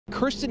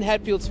Kirsten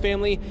Hatfield's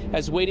family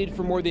has waited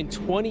for more than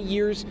 20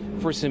 years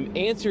for some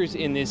answers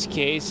in this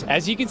case.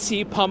 As you can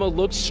see, Palma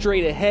looked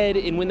straight ahead,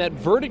 and when that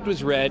verdict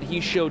was read,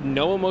 he showed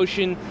no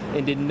emotion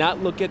and did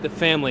not look at the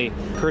family.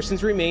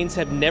 Kirsten's remains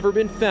have never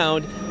been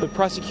found, but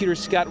prosecutor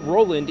Scott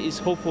Rowland is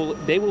hopeful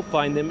they will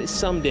find them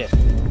someday.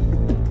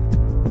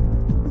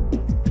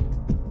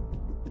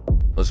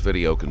 This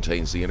video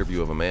contains the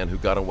interview of a man who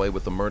got away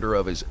with the murder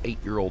of his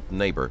 8-year-old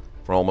neighbor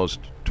for almost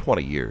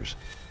 20 years.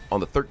 On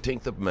the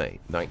 13th of May,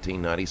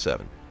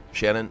 1997,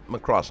 Shannon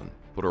McCrossan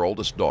put her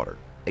oldest daughter,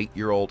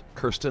 8-year-old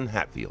Kirsten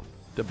Hatfield,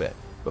 to bed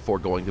before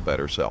going to bed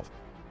herself.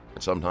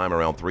 At sometime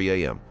around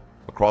 3 a.m.,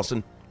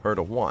 McCrossan heard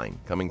a whine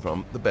coming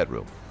from the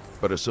bedroom,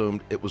 but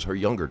assumed it was her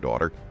younger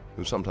daughter,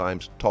 who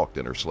sometimes talked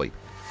in her sleep.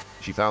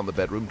 She found the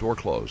bedroom door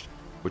closed,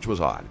 which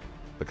was odd,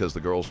 because the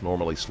girls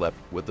normally slept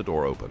with the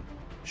door open.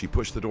 She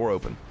pushed the door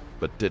open,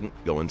 but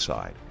didn't go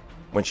inside.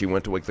 When she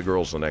went to wake the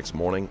girls the next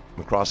morning,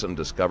 McCrossan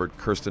discovered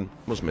Kirsten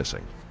was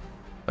missing.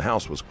 The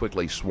house was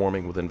quickly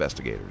swarming with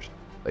investigators.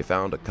 They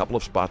found a couple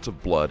of spots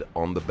of blood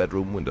on the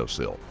bedroom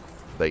windowsill.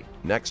 They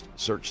next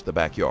searched the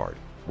backyard,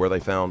 where they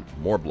found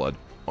more blood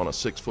on a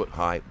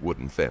 6-foot-high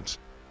wooden fence.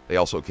 They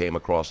also came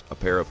across a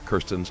pair of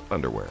Kirsten's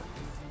underwear.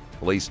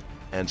 Police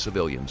and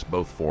civilians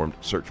both formed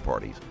search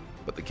parties,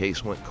 but the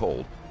case went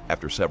cold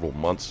after several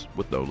months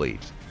with no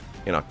leads.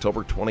 In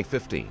October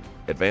 2015,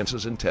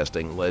 advances in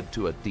testing led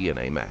to a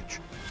DNA match.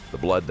 The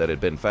blood that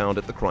had been found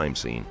at the crime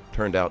scene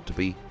turned out to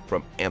be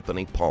from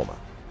Anthony Palma,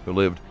 who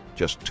lived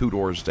just 2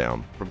 doors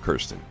down from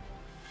Kirsten.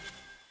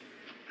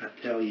 I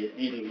tell you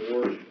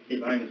anymore,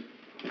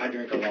 I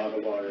drink a lot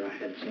of water. I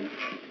had some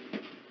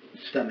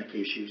stomach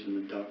issues,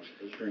 and the doc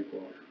says drink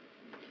water.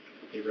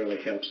 It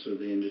really helps with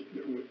the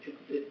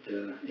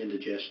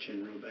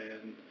indigestion real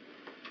bad.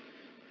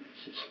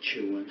 It's just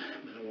chewing,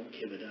 but I won't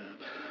give it up.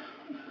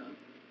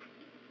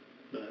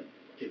 But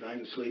if I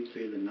can sleep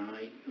through the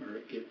night or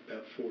get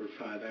about 4 or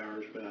 5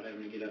 hours without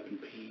having to get up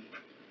and pee,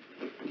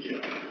 yeah.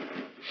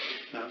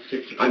 About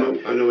 6 o'clock.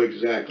 I know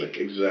exactly what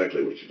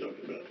you're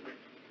talking about.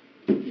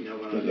 You know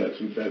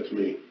what? That's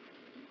me.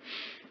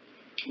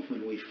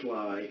 When we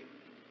fly,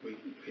 we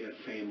have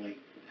family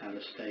out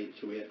of state,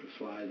 so we have to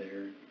fly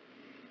there.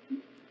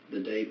 The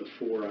day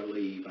before I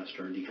leave, I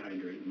start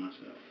dehydrating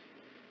myself.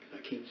 I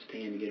can't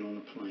stand to get on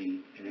a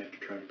plane and have to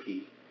try to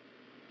pee.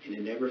 And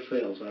it never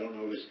fails. I don't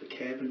know if it's the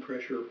cabin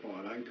pressure or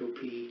what. I can go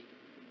pee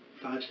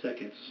 5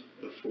 seconds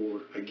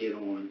before I get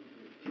on.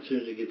 As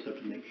soon as it gets up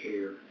in the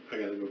air, I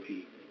gotta go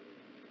pee.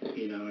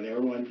 You know, and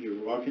everyone,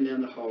 you're walking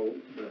down the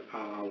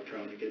aisle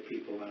trying to get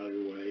people out of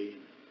your way.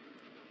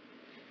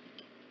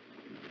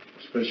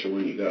 Especially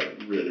when you got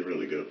it really,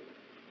 really good.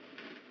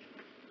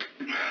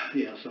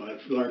 Yeah, so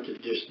I've learned to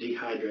just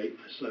dehydrate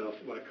myself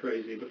like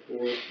crazy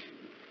before.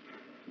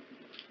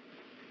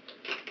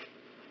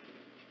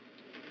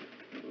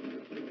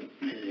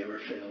 It never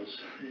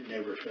fails. It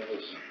never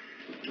fails.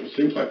 It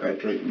seems like I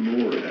drink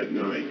more at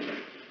night.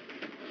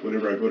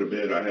 Whenever I go to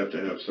bed, I have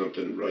to have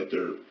something right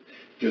there.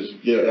 Because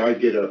I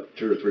get up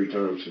 2 or 3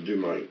 times to do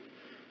my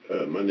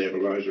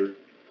nebulizer,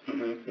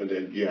 and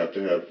then you have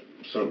to have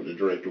something to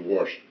drink to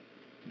wash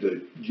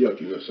the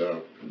yuckiness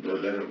out and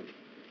go down.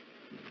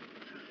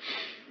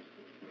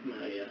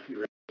 My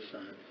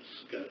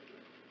son's got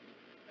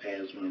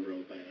asthma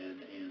real bad,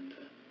 and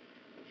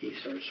he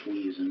starts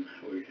wheezing.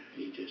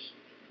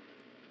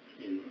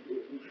 And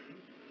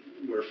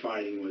we're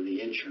fighting with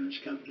the insurance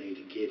company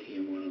to get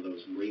him one of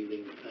those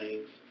breathing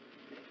things,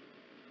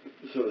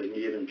 so they can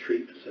give him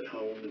treatments at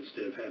home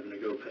instead of having to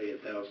go pay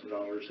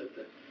 $1,000 at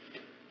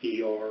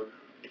the ER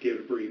to get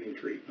a breathing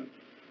treatment.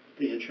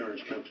 The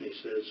insurance company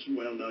says,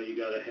 well, no, you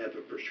got to have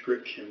a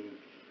prescription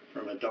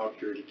from a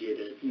doctor to get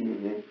it.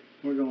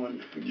 We're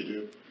going. You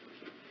do.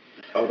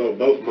 Although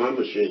both my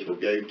machines were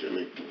gave to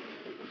me.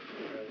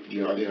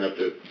 You know, I didn't have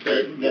to.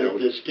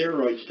 The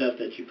steroid stuff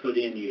that you put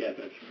in, you have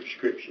a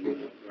prescription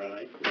with,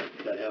 right?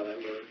 Is that how that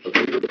works?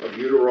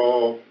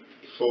 Albuterol,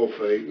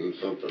 sulfate, and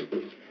something.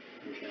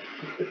 Okay.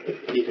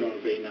 He's going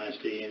to be nice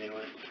to you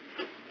anyway.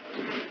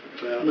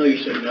 Well, I know you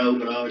said no,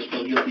 but I always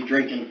felt guilty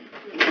drinking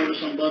water to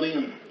somebody,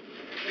 and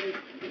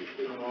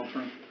I'm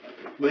offering.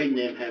 Wade and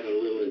them have a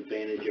little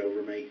advantage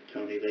over me,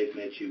 Tony. They've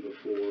met you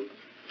before,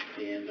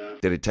 and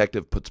The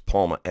detective puts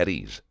Palma at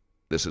ease.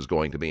 This is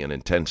going to be an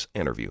intense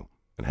interview,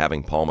 and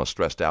having Palma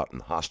stressed out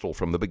and hostile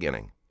from the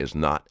beginning is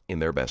not in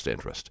their best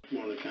interest.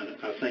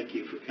 I thank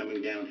you for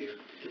coming down here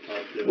to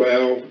talk to us.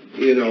 Well,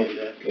 you know,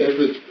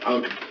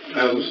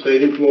 as a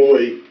state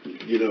employee,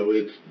 you know,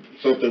 it's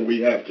something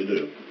we have to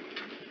do.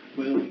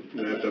 Well,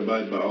 We have to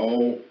abide by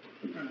all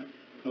right.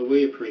 Well,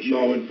 we appreciate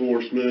law it.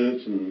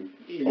 enforcement and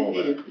all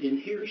that. And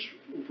here's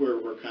where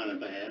we're kind of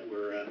bad.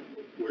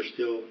 We're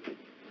still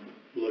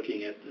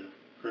looking at the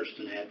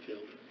Kirsten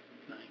Hatfield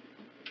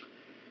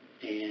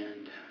thing,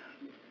 and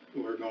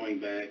we're going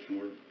back and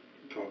we're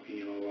talking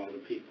to a lot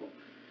of people.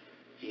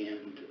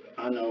 And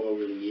I know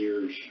over the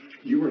years.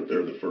 You weren't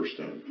there the first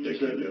time they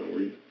came down, were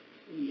you?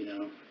 You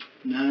know.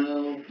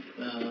 No,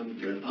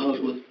 I was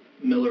with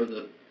Miller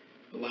the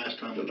last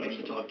time we came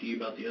to talk to you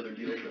about the other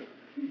deal.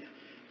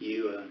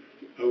 You,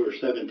 over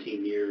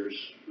 17 years,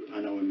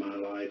 I know in my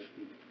life,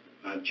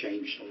 I've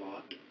changed a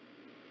lot.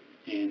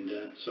 And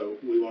so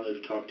we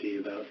wanted to talk to you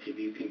about if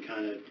you can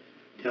kind of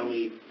tell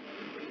me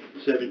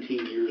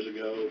 17 years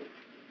ago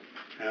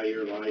how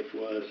your life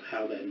was,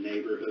 how that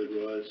neighborhood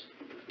was,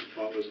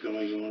 what was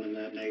going on in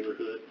that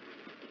neighborhood.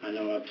 I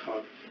know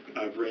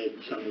I've read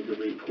some of the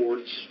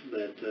reports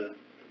that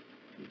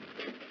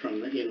from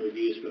the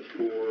interviews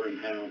before, and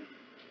how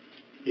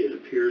it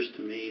appears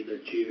to me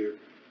that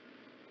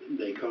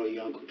they call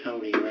you Uncle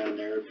Tony around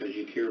there because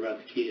you care about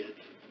the kids.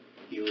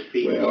 You were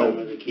feeding some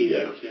of the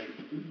kids. Yeah.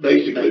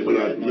 Basically, when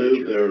I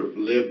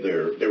lived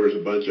there, there was a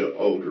bunch of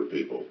older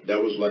people.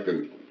 That was like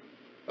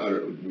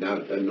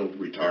not no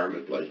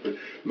retirement place, but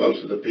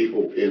most of the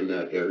people in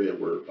that area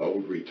were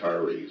old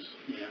retirees.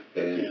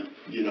 Yeah. And,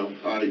 you know,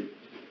 I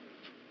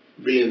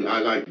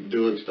like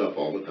doing stuff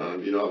all the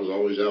time. You know, I was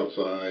always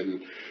outside,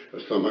 and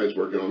if somebody's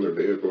working on their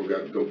vehicle,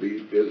 got to go be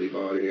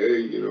busybody,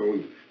 hey, you know,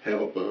 and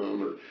help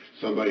them, or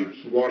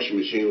somebody's washing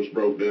machine was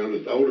broke down.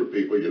 And older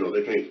people, you know,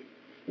 they can't,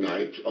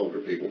 older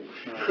people,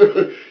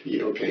 you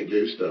know, can't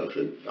do stuff.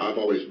 And I've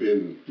always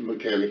been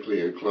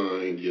mechanically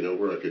inclined, you know,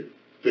 where I could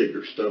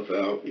figure stuff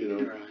out, you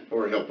know,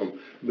 or help them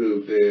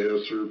move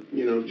this, or,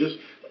 you know, just,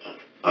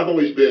 I've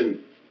always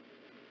been,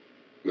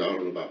 I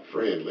don't know about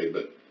friendly,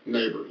 but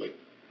neighborly.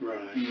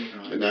 Right.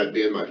 And that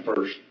being my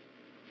first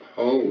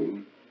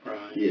home,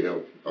 you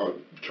know, I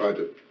tried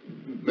to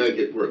make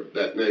it where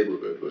that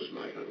neighborhood was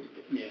my home.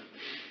 Yeah.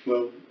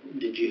 Well,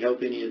 did you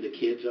help any of the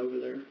kids over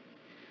there?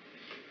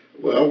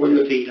 Well,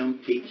 when feed them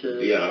pizza?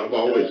 Yeah,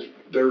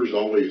 there's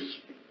always,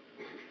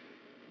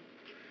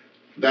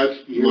 that's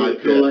my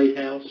pet. Kool-Aid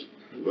house?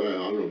 Well,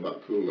 I don't know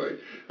about Kool-Aid.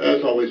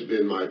 That's always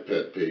been my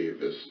pet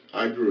peeve, is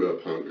I grew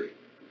up hungry.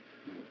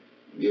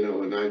 You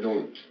know, and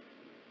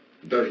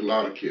there's a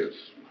lot of kids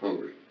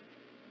hungry.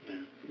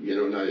 Yeah. You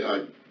know,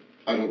 and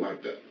I don't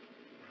like that.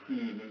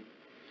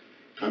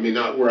 Mm-hmm. I mean,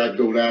 not where I'd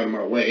go out of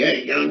my way,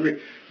 hey, you hungry?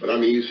 But I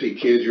mean, you see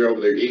kids, you're over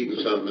there eating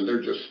something, and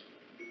they're just,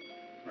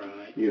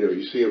 you know,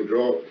 you see them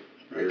draw it,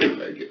 here,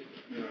 take it.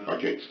 I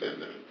can't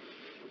stand that.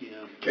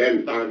 Yeah.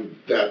 And I'm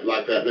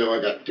like that now.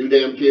 I got 2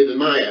 damn kids in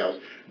my house,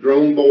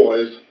 grown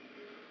boys.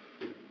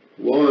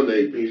 One,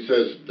 he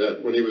says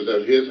that when he was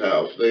at his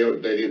house,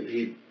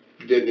 he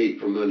didn't eat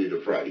from Monday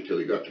to Friday till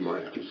he got to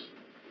my house.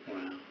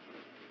 Wow.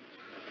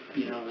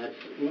 You know,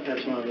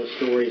 that's one of those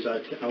stories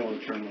I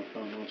want to turn my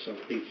phone off so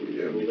people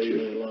will leave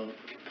me alone.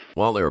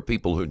 While there are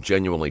people who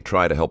genuinely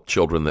try to help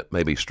children that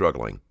may be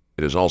struggling,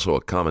 it is also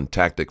a common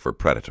tactic for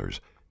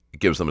predators. It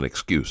gives them an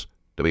excuse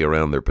to be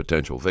around their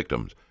potential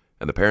victims,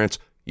 and the parents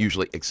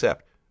usually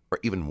accept or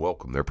even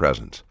welcome their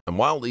presence. And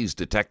while these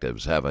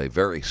detectives have a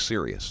very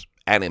serious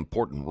and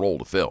important role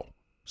to fill,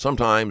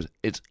 sometimes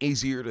it's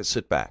easier to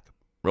sit back,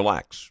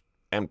 relax,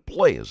 and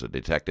play as a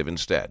detective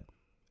instead.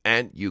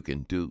 And you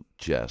can do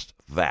just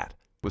that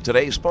with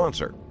today's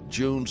sponsor,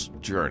 June's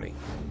Journey.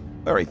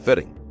 Very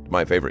fitting to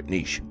my favorite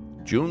niche.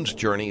 June's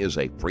Journey is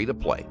a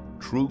free-to-play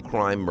true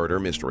crime murder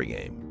mystery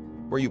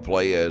game where you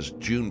play as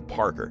June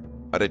Parker,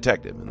 a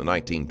detective in the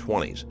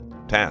 1920s,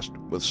 tasked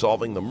with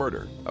solving the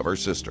murder of her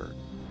sister.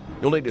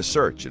 You'll need to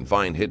search and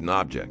find hidden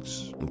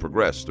objects and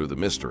progress through the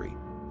mystery,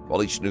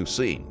 while each new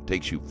scene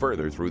takes you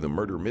further through the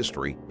murder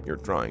mystery you're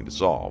trying to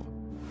solve.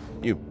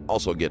 You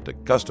also get to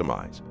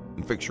customize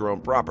and fix your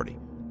own property,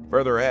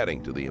 further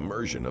adding to the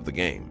immersion of the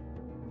game.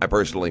 I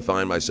personally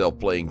find myself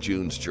playing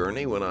June's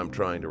Journey when I'm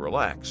trying to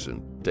relax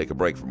and take a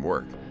break from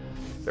work.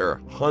 There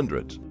are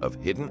hundreds of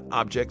hidden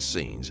object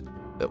scenes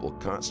that will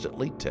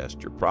constantly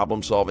test your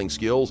problem-solving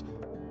skills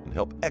and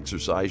help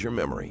exercise your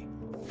memory.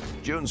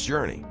 June's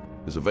Journey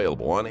is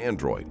available on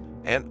Android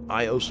and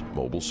iOS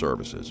mobile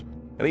services,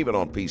 and even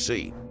on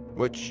PC,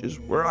 which is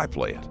where I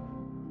play it.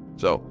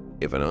 So,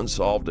 if an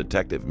unsolved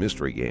detective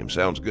mystery game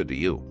sounds good to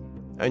you,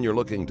 and you're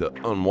looking to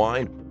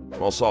unwind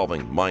while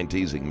solving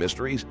mind-teasing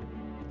mysteries,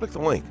 click the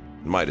link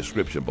in my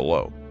description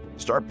below.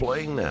 Start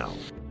playing now.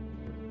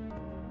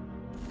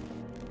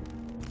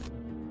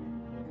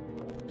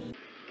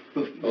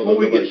 Before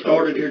we get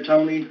started here,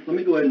 Tony, let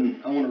me go ahead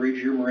and I want to read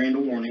you your Miranda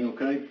warning,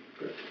 okay?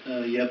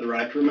 You have the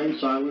right to remain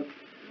silent.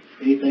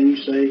 Anything you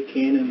say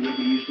can and will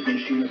be used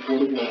against you in a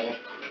court of law.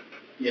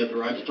 You have the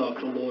right to talk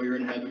to a lawyer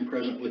and have him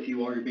present with you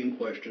while you're being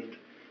questioned.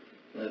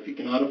 If you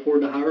cannot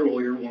afford to hire a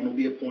lawyer, one will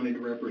be appointed to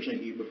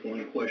represent you before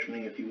any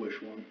questioning if you wish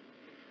one.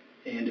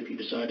 And if you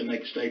decide to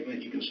make a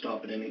statement, you can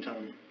stop at any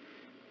time.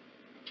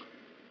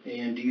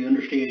 And do you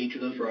understand each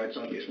of those rights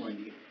I've explained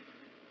to you?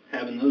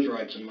 Having those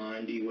rights in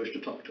mind, do you wish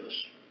to talk to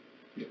us?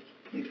 Yes.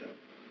 Okay.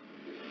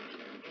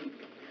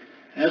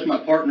 As my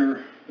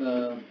partner,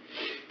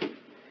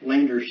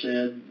 Lander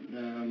said,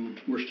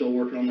 we're still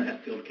working on the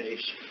Hatfield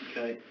case,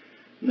 okay?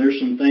 And there's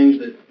some things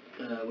that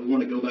we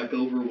want to go back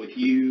over with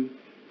you.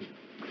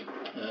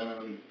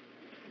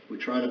 We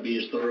try to be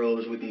as thorough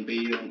as we can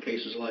be on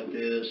cases like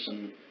this,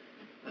 and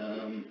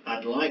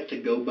I'd like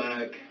to go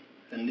back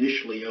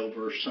initially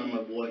over some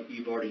of what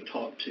you've already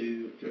talked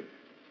to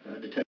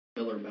Detective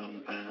Miller about in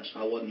the past.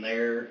 I wasn't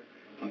there.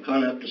 I'm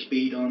kind of up to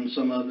speed on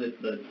some of it,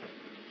 but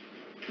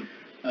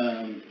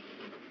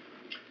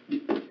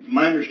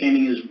My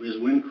understanding is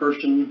when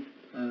Kirsten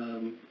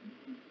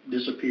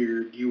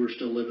disappeared, you were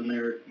still living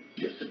there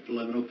Yes. at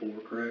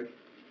 1104, correct?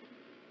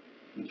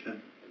 Okay.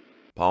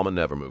 Palma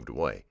never moved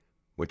away,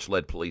 which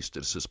led police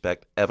to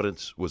suspect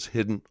evidence was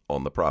hidden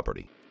on the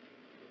property.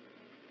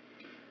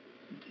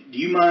 Do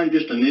you mind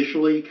just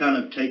initially kind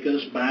of take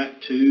us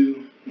back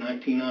to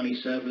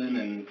 1997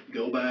 and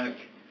go back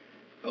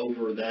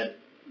over that,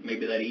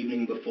 maybe that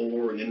evening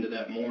before and into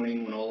that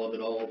morning when all of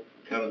it all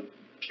kind of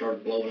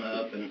started blowing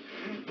up, and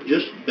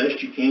just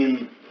best you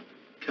can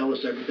tell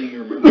us everything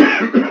you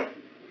remember.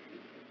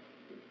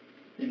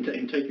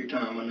 And take your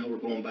time. I know we're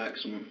going back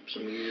some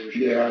years.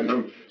 Yeah, and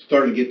I'm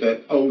starting to get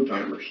that old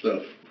timer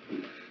stuff.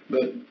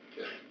 But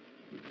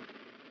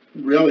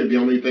really the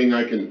only thing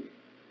I can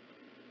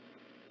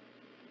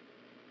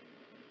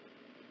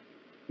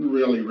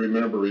really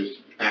remember is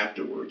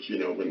afterwards,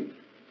 when,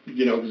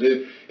 because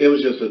it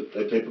was just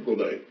a typical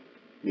day.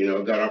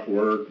 Got off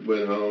work,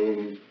 went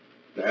home,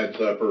 had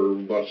supper,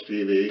 watched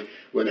TV,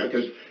 went out,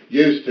 because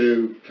used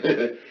to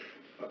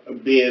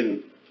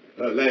being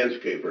a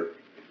landscaper,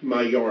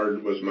 my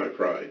yard was my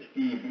pride.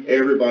 Mm-hmm.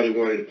 Everybody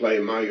wanted to play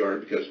in my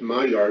yard because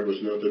my yard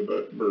was nothing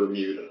but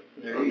Bermuda.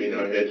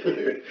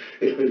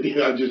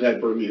 I just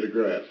had Bermuda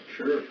grass.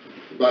 Sure.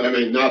 But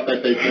not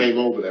that they came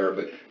over there,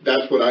 but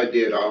that's what I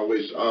did. I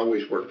always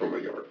worked on my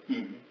yard.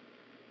 Mm-hmm.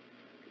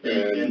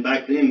 And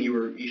back then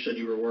you said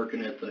you were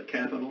working at the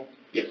Capitol?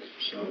 Yes.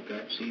 So,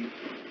 okay. So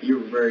you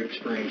were very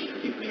experienced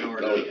at keeping the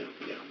yard. Oh, yeah.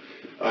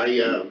 I,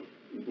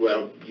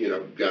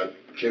 got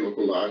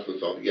chemical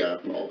license, all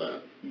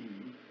that.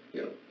 Mm-hmm.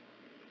 Yeah.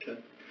 Okay.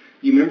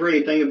 Do you remember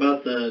anything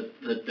about the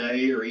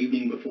day or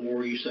evening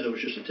before? You said it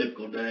was just a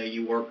typical day.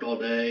 You worked all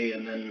day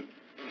and then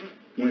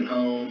went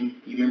home.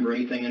 You remember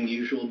anything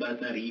unusual about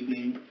that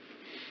evening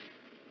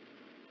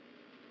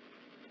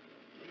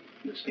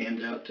that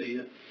stands out to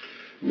you?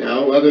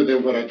 No, other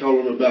than what I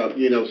told them about,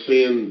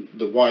 seeing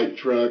the white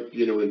truck,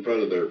 in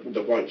front of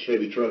the white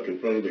Chevy truck in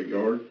front of their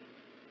yard.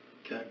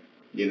 Okay.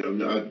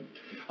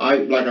 I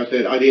like I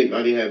said, I didn't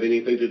have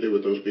anything to do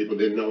with those people.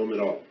 Didn't know them at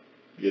all.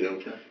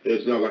 Okay.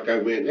 It's not like I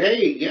went,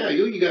 hey, yeah,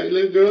 you got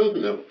little girls.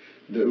 No,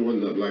 it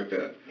wasn't nothing like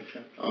that.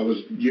 Okay. I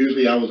was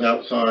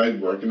outside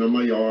working on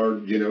my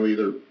yard,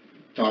 either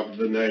talking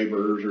to the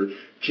neighbors, or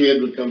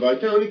kid would come by,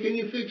 Tony, can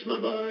you fix my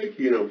bike?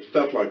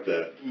 Stuff like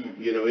that.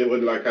 Mm-hmm. It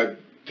wasn't like I'd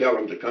tell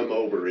them to come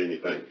over or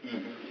anything.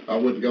 Mm-hmm. I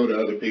wouldn't go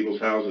to other people's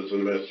houses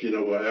unless,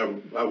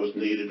 I was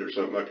needed or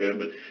something like that.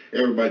 But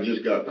everybody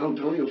just got, oh,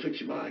 Tony will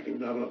fix your bike and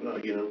blah, blah, blah,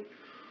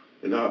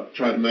 And I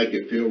tried to make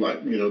it feel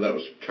like, that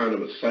was kind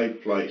of a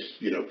safe place,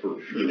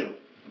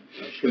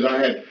 because I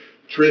had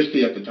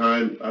Tristy at the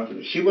time.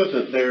 She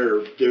wasn't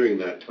there during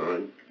that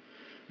time,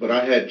 but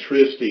I had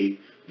Tristy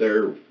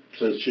there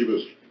since she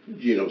was,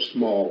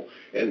 small.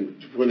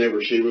 And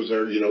whenever she was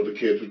there, the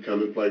kids would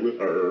come and play with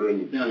her.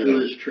 And now,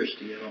 who is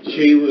Tristy?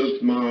 She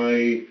was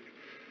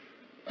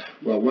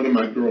one of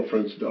my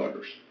girlfriend's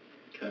daughters.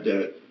 Okay.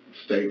 That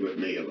stayed with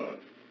me a lot.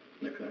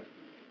 Okay.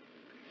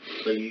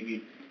 So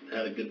you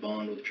had a good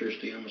bond with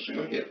Tristy, I'm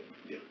assuming? Yeah.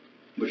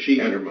 Was she?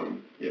 And her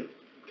mom, yeah.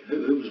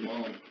 Who was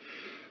mom?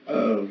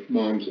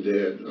 Mom's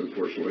dead,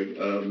 unfortunately.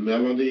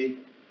 Melody,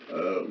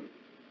 I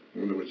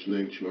wonder which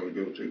name she wanted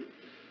to go to.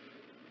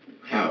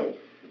 Howell.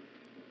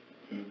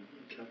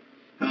 Okay.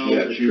 How old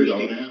is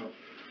Tristy now?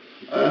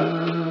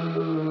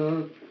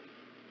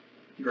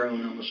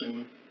 Grown, I'm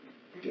assuming?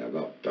 Yeah,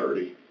 about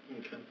 30.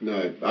 Okay.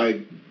 No,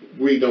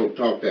 we don't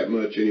talk that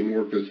much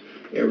anymore because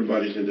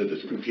everybody's into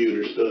this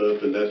computer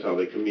stuff, and that's how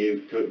they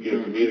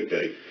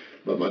communicate.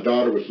 But my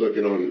daughter was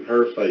looking on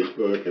her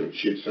Facebook, and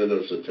she'd send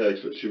us a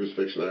text that she was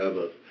fixing to have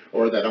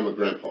or that I'm a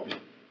grandpa.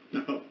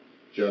 No.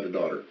 She had a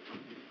daughter.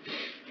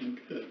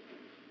 Okay.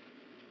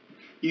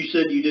 You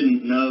said you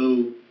didn't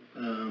know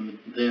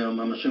them.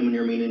 I'm assuming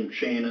you're meaning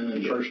Shannon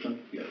and Kirsten?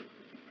 Yeah.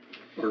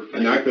 Or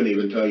And I couldn't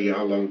even tell you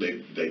how long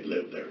they'd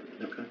lived there.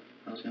 Okay.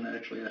 I was going to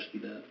actually ask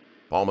you that.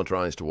 Palma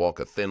tries to walk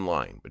a thin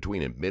line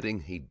between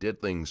admitting he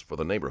did things for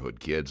the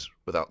neighborhood kids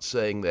without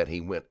saying that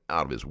he went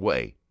out of his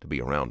way to be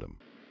around them.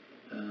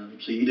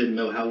 So you didn't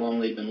know how long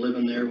they'd been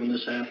living there when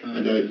this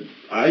happened? And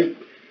I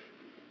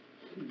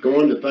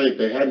going to think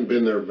they hadn't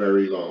been there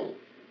very long.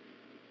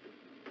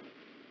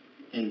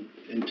 And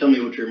tell me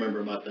what you remember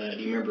about that.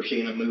 Do you remember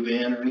seeing them move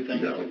in or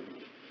anything? No.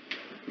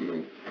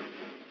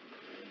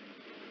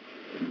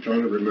 I'm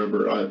trying to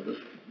remember. A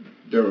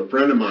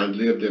friend of mine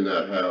lived in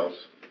that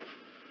house.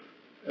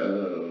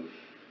 I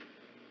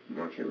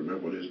can't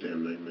remember what his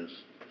damn name is.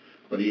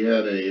 But he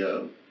had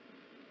a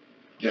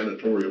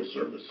janitorial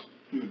service,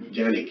 mm-hmm.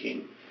 Janny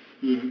King.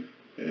 Mm-hmm.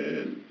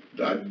 And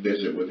I'd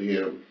visit with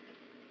him.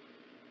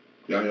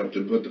 I helped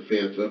him put the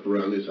fence up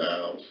around his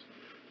house.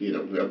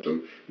 Helped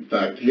him. In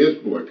fact, his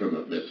boy come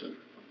up missing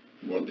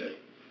one day.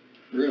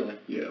 Really?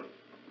 Yeah.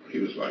 He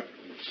was like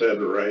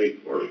 7 or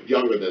 8 or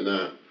younger than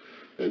that.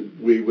 And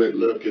we went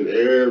looking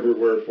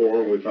everywhere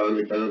for him. We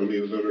finally found him. He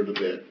was under the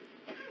bed.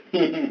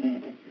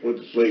 went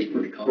to sleep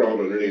and crawled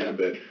underneath the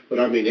bed. But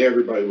I mean,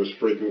 everybody was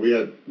freaking. We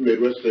had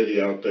Midwest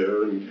City out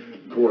there, and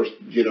of course,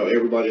 you know,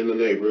 everybody in the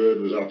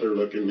neighborhood was out there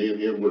looking. Me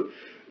and him were,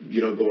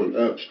 you know, going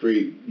up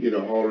street, you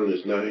know, hollering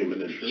his name,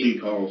 and then she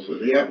calls,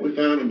 says, "Yeah, we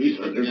found him. He's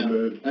under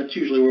the bed." That's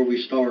usually where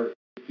we start.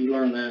 You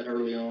learn that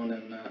early on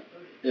in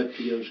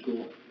FTO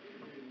school.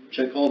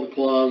 Check all the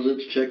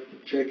closets,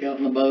 check out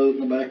in the boat,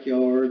 in the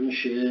backyard, and the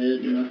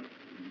shed. You know.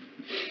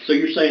 So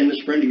you're saying this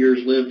friend of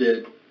yours lived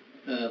at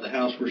the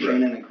house where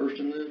Shannon and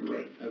Kirsten lived?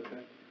 Right. Okay.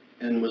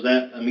 And was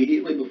that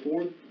immediately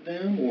before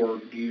them, or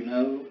do you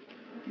know?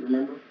 Do you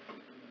remember?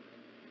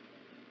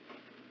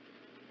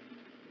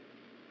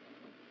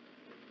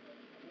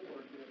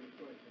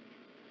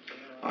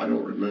 I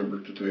don't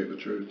remember, to tell you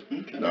the truth.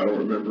 Okay. And I don't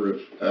remember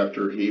if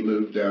after he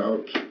moved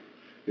out,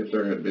 if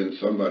there had been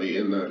somebody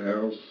in that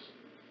house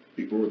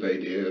before they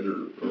did,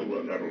 or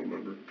what. I don't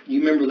remember.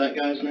 You remember that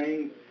guy's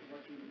name?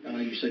 I know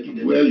you said you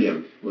didn't.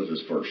 William was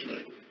his first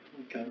name.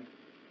 Okay.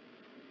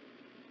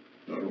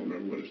 I don't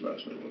remember what his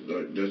last name was.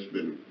 That's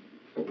been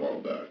a while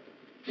back.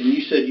 And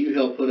you said you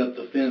helped put up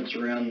the fence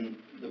around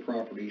the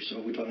property, so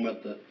we're talking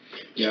about the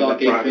the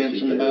stockade privacy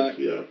fence in the back?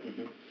 Yeah.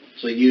 Mm-hmm.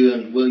 So you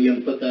and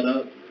William put that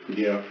up?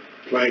 Yeah.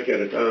 Plank at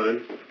a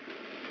time.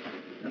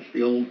 That's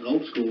the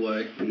old school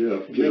way. Yeah.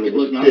 Make it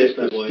look nice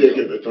that way. Stick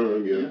at a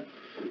time, yeah.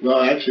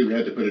 Well, actually, we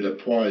had to put it up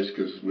twice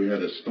because we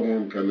had a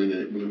storm come in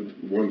and it blew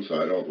one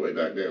side all the way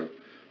back down.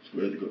 So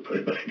we had to go put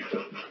it back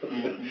up.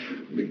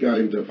 Mm-hmm. We got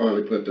him to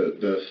finally put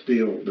the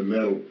steel, the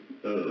metal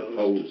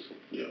holes.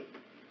 Yeah.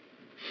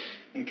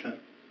 Okay.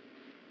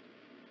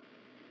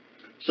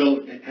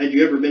 So, had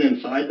you ever been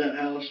inside that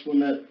house when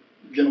that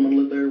gentleman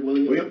lived there,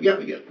 William? Well, yeah.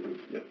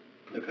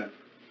 Okay.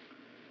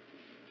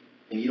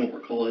 And you don't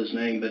recall his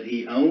name, but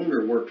he owned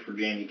or worked for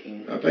Janny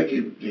King? I think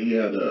he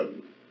had a,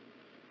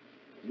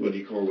 what do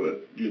you call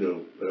it, you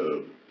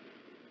know,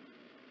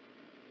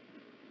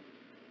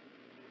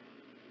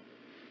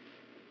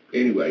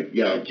 anyway,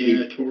 yeah. A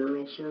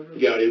janitorial service?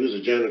 Yeah, it was a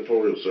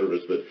janitorial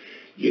service, but,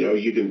 you know,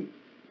 you can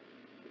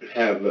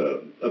have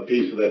a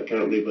piece of that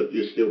company, but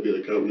you still be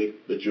the company,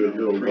 but you're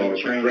your own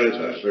boss.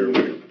 Franchise. There we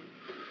go.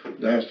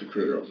 That's the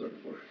critter I was looking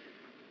for.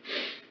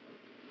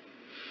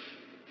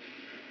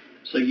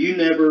 So you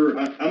never,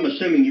 I'm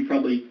assuming you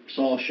probably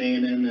saw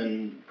Shannon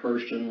and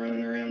Kirsten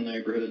running around the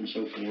neighborhood and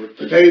so forth.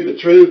 To tell you the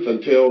truth,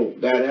 until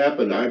that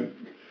happened,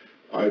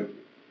 I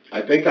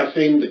think I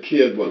seen the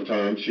kid one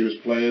time. She was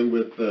playing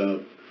with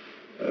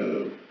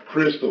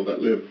Crystal that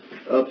lived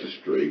up the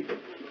street,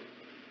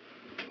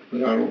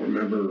 but I don't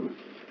remember.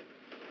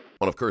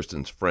 One of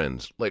Kirsten's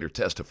friends later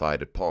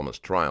testified at Palma's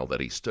trial that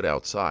he stood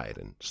outside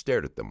and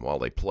stared at them while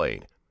they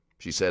played.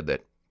 She said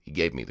that he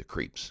gave me the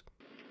creeps.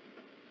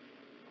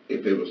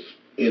 If it was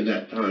in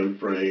that time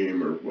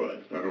frame or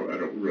what, I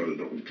really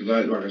don't, because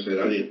like I said,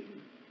 I didn't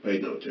pay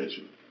no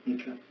attention.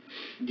 Okay.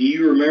 Do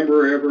you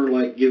remember ever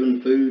like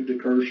giving food to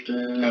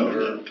Kirsten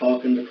or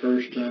talking to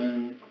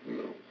Kirsten?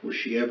 No. Was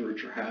she ever at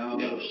your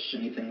house? No.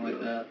 Anything like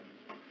that?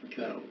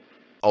 Okay. No.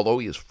 Although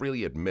he has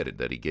freely admitted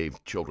that he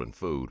gave children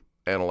food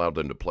and allowed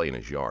them to play in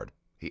his yard,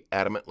 he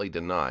adamantly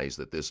denies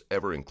that this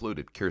ever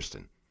included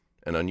Kirsten,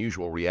 an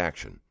unusual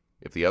reaction.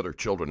 If the other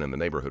children in the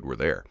neighborhood were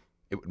there,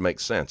 it would make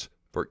sense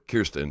for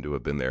Kirsten to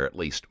have been there at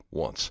least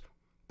once.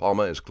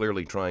 Palma is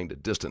clearly trying to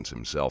distance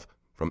himself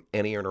from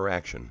any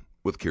interaction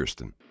with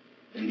Kirsten.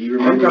 And do you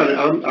remember?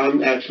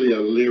 I'm actually a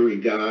leery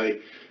guy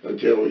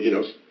until, you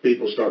know,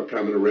 people start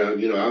coming around.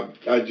 You know,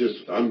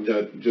 I'm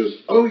not just,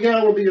 oh yeah,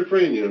 I will be your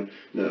friend. You know,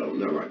 no,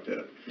 not like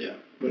that. Yeah.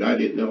 But I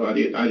didn't know. I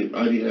didn't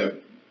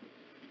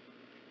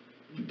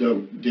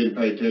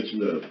pay attention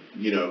to,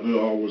 you know, who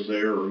all was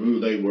there or who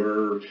they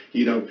were.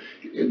 You know,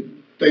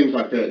 things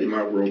like that in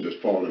my world just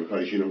fall in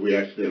place. You know, we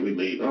accidentally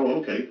meet. Oh,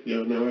 okay.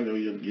 Yeah, no, I know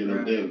you. You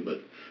know, then,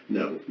 but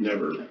no,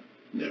 never.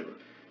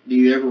 Do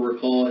you ever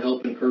recall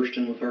helping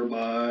Kirsten with her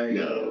bike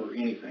or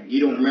anything? You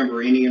don't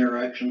remember any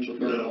interactions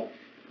with her at all?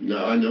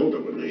 No, I know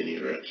there wasn't any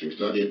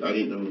interactions. I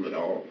didn't know them at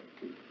all.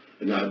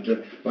 And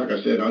like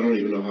I said, I don't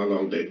even know how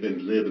long they'd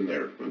been living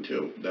there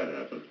until that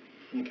happened.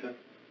 Okay.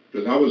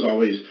 Because I was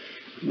always,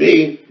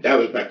 that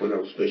was back when I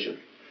was fishing.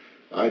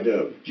 I'd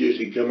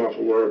usually come off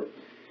of work,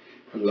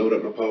 I'd load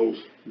up my poles,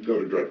 go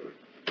to Draper.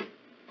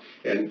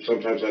 And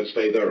sometimes I'd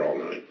stay there all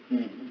night.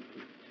 Mm-hmm.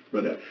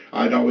 But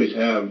I'd always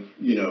have,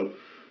 you know,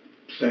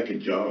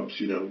 second jobs,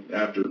 you know,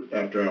 after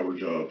hour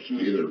jobs,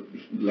 either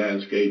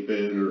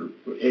landscaping or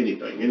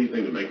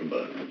anything to make a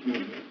buck.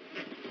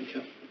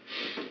 Okay.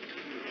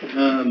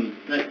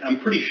 I'm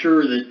pretty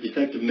sure that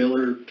Detective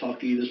Miller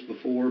talked to you this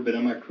before, but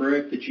am I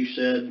correct that you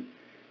said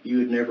you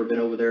had never been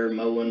over there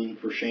mowing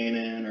for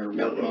Shannon or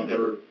working on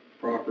her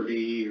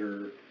property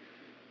or?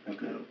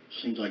 Okay. No.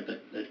 Seems like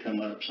that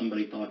come up.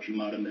 Somebody thought you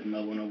might have been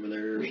mowing over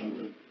there or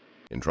something.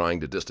 In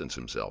trying to distance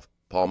himself,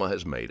 Palma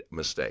has made a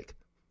mistake.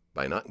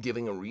 By not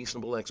giving a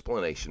reasonable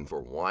explanation for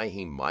why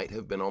he might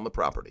have been on the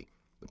property,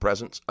 the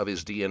presence of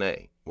his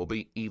DNA will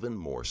be even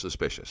more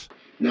suspicious.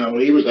 No,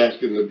 he was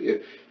asking,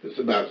 it's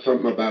about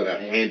something about a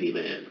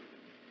handyman,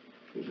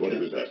 is what he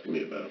was asking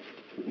me about.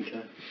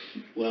 Okay.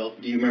 Well,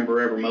 do you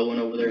remember ever mowing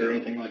over there or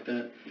anything like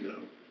that? No.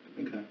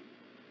 Okay.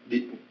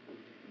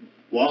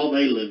 While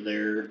they lived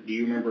there, do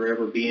you remember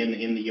ever being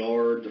in the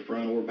yard, the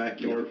front or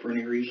backyard for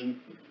any reason?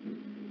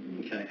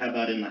 Okay. How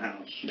about in the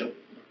house? Nope.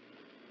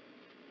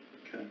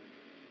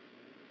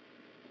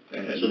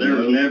 Okay. So there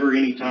was never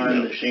any time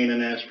No. that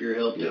Shannon asked for your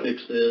help to No.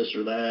 fix this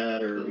or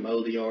that or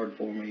mow the yard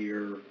for me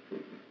or...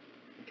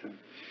 Okay.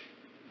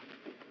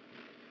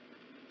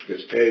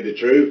 Just tell you the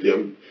truth,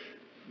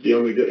 the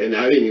only, and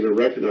I didn't even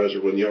recognize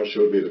her when y'all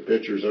showed me the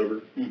pictures of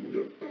her.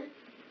 Mm-hmm.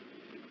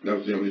 That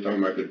was the only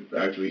time I could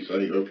actually say,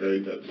 okay,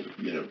 that's,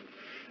 you know.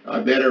 I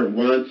met her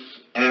once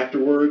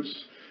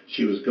afterwards.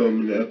 She was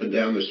going up and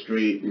down the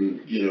street,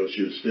 and, you know,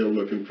 she was still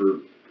looking for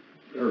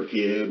her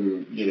kid,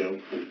 and, you know,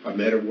 I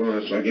met her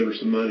once. I gave her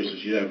some money so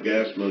she'd have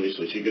gas money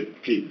so she could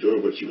keep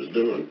doing what she was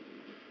doing,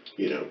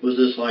 you know. Was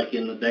this like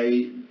in the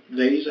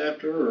days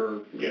after,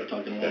 or Yeah,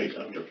 talking a long days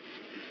time? after.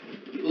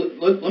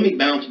 Let me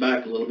bounce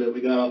back a little bit.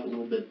 We got off a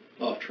little bit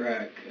off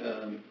track.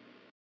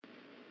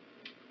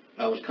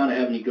 I was kind of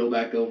having you go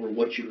back over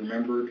what you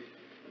remembered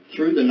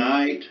through the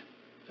night,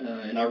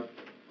 and I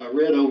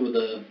read over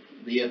the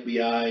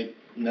FBI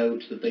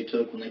notes that they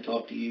took when they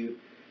talked to you.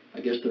 I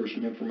guess there was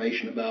some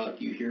information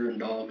about you hearing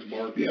dogs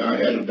barking. Yeah, I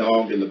had a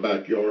dog in the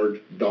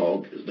backyard.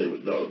 His name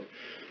was Dog.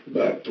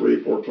 About 3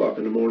 or 4 o'clock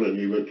in the morning,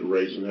 he went to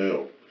raising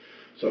hell.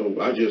 So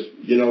I just,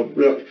 you know,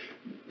 really,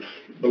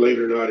 believe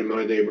it or not, in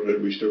my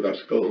neighborhood, we still got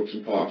skunks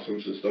and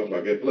possums and stuff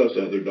like that, plus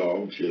other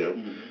dogs, you know.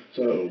 Mm-hmm.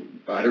 So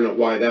I don't know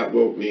why that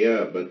woke me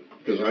up, but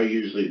because I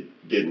usually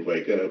didn't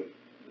wake up,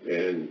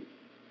 and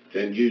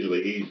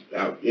usually he's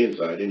out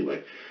inside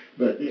anyway.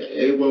 But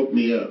it woke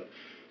me up,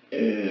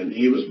 and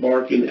he was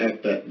barking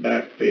at that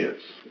back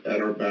fence,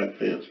 at our back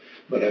fence.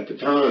 But at the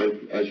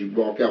time, as you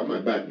walk out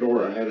my back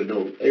door, I had an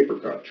old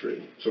apricot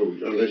tree. So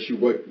unless you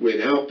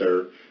went out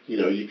there, you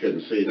know, you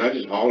couldn't see. And I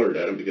just hollered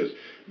at him because,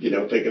 you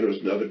know, thinking it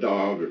was another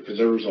dog, because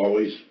there was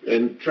always,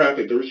 and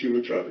traffic, there was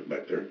human traffic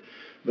back there.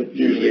 But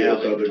usually it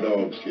was other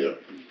dogs, yeah.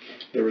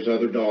 There was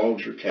other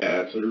dogs or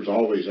cats. There was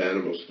always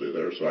animals through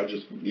there. So I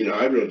just, you know,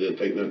 I really didn't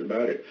think nothing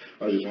about it.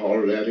 I just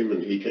hollered at him,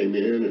 and he came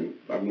in, and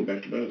I went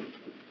back to bed.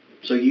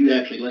 So you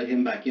actually let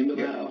him back into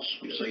the Yeah. house?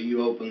 Yeah. So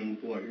you opened,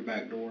 your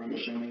back door, I'm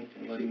assuming,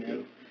 and let him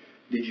in?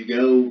 Did you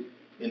go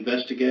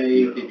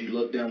investigate? No. Did you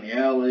look down the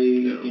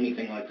alley? No.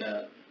 Anything like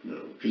that? No,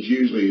 because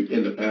usually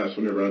in the past,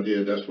 whenever I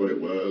did, that's what it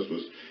was,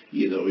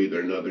 you know,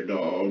 either another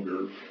dog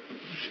or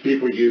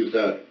people use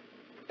that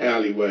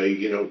alleyway,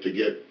 you know, to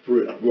get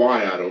through.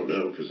 Why, I don't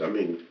know, because, I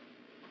mean,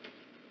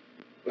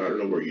 I don't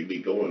know where you'd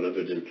be going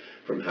other than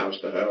from house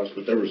to house,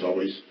 but there was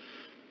always,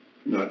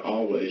 not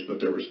always, but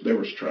there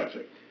was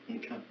traffic.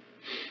 Okay.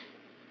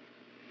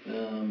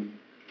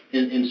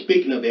 And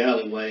speaking of the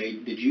alleyway,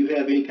 did you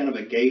have any kind of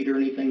a gate or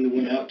anything that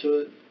went out to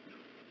it?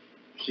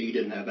 So you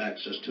didn't have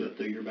access to it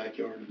through your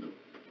backyard? No.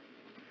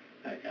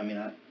 I mean,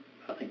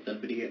 I think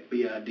that'd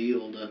be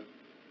ideal to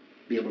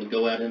be able to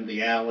go out into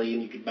the alley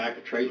and you could back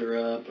a trailer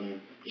up, and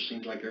it just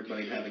seems like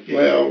everybody'd have a gate.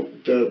 Well,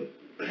 the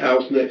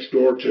house next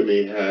door to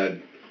me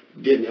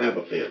didn't have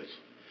a fence.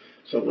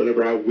 So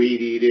whenever I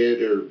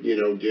weed-eated or, you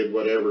know, did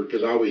whatever,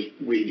 because I always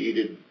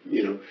weed-eated,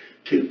 you know,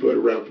 2 foot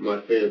around from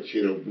my fence,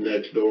 you know,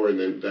 next door, and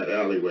then that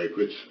alleyway,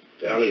 which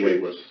the alleyway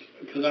was...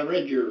 Because I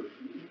read your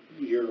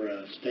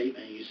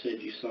statement, you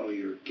said you saw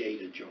your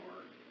gate ajar.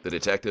 The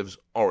detectives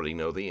already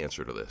know the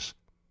answer to this.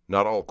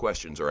 Not all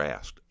questions are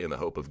asked in the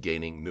hope of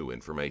gaining new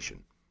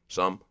information.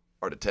 Some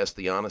are to test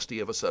the honesty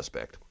of a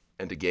suspect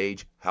and to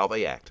gauge how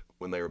they act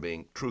when they are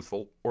being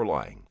truthful or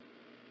lying.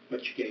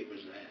 Which gate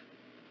was that?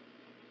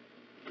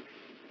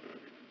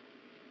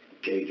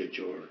 Gate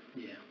ajar.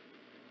 Yeah.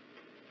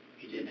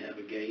 You didn't have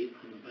a gate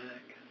on the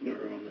back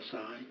or on the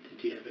side?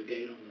 Did you have a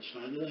gate on the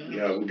side of the house?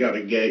 Yeah, we got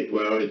a gate.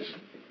 Well, it's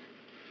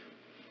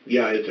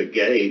a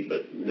gate,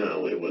 but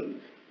no, it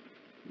wasn't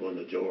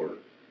ajar.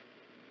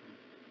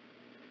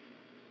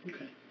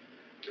 Okay.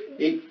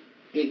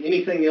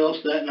 Anything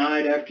else that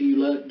night after you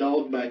let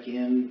Dog back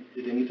in?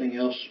 Did anything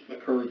else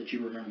occur that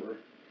you remember?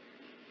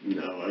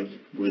 No, I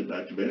went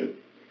back to bed,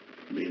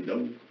 being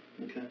done.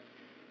 Okay.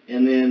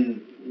 And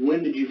then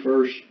when did you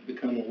first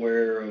become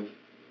aware of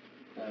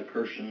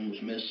Kirsten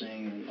was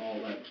missing and all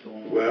that was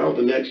going on? Well,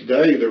 the next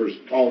day there was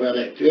all that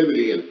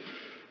activity, and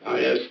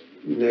I asked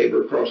the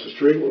neighbor across the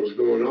street what was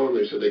going on.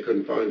 They said they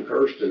couldn't find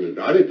Kirsten, and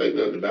I didn't think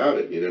nothing about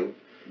it, you know.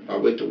 I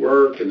went to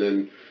work, and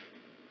then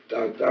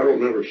I don't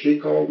remember if she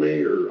called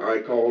me or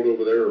I called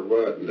over there or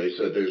what, and they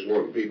said they was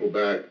wanting people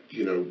back,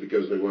 you know,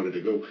 because they wanted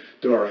to go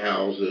to our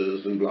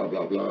houses and blah,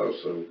 blah, blah.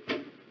 So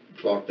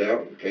clocked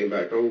out and came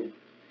back home.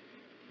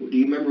 Do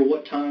you remember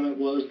what time it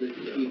was that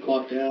you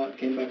clocked out,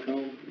 came back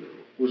home? No.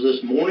 Was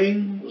this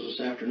morning? Was this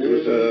afternoon?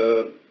 It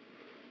was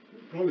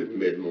probably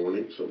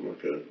mid-morning, something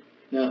like that.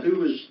 Now, who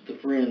was the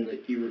friend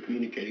that you were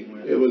communicating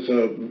with? It was,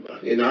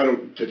 and I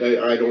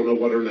don't know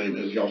what her name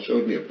is. Y'all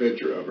showed me a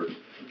picture of her.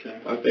 Okay.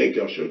 I think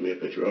y'all showed me a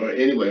picture of her.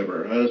 Anyway, of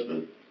her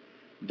husband,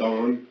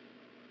 Don.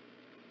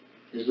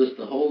 Is this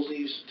the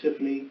Holseys,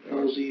 Tiffany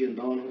Holsey and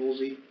Don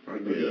Holsey? I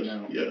guess,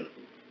 No? yeah.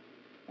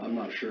 I'm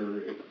not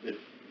sure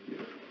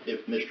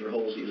if Mr.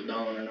 Halsey was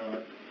gone or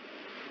not.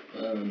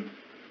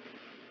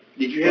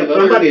 Did you have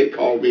somebody had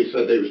called me and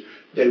said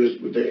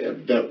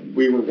that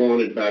we were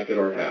wanted back at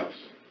our house.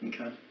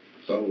 Okay.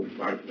 So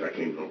I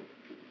came home.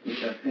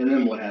 Okay. And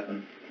then what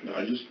happened?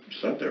 I just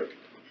sat there.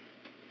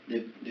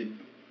 Did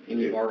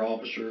any of our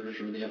officers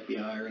or the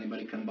FBI or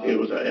anybody come by? It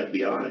was an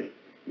FBI.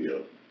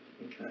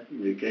 Okay.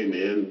 We came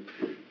in,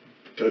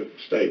 took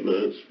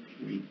statements,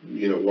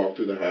 walked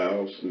through the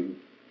house, and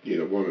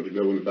wanted to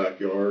go in the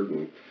backyard,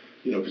 and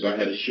because I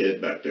had a shed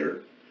back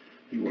there.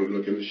 He wanted to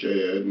look in the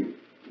shed. And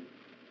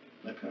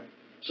okay.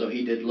 So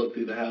he did look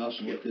through the house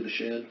and look through the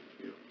shed?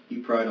 Yeah.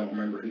 You probably don't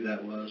remember who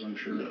that was, I'm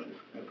sure. No.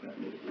 Okay.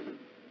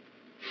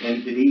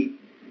 And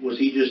was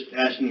he just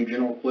asking you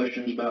general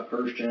questions about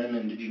Kirsten,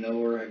 and did you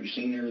know her, have you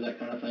seen her, that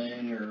kind of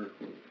thing, or?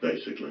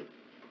 Basically.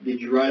 Did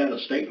you write out a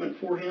statement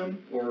for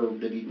him, or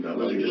was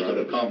it just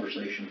a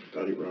conversation? I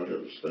thought he wrote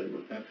out a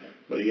statement. Okay.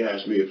 But he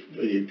asked me if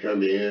he'd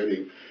come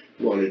in.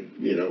 He wanted,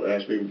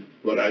 asked me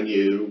what I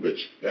knew,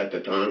 which at the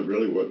time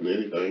really wasn't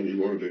anything.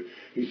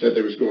 He said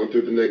they was going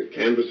through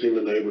canvassing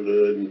the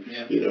neighborhood and,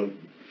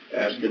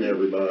 asking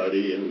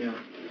everybody. And yeah.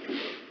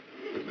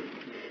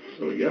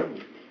 So, yeah.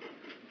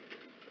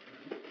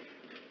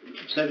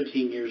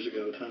 17 years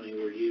ago, Tony,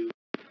 were you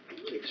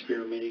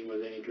experimenting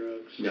with any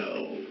drugs?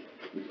 No.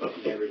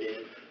 Never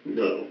did?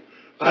 No.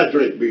 I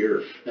drink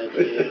beer. That's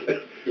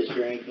it? Just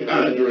drank?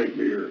 I drink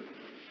beer.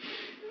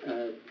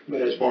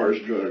 But as far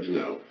as drugs,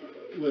 no.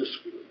 Was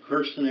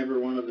Kirsten ever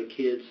one of the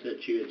kids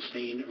that you had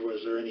seen, or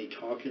was there any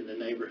talk in the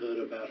neighborhood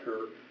about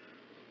her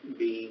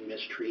being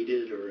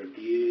mistreated or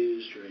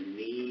abused or in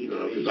need?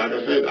 No, because like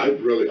I said, I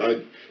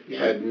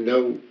had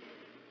no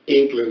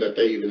inkling that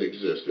they even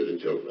existed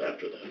until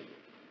after that.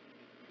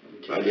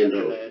 Until I didn't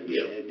know. That,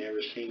 yeah. You had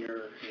never seen her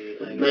or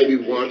anything? Maybe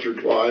once or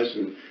twice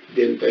and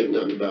didn't think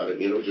nothing about it,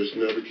 just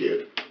another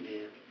kid.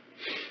 Yeah.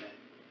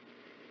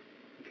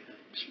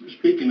 Okay.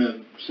 Speaking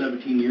of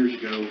 17 years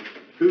ago,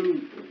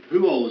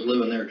 who all was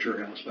living there at your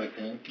house back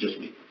then? Just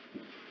me.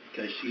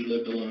 Okay, so you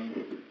lived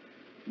alone.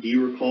 Do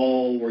you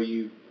recall, were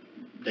you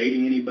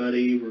dating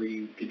anybody?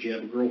 Did you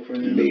have a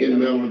girlfriend? Me and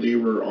Melody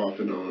were off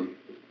and on.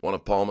 One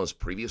of Palma's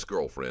previous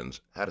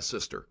girlfriends had a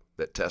sister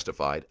that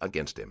testified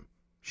against him.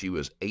 She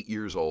was 8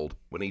 years old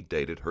when he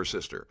dated her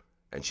sister,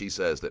 and she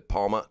says that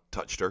Palma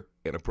touched her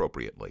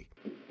inappropriately.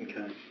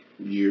 Okay.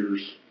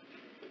 Years.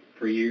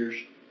 For years?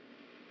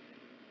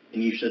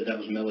 And you said that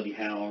was Melody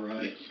Howell,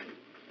 right? Yes.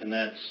 And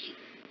that's,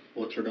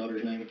 what's her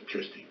daughter's name?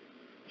 Tristy.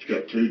 She's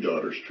got two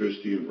daughters,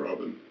 Tristy and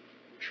Robin.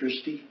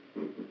 Tristy?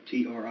 Mm-hmm.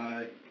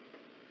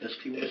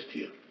 T-R-I-S-T-Y?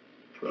 S-T.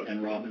 Robin.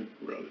 And Robin?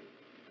 Robin.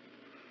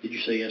 Did you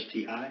say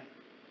S-T-I?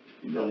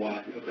 No. Or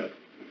Y? Okay.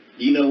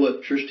 Do you know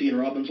what Tristy and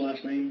Robin's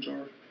last names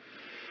are?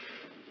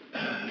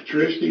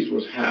 Tristy's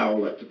was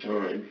Howell at the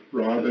time.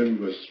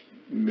 Robin was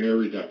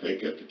married, I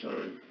think, at the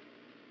time.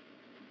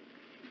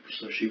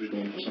 So she was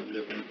going for something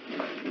different.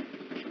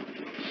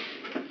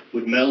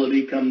 Would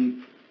Melody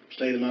come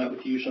stay the night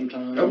with you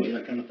sometime? Oh, yeah.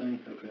 That kind of thing?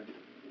 Okay.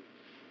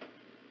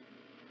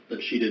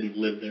 But she didn't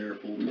live there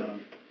full time? No.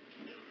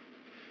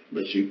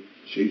 But she,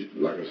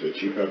 like I said,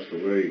 she passed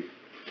away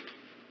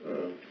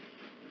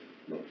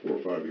about 4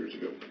 or 5 years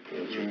ago.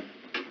 Yeah.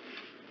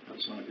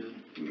 That's not good.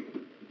 Mm-hmm.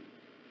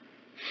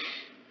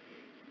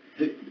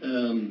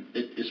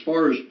 As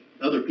far as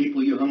other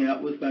people you hung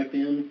out with back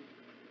then,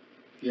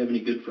 do you have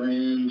any good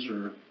friends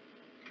or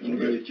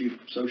anybody that you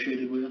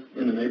associated with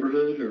in the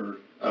neighborhood? Or?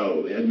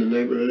 Oh, in the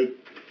neighborhood?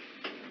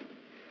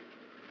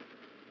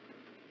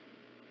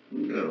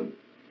 No.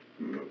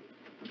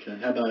 Okay,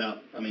 how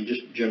about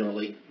just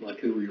generally, like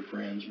who were your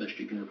friends, best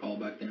you can recall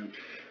back then?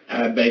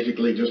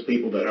 Basically just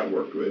people that I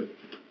worked with.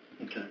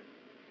 Okay.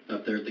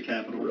 Up there at the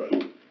Capitol?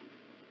 Right.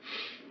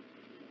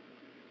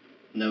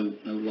 No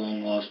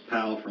long lost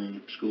pal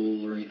from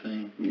school or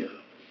anything? Yeah.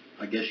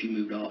 I guess you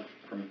moved off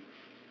from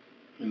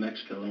New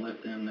Mexico and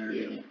left them there,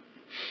 didn't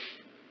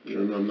you?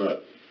 And I'm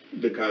not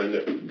the kind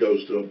that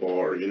goes to a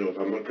bar. If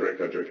I'm going to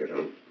drink, I drink at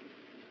home.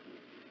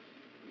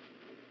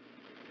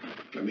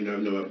 I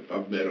know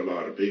I've met a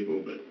lot of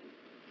people, but...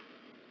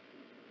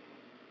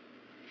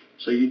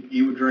 So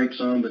you would drink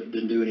some, but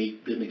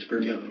didn't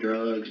experiment with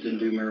drugs, didn't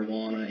do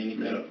marijuana,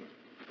 anything? No.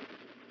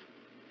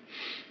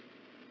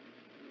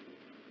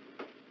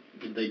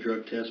 Did they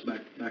drug test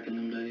back in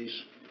them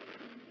days?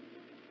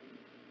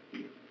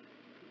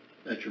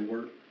 At your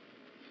work?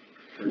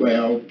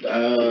 Well,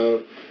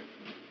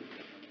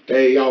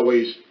 they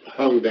always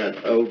hung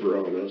that over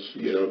on us,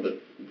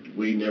 but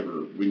we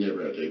never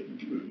had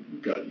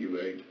got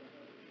UA'd.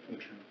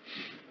 Okay.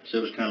 So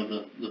it was kind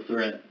of the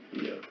threat.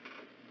 Yeah.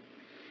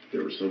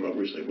 There was some I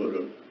wish they would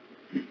have.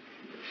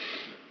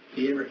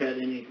 You ever had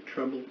any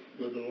trouble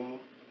with the law,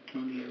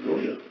 Tony? Oh,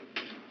 yeah.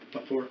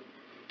 Before?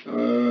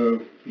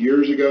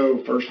 Years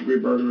ago, first-degree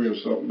burglary and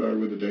assault and battery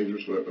with a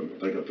dangerous weapon. I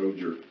think I told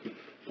your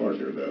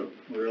partner that.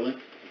 Really?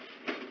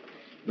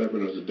 Back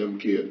when I was a dumb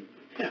kid.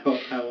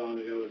 How long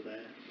ago was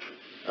that?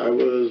 I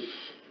was,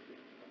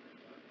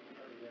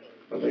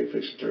 I think,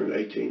 fixing to turn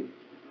 18.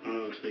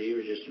 Oh, so you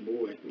were just a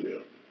boy.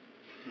 Yeah.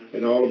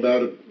 and all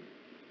about it,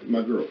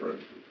 my girlfriend.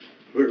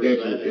 Where was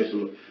It's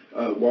that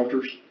at?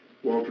 Walters,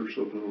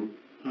 Oklahoma.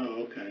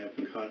 Oh, okay, up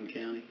in Cotton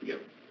County. Yep.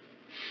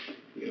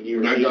 And you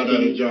When were I got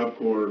out 16? of Job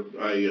Corps,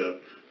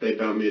 they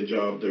found me a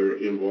job there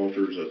in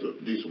Walters as a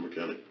diesel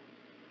mechanic.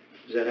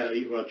 Is that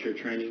what your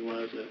training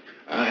was?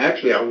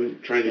 Actually, I was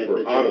training At for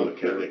the auto Job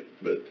Corps. mechanic,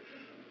 but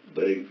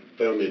they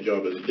found me a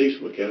job as a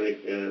diesel mechanic,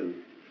 and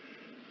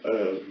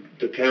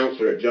the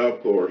counselor at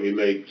Job Corps, he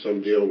made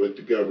some deal with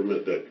the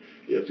government that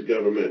if the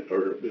government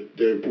or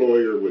the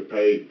employer would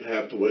pay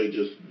half the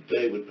wages,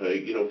 they would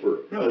pay,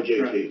 for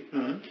OJT. Right.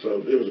 Uh-huh.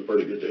 So it was a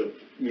pretty good deal.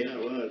 Yeah,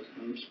 it was.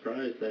 I'm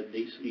surprised that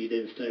you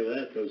didn't stay with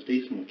that. Those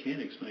diesel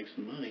mechanics make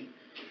some money.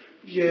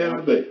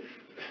 Yeah, but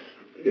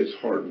it's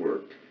hard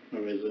work.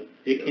 Or is it?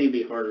 It can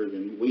be harder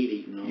than weed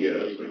eating. All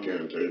Yes, day I long.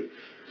 can too.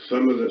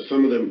 Some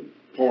of them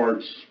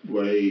parts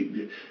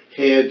weigh,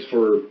 heads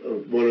for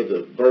one of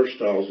the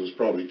Versatiles was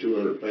probably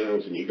 200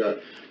 pounds, and you got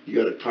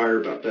a tire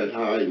about that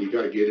high, and you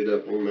got to get it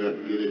up on that,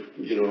 and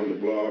get it, on the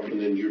block,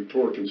 and then you're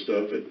torquing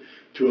stuff at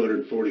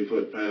 240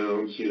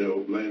 foot-pounds,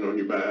 laying on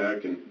your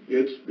back, and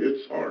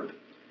it's hard.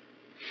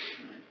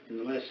 In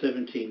the last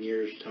 17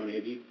 years, Tony,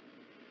 have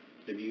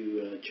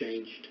you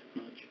changed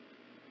much?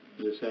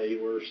 Is this how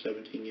you were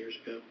 17 years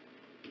ago?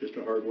 Just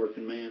a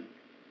hard-working man?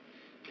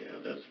 Yeah,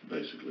 that's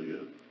basically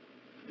it.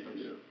 Yes.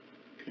 Yeah.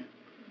 Okay.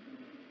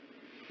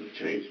 I've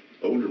changed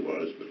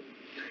older-wise, but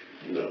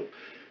no.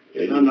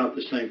 I'm not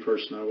the same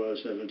person I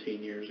was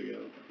 17 years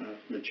ago. I've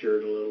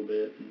matured a little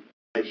bit. And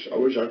I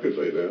wish I could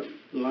say that.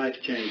 life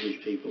changes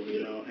people,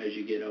 As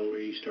you get older,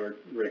 you start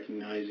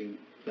recognizing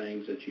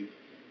things that you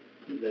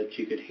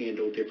could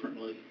handle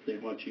differently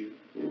than what you.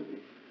 Mm-hmm.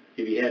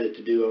 If you had it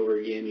to do over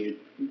again, you'd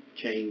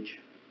change.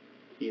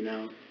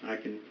 I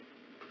can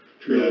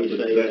truly Yeah,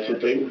 but say that's that. the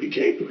thing. We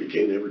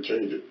can't ever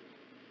change it.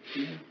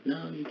 Yeah,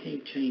 no, you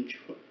can't change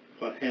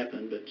what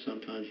happened, but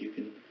sometimes you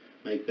can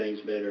make things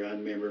better. I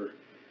remember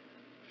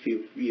a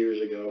few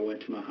years ago, I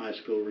went to my high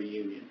school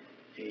reunion,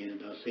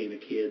 and I seen a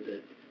kid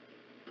that,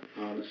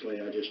 honestly,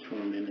 I just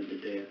tormented to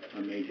death. I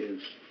made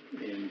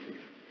and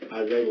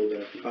I was able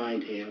to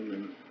find him.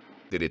 And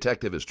The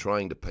detective is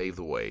trying to pave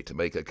the way to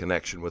make a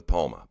connection with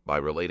Palma by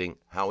relating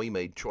how he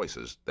made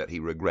choices that he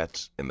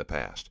regrets in the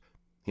past.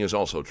 He is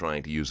also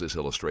trying to use this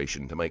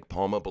illustration to make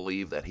Palma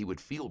believe that he would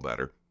feel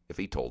better if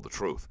he told the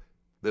truth.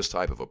 This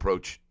type of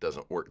approach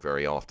doesn't work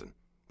very often,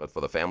 but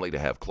for the family to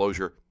have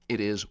closure, it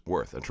is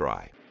worth a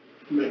try.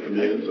 Make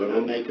amends. I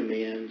make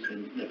amends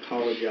and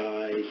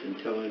apologize and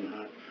tell him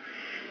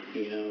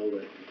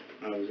that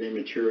I was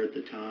immature at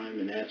the time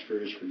and ask for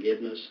his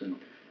forgiveness. And,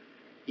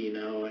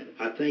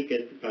 I think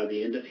by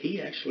the end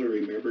he actually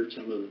remembered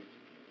some of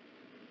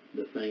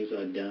the things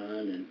I'd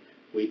done, and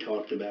we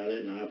talked about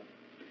it, and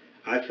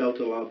I felt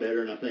a lot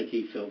better, and I think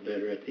he felt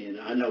better at the end.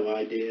 I know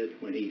I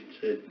did when he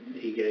said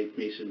he gave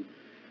me some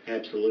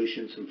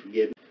absolution, some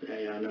forgiveness.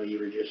 Hey, I know you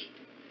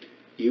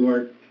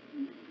weren't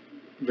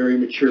very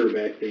mature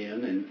back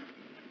then, and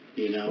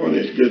Well,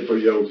 it's good for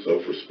your own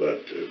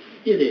self-respect too.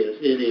 It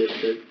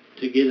is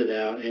to get it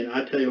out. And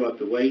I tell you what,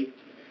 the weight,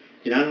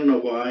 and I don't know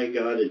why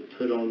God had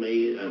put on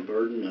me a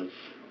burden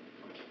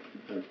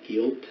of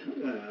guilt.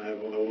 I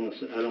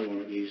don't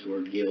want to use the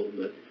word guilt,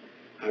 but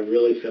I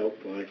really felt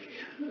like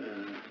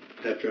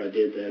after I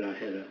did that, I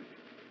had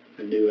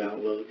a new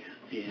outlook.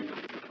 And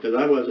because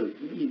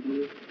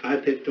I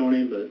picked on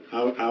him, but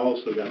I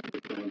also got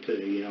picked on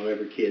too.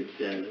 Every kid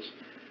does.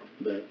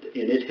 And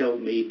it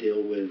helped me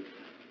deal with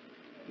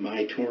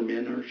my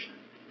tormentors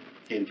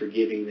and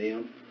forgiving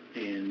them,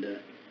 and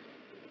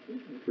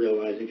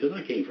realizing, because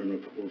I came from a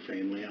poor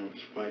family, I was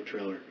white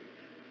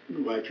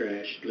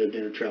trash, lived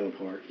in a trailer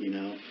park, you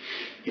know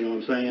what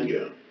I'm saying?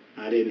 Yeah.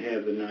 I didn't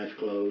have the nice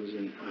clothes,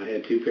 and I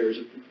had 2 pairs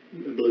of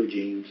blue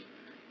jeans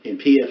and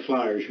PF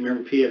Flyers.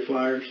 Remember PF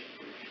Flyers?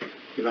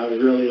 If I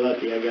was really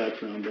lucky, I got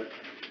some. But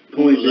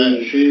point Was that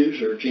being,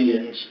 shoes or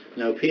jeans?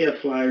 no, PF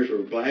Flyers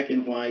were black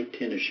and white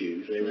tennis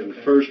shoes. They were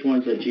the first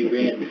ones that you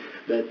ran,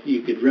 that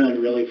you could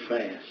run really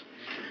fast.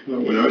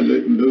 Well, when I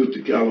moved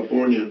to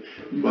California,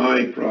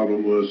 my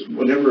problem was,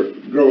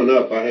 growing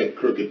up, I had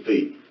crooked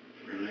feet.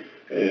 Right.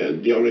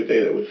 And the only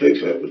thing that would fix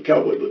that was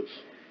cowboy boots.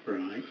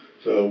 Right.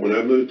 So when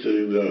I moved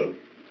to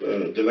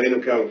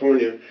Delano,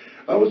 California,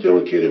 I was the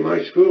only kid in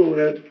my school who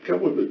had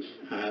cowboy boots.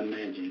 I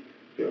imagine.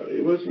 Yeah,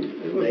 it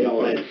wasn't They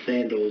all fun. had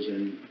sandals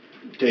and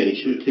Tennis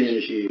shoes.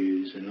 tennis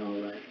shoes and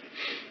all that.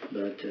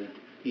 But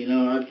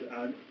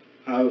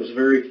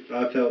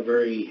I felt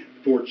very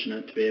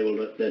fortunate to be able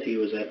to, that he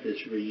was at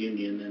this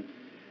reunion.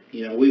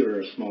 And we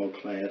were a small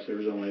class. There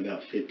was only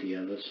about 50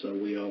 of us, so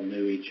we all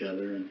knew each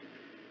other. And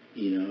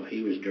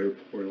he was dirt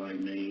poor like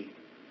me,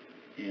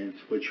 and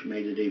which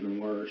made it even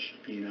worse.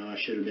 I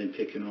should have been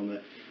picking on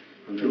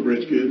the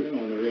rich kid.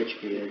 On the rich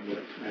kid,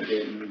 but I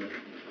didn't. But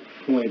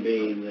point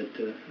being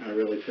that I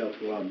really felt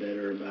a lot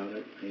better about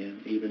it,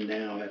 and even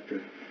now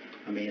after,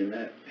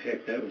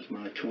 that was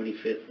my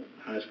 25th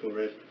high school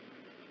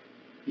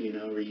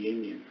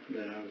reunion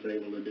that I was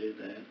able to do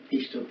that.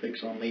 He still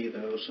picks on me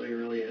though, so he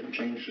really hadn't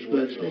changed his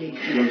ways. But see,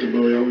 Once a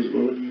bully, always a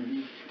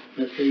bully.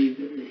 Let's see,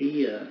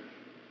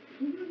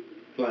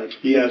 like,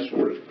 He asked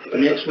for it.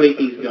 next week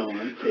he's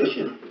gone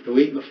fishing. The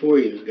week before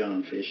he was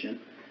gone fishing.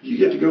 You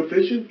get to go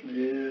fishing?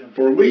 Yeah.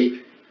 For a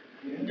week?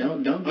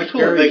 Don't I call it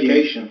discourage him,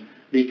 vacation.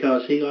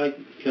 because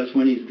because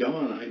when he's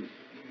gone,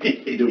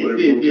 Do whatever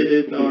you want to.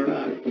 it's all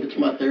right. It's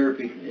my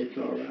therapy. It's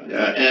all right.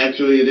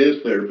 Actually, it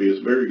is therapy.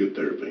 It's very good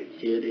therapy.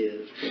 It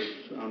is,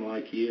 because I'm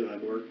like you. I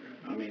work.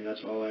 I mean,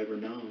 that's all I ever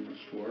known was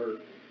to work.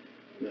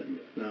 But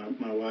now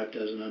my wife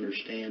doesn't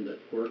understand that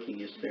working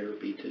is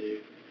therapy too,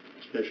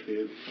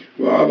 especially.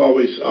 Well, I've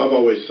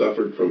always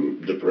suffered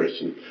from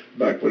depression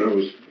back when I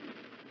was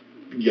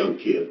a young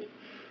kid.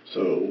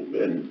 So,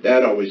 and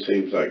that always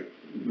seems like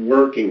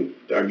working,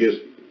 I guess,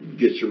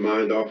 gets your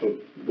mind off of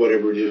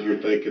whatever it is you're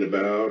thinking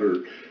about,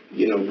 or,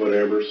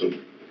 whatever. So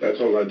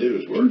that's all I do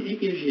is work. It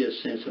gives you a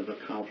sense of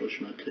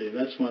accomplishment too.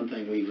 That's one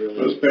thing we really.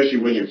 Well, especially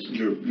when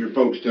your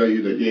folks tell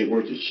you that you ain't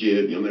worth a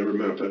shit, you'll never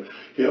amount to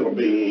yellow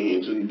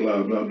beans and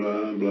blah blah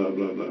blah blah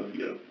blah blah.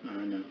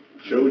 I know.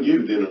 Showed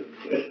you, then.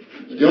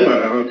 Still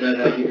not. Is that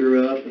how you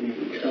grew up in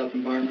a tough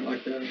environment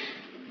like that?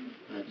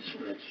 That's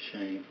a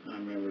shame. I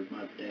remember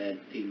my dad.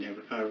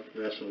 I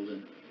wrestled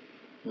and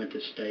went to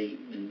state,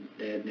 and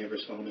Dad never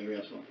saw me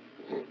wrestle.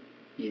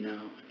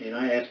 And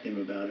I asked him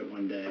about it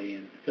one day,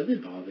 and because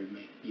it bothered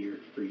me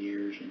for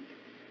years, and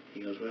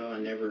he goes, "Well, I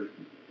never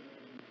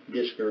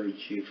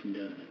discouraged you from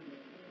doing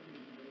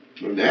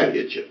it." When that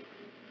hit you.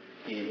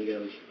 And he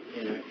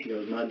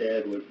goes, my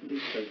dad would,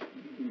 because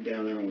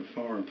down there on the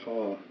farm,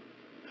 Pa,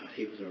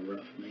 he was a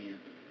rough man.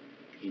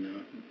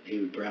 He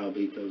would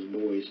browbeat those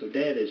boys. So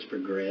Dad has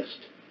progressed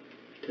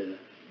to,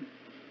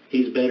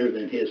 he's better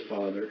than his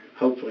father.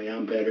 Hopefully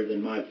I'm better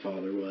than my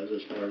father was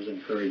as far as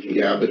encouraging.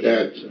 Yeah, but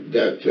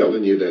that's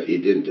telling you that he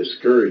didn't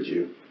discourage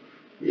you.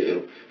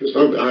 Because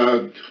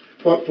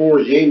what for?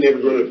 You ain't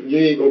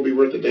gonna be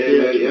worth a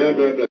damn. Yeah,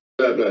 blah blah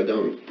blah blah.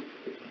 Don't.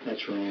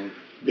 That's wrong.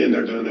 Been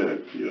there, done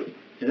that. Yeah.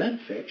 And that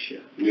affects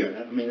you.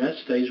 Yeah. I mean, that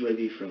stays with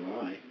you for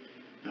life.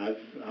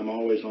 I'm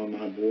always on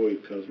my boy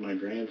because my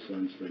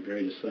grandson's the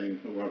greatest thing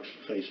that walks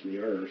the face of the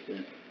earth,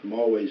 and I'm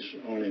always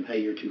on him.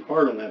 Hey, you're too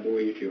hard on that boy.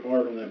 You're too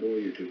hard on that boy.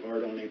 You're too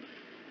hard on him.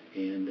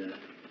 And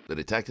the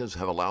detectives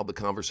have allowed the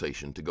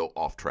conversation to go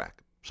off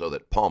track so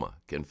that Palma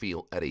can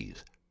feel at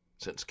ease.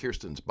 Since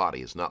Kirsten's body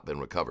has not been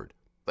recovered,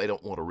 they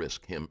don't want to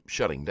risk him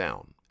shutting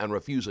down and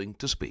refusing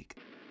to speak.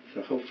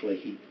 So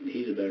hopefully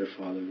he's a better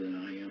father than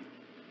I am.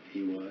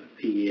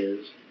 He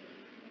is.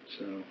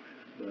 So,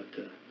 but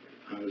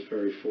I was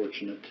very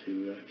fortunate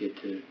to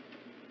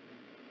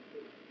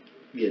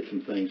get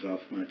some things off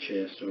my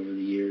chest over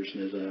the years,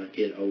 and as I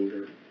get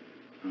older,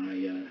 my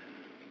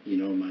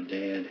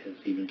dad has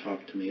even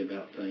talked to me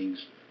about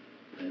things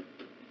that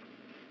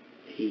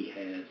he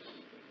has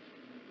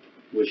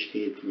wished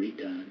he had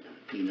redone.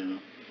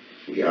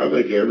 Yeah, I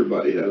think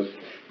everybody has.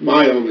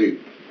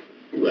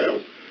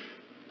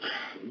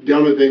 The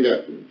only thing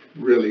that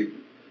really,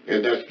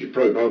 and that's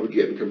probably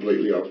getting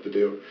completely off the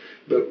deal,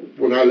 but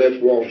when I left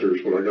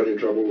Walters, when I got in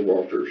trouble with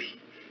Walters,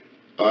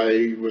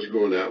 I was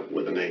going out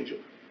with an angel.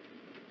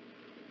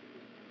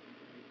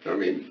 I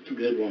mean, A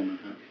good woman,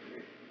 huh?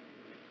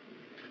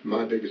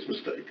 My biggest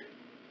mistake.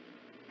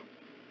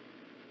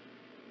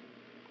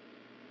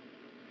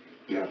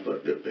 Yeah, I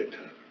fucked up big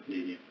time.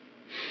 Did you?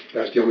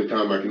 That's the only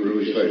time I can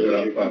really say that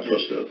I fucked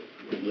up.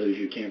 Lose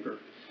your temper.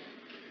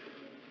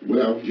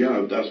 Well,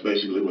 yeah, that's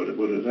basically what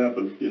had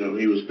happened.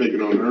 He was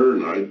picking on her,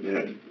 and I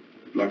had,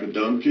 like a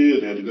dumb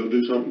kid, had to go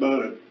do something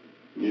about it.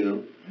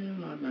 Well,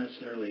 not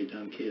necessarily a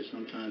dumb kid.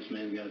 Sometimes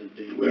men got to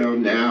do. Well,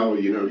 now,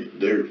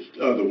 there's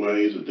other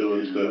ways of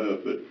doing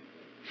stuff,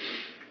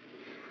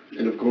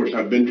 and of course,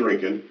 I've been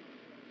drinking.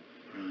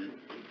 Right.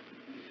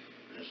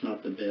 That's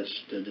not the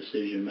best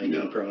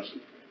decision-making process.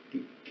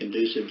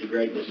 Conducive to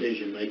great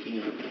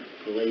decision-making,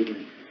 believe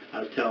me.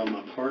 I was telling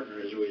my partner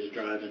as we was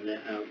driving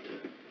out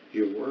to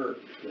your work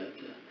that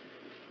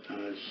I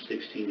was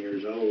 16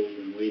 years old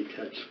and we'd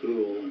cut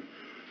school, and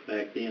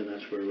back then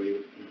that's where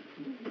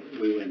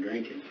we went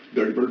drinking.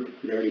 Dirty Bird?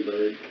 Dirty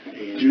Bird. And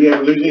Did you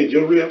ever lose any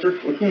jewelry after?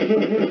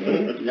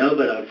 No,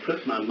 but I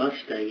put my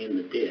Mustang in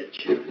the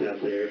ditch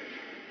out there,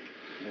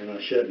 and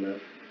I shouldn't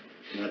have.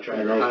 And I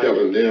tried Like to I was hide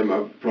telling it. them,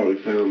 I've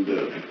probably found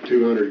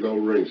 200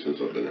 gold rings since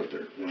I've been out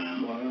there.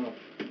 Wow.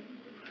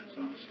 That's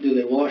awesome. Do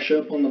they wash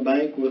up on the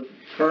bank with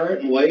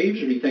current and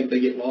waves, or do you think they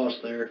get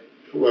lost there?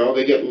 Well,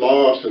 they get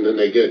lost and then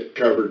they get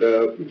covered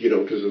up,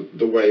 because of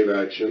the wave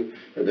action,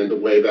 and then the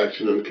wave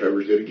action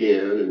uncovers it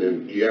again, and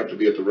then you have to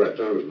be at the right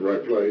time at the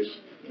right place.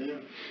 Yeah.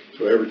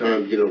 So every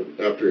time,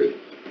 after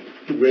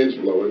the wind's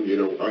blowing,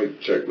 I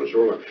check my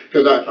shoreline.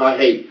 Because I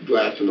hate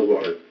glass in the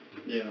water.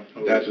 Yeah.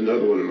 That's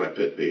another one of my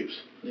pet peeves.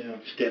 Yeah.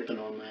 Stepping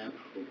on that.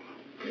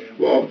 Yeah.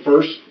 Well,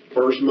 first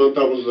month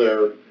I was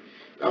there,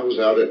 I was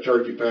out at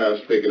Turkey Pass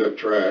picking up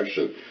trash,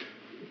 and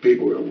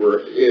people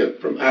were in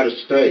from out of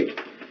state.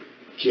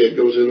 Kid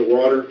goes in the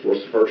water,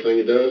 what's the first thing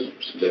he does?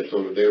 Steps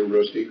on a damn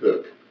rusty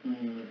hook.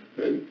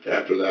 Mm-hmm. And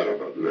after that, I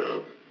thought,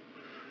 no.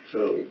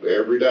 So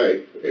every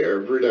day,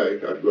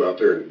 I'd go out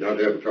there and I'd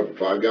have a couple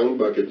 5-gallon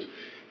buckets,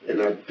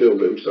 and I'd fill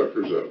them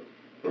suckers up.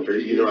 I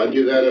figured, I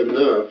do that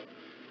enough,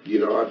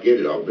 I'd get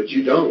it all, but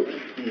you don't.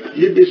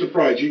 You'd be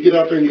surprised. You get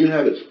out there and you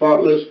have it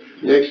spotless,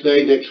 next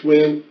day, next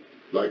swim,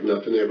 like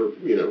nothing ever,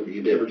 you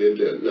never did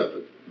that,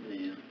 nothing.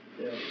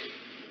 Yeah.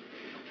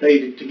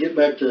 Hey, to get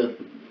back to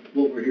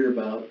what we're here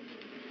about,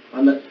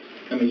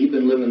 you've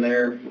been living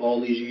there all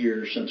these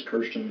years since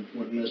Kirsten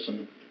went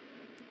missing.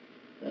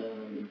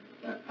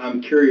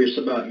 I'm curious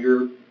about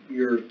your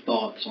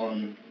thoughts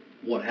on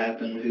what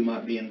happened, who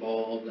might be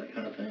involved, that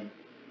kind of thing.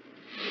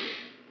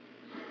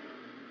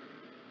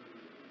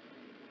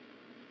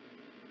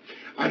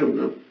 I don't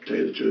know, to tell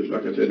you the truth.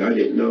 Like I said, I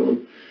didn't know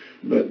him.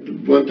 But the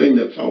one thing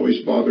that's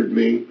always bothered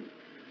me,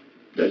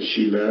 that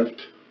she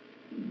left,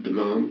 the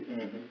mom.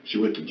 Mm-hmm. She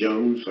went to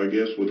Jones, I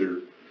guess, with her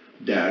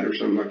dad or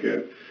something like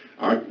that.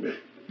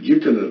 You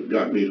couldn't have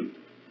got me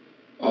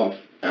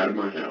out of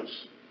my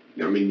house.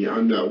 I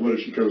know, what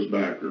if she comes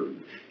back, or,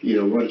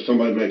 what if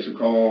somebody makes a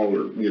call,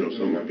 or,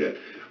 something like that.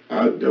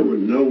 There was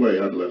no way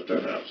I'd left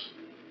that house.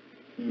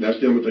 Mm-hmm. That's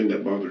the only thing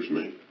that bothers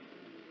me.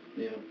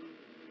 Yeah.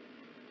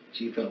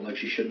 So you felt like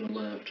she shouldn't have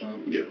left, huh?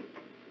 Yeah.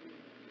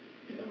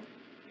 Yeah.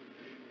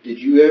 Did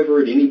you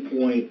ever, at any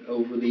point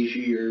over these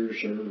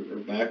years, or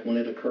back when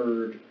it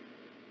occurred,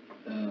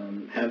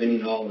 have any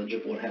knowledge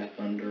of what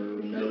happened,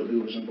 or know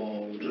who was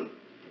involved? No.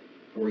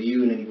 Were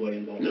you in any way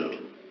involved? No.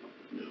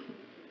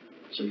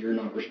 So you're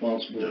not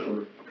responsible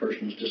for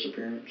Kirsten's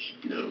disappearance?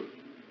 No.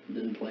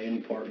 Didn't play any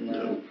part in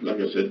that? No. Like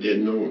I said,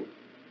 didn't know him.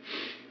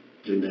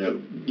 Didn't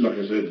have, like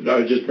I said,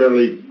 I just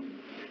barely,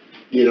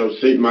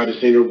 might have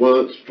seen her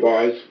once,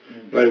 twice,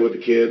 playing with the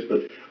kids,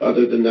 but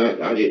other than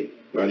that, I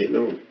didn't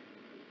know him.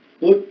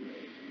 What,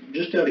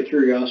 just out of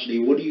curiosity,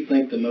 what do you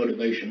think the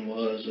motivation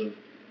was of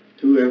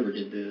whoever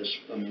did this?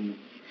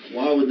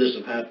 Why would this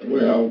have happened?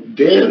 Well,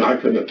 then I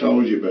couldn't have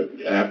told you, but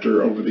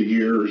after, over the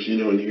years,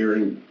 and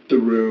hearing the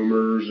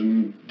rumors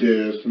and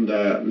this and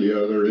that and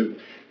the other,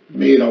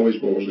 it always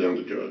boils down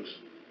to drugs.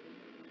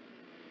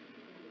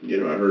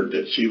 I heard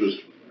that she was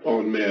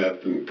on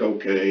meth and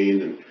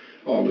cocaine and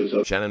all this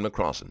other. Shannon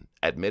McCrossan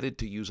admitted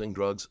to using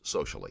drugs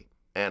socially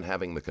and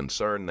having the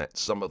concern that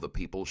some of the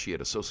people she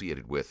had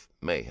associated with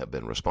may have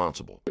been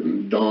responsible.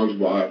 Dawn's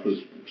wife was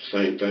the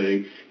same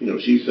thing.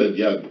 She said,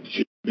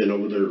 she'd been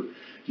over there,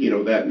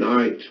 that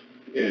night,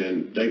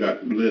 and they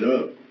got lit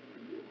up.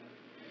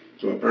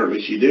 So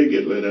apparently she did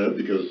get lit up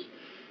because,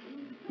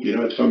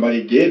 if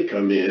somebody did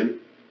come in,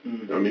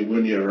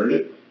 wouldn't you have heard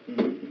it?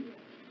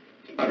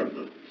 I don't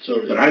know.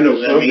 So but I know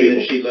does that some mean people.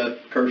 That she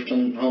left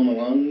Kirsten home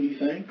alone, you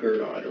think?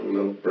 Or I don't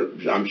know.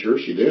 But I'm sure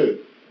she did.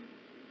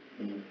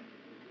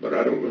 But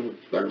I don't know.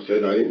 Like I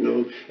said, I didn't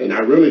know. And I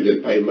really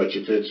didn't pay much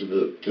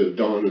attention to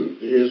Don and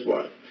his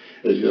wife.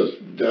 It's just...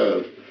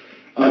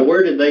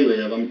 where did they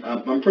live?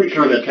 I'm pretty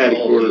sure that's catty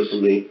corner for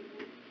me.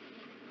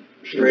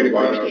 Straight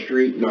across the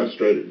street? Not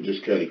straight,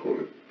 just catty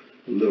corner.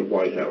 A little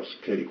white house,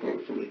 catty corner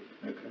for me.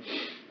 Okay.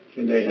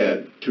 And they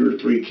had 2 or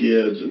 3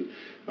 kids, and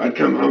I'd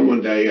come home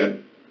one day, I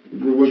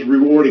was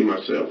rewarding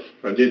myself.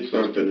 I did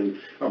something, and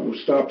I was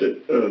stopped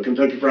at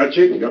Kentucky Fried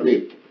Chicken, got me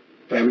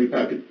a family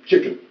pack of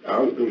chicken. I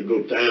was going to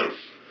go down.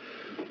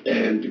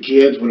 And the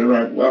kids, whenever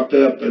I walked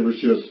up, they was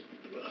just,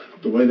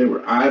 the way they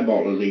were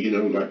eyeballing me,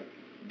 like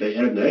they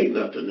hadn't ate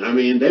nothing.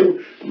 They were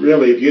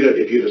really, if you'd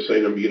have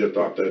seen them, you'd have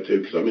thought that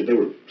too, because, they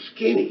were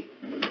skinny.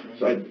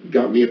 So I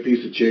got me a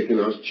piece of chicken,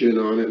 I was chewing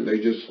on it, and they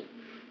just,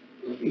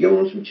 you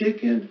want some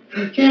chicken?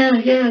 Yeah.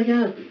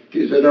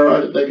 Is that all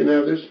right if they can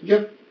have this?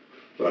 Yeah.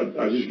 So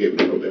I just gave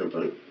them the whole damn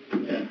thing.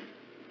 Yeah.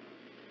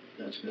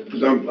 That's good.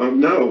 Because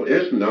no,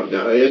 it's not,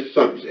 it's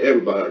something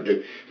everybody ought to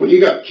do. When you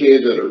got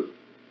kids that are,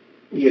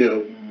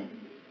 Yeah.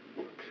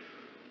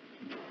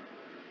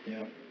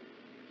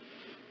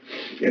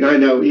 And I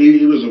know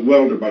he was a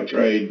welder by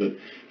trade, but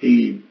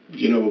he,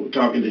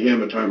 talking to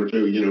him a time or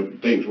two,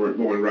 things weren't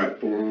going right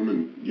for him,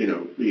 and,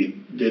 he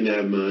didn't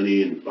have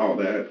money and all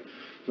that.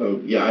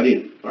 So, yeah, I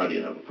didn't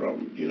have a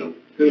problem,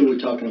 Who are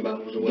we talking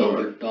about? Was a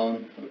welder?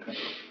 Don? Okay.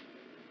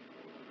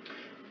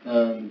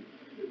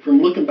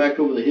 From looking back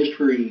over the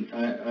history,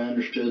 I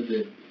understood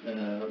that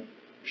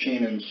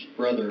Shannon's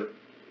brother,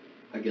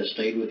 I guess,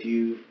 stayed with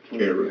you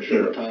for a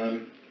short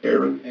time.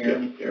 Aaron.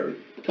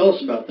 Tell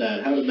us about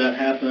that. How did that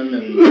happen?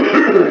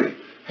 And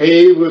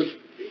he was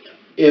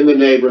in the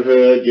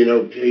neighborhood,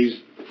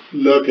 he's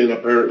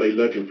apparently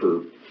looking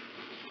for,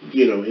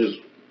 his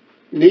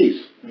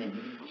niece. Mm-hmm.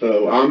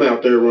 So I'm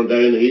out there one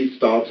day, and he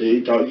stops, and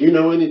he talks,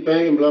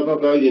 anything, and blah, blah,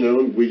 blah,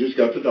 and we just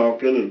got to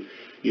talking, and,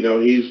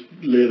 he's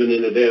living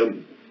in a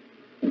damn,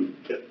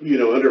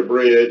 under a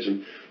bridge,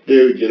 and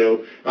dude,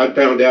 I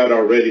found out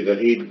already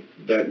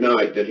that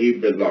night that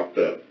he'd been locked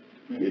up,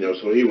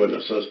 so he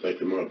wasn't a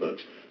suspect in my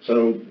books.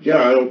 So, yeah,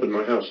 I opened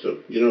my house to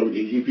him.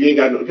 If you ain't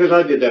got no, because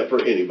I did that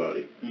for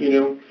anybody,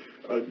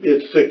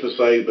 It's sick to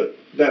say, but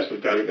that's the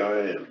kind of guy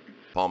I am.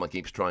 Palma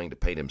keeps trying to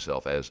paint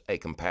himself as a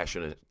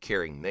compassionate,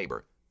 caring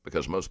neighbor,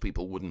 because most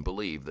people wouldn't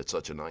believe that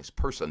such a nice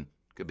person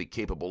could be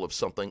capable of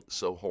something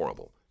so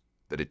horrible.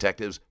 The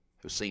detectives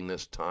have seen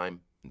this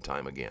time and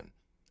time again,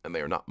 and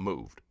they are not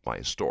moved by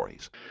his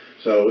stories.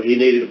 So he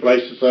needed a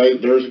place to stay.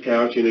 There's a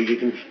couch, you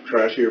can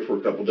trash here for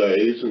a couple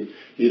days and,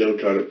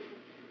 try to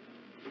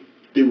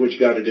do what you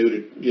got to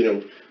do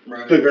to,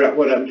 Right. figure out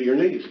what happened to your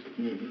niece.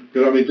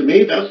 Because, to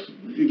me, that's,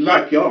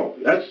 like y'all,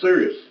 that's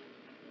serious.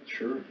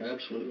 Sure,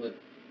 absolutely.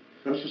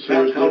 That's a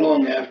serious How thing.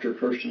 long after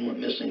Kirsten went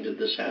missing did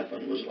this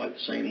happen? Was it like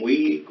the same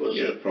week? Was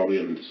it Probably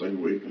in the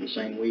same week. in the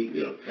same week?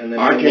 Yeah. And then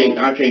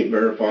I can't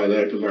verify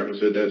that because, like I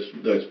said,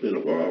 that's been a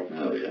while.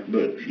 Oh, yeah.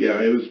 But,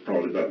 yeah, it was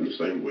probably about in the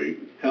same week.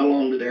 How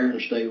long did Aaron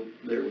stay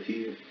there with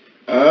you?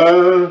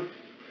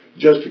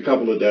 Just a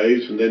couple of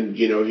days, and then,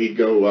 he'd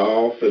go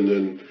off, and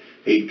then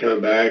he'd come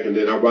back, and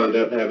then I wound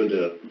up having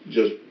to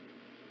just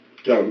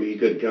tell him he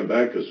couldn't come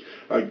back because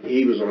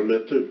he was on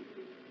meth too.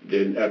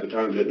 At the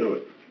time, didn't know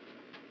it.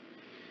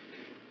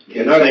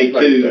 And I think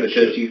too,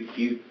 because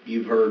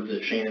you've heard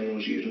that Shannon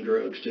was using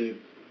drugs too.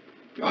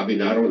 I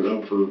don't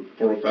know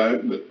for a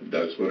fact, but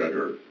that's what I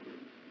heard.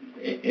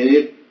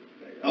 And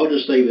I'll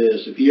just say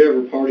this: if you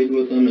ever partied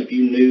with them, if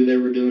you knew they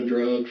were doing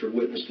drugs or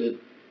witnessed it,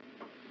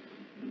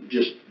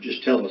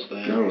 just tell us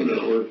that. No,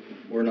 no.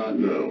 We're not.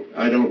 No,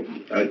 I don't.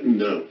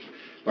 No.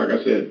 Like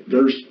I said,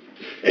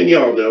 and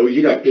y'all know,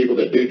 you got people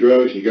that do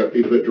drugs, you got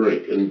people that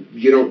drink, and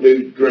you don't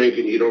do drink,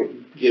 and you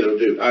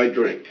don't, I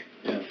drink.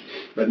 Yeah.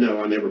 But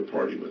no, I never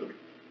partied with them.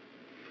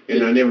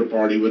 And I never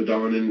partied with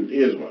Don and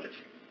his wife.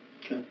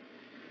 Okay.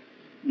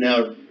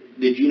 Now,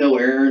 did you know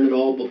Aaron at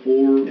all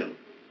before? No.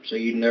 So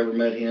you'd never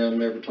met him,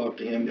 never talked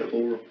to him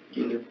before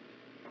either?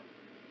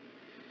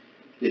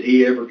 Did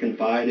he ever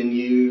confide in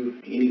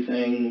you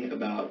anything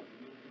about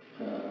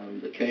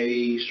the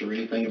case or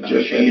anything about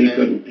Just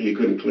Shannon? he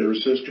couldn't clear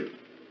his sister.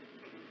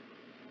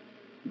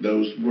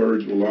 Those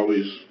words will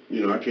always,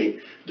 I can't,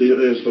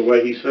 it's the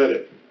way he said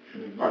it.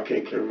 I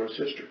can't clear my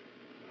sister.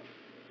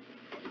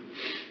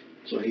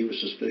 So he was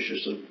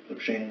suspicious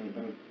of Shannon,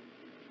 huh?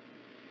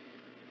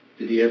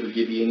 Did he ever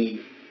give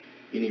you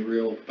any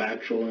real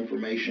factual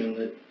information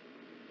that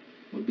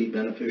would be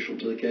beneficial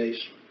to the case?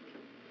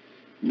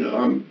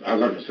 No,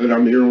 like I said,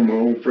 I'm here on my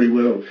own free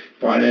will.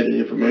 If I had any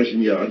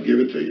information, I'd give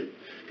it to you.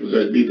 Because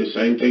that'd be the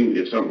same thing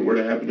if something were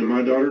to happen to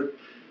my daughter.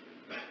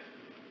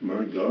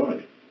 My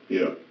God,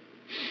 yeah.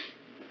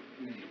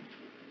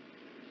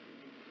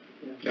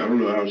 I don't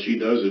know how she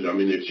does it.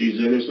 If she's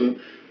innocent,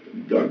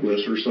 God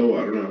bless her soul.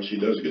 I don't know how she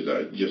does it because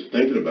I just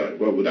thinking about it.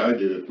 What would I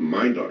do if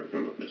my daughter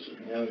come up missing?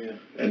 Oh, yeah.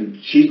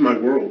 And she's my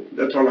world.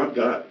 That's all I've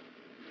got.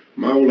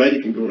 My old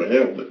lady can go to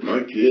hell, but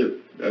my kid,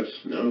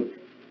 no.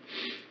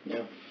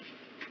 Yeah.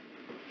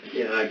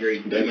 Yeah, I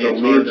agree. That throw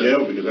me in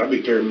jail because I'd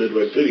be carrying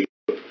Midwest City.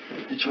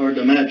 It's hard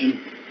to imagine.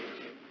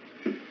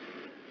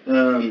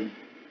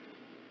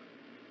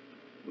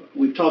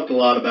 We've talked a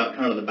lot about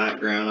kind of the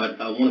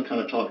background. I want to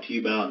kind of talk to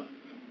you about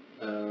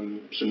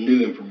some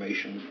new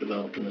information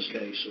developed in this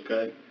case,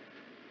 okay?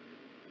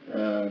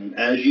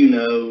 As you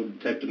know,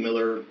 Detective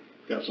Miller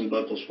got some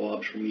buccal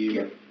swabs from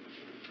you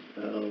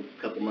a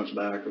couple months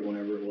back or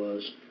whenever it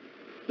was.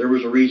 There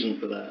was a reason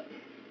for that,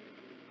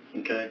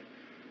 okay?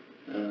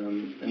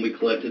 And we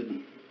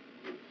collected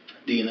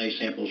DNA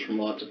samples from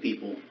lots of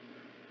people,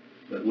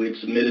 but we had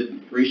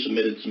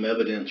resubmitted some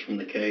evidence from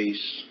the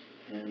case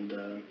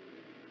and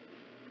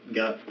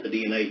got a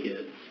DNA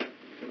hit,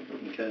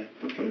 okay?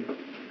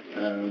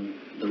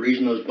 The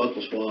reason those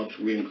buccal swabs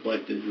were being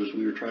collected was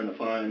we were trying to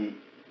find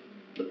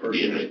the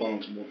person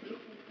responsible.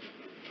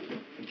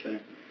 Okay.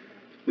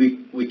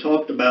 We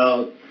talked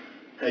about,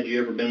 had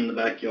you ever been in the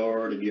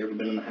backyard? Have you ever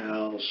been in the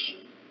house?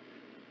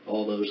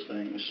 All those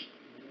things.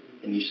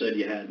 And you said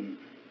you hadn't.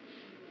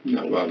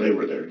 No, while they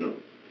were there, no.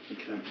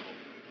 Okay.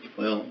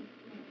 Well,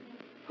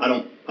 I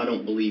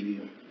don't believe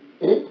you,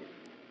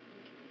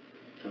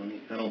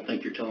 Tony. I don't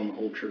think you're telling the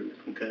whole truth,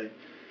 okay?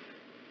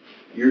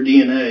 Your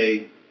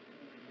DNA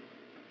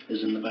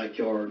is in the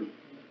backyard.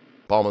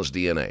 Palma's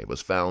DNA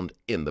was found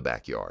in the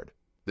backyard.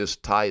 This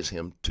ties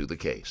him to the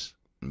case.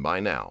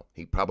 By now,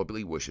 he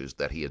probably wishes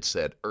that he had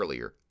said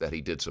earlier that he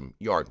did some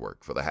yard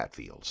work for the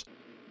Hatfields.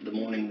 The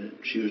morning that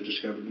she was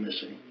discovered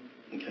missing,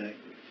 okay?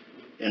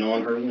 And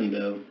on her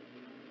window,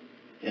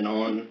 and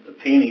on the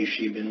panties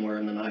she'd been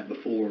wearing the night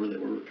before that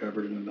were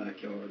recovered in the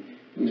backyard.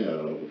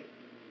 No,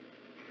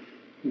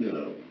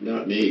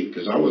 not me,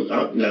 because I was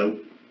out, no.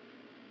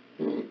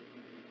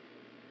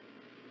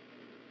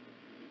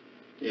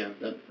 Yeah,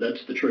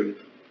 that's the truth.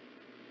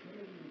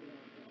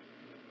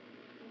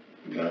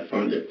 I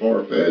find it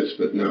far-fetched,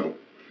 but no.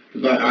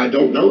 Because I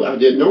don't know, I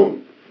didn't know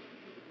him.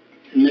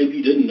 And maybe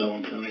you didn't know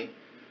him, Tony,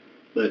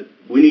 but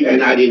we need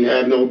And I didn't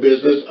have no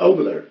business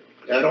over there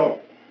at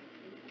all.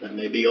 That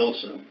may be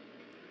also.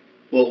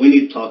 What we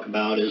need to talk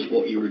about is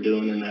what you were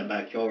doing in that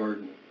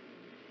backyard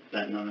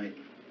that night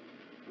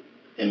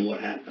and what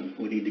happened.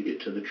 We need to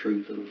get to the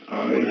truth of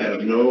I what have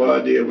happened. no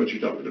idea what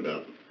you're talking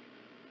about.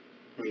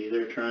 Were you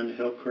there trying to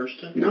help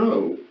Kirsten?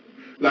 No.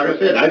 Like I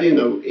said, I didn't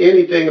know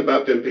anything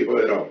about them people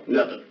at all.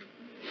 Nothing.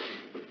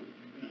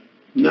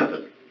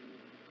 Nothing.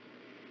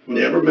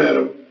 Never met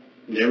them.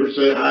 Never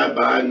said hi,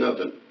 bye,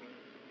 nothing.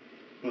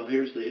 Well,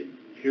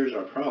 here's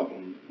our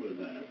problem with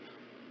that,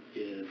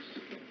 is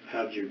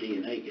how did your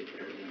DNA get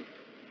there then?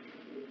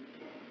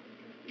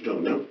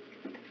 Don't know.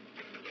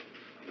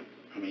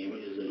 I mean,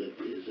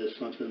 is this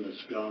something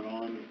that's gone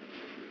on,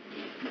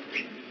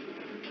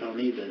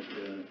 Tony, that,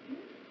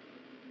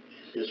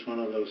 is this one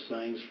of those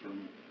things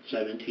from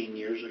 17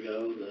 years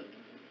ago that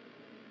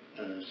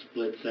a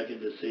split-second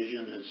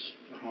decision has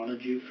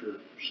haunted you for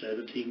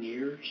 17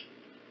 years?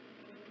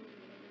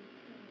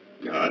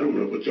 I don't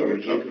know what y'all are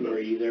talking about. Were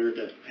you there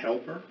to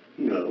help her?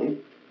 No.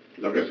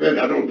 Like I said,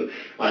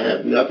 I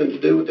have nothing to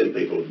do with them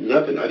people.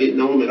 Nothing. I didn't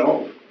know them at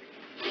all.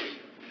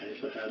 Okay,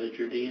 so how did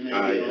your DNA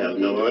I get have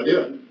on no there?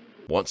 idea.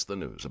 Once the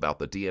news about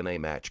the DNA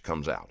match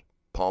comes out,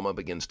 Palma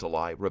begins to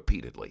lie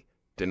repeatedly,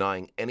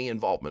 denying any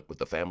involvement with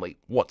the family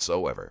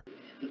whatsoever.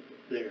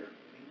 There.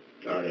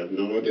 I have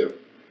no idea.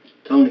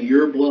 Tony,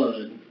 your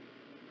blood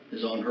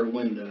is on her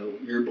window.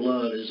 Your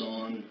blood is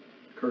on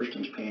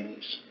Kirsten's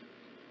panties.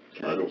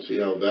 I don't see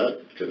how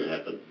that can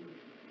happen.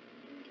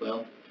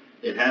 Well,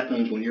 it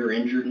happens when you're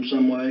injured in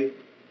some way,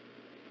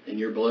 and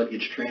your blood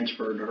gets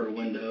transferred to her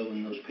window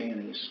and those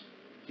panties.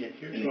 Yeah,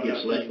 here's And it what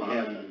gets I left think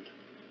behind. happened.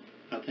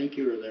 I think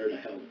you were there to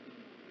help.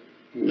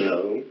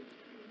 No.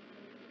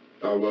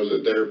 I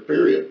wasn't there,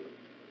 period.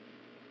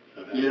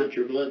 So how did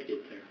your blood get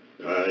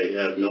there? I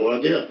have no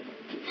idea.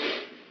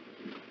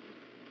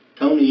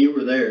 Tony, you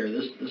were there.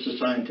 This is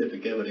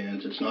scientific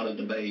evidence. It's not a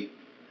debate.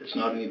 It's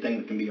not anything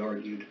that can be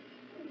argued.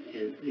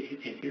 And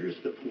here's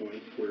the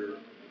point where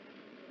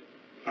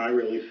I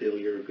really feel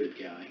you're a good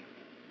guy.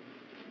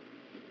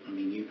 I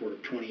mean, you've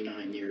worked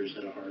 29 years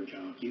at a hard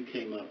job. You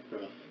came up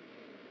rough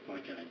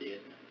like I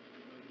did.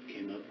 You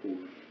came up poor.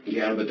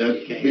 Yeah, but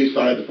that's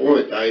beside the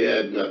point. I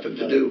had nothing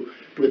to do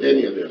with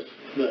any of this.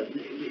 But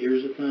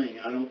here's the thing.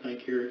 I don't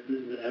think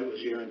that was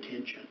your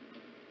intention.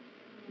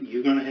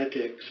 You're going to have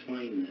to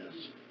explain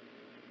this.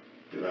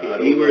 I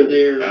don't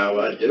know how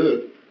I do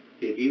it.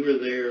 If you were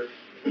there,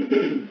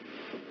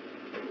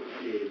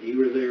 if you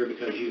were there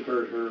because you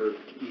heard her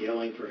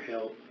yelling for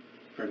help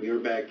from your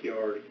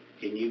backyard,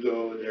 and you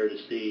go over there to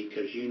see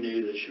because you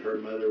knew that her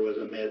mother was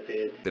a meth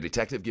head. The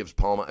detective gives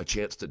Palma a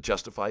chance to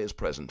justify his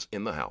presence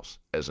in the house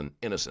as an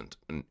innocent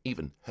and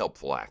even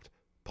helpful act.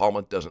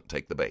 Palma doesn't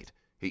take the bait.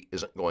 He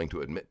isn't going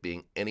to admit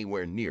being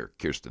anywhere near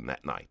Kirsten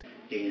that night.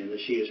 And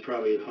she is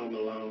probably at home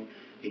alone,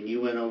 and you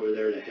went over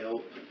there to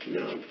help.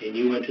 No. And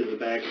you went to the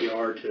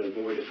backyard to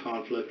avoid a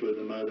conflict with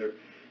the mother,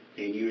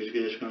 and you was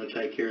just going to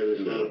take care of this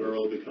little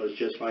girl because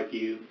just like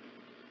you,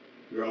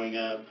 growing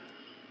up,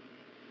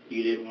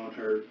 you didn't want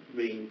her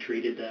being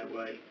treated that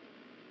way.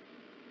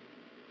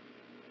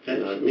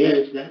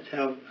 That's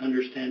how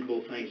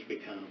understandable things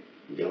become.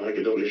 Yeah, I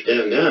could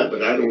understand that,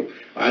 but I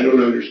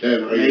don't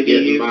understand how you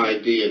get my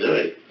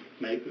DNA.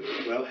 Maybe,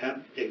 well,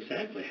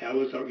 exactly. How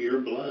was your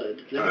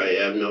blood? I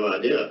have no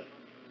idea.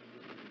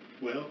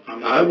 Well,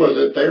 I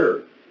wasn't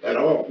there at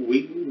all.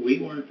 We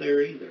weren't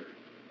there either.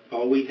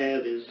 All we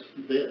have is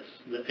this,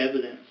 the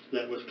evidence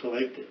that was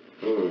collected.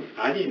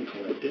 I didn't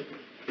collect it.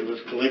 It was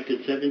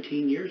collected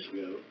 17 years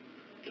ago,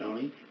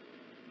 Tony.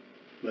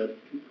 But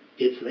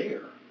it's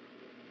there.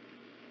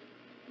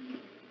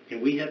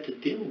 And we have to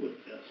deal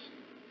with this.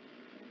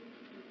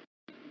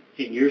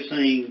 And you're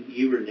saying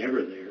you were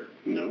never there.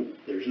 No.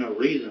 There's no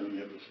reason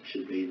it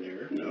should be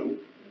there. No.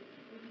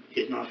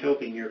 It's not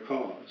helping your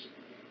cause.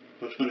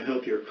 What's going to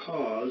help your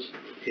cause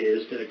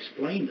is to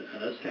explain to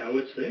us how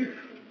it's there.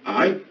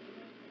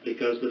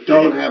 Because the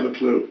don't have a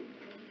clue.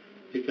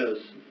 Because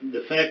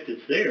the fact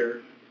it's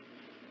there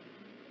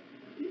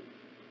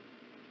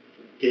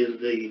is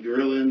the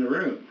gorilla in the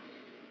room.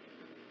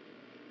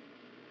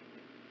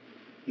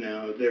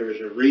 Now, if there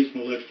is a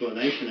reasonable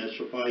explanation as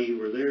to why you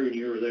were there, and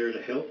you were there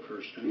to help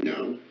Kirsten.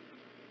 No.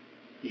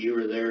 You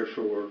were there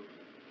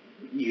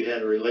you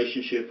had a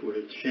relationship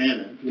with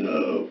Shannon.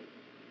 No.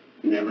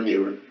 Never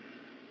knew her.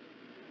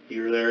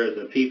 You were there as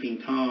a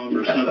peeping Tom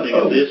or something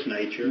of this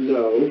nature.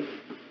 No.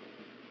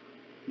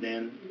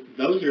 Then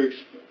those are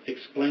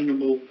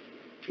explainable.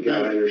 Yeah,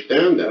 I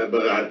understand that,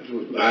 but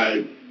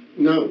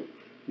no.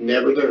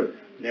 Never there.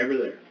 Never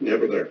there.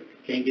 Never there.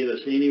 Can't give us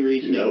any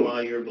reason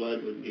why your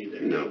blood would be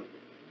there. No.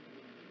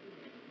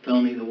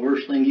 Tony, the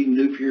worst thing you can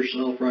do for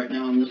yourself right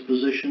now in this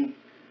position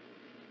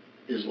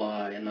is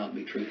lie and not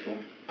be truthful.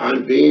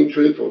 I'm being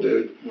truthful,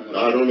 dude. No.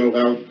 I don't know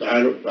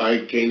how,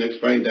 I can't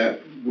explain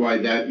why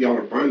y'all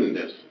are finding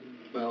this.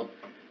 Well,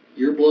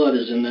 your blood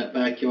is in that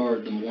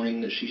backyard the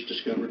morning that she's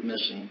discovered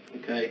missing,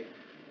 okay?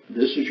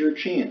 This is your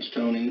chance,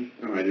 Tony.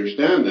 I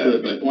understand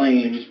that, to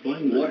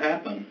explain what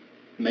happened.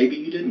 Maybe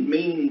you didn't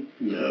mean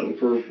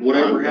for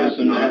whatever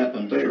happened to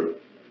happen. There.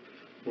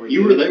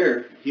 You were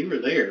there. You were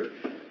there.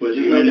 Was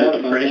There's you no in doubt a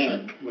about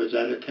depression? that. Was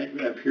that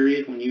a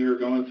period when you were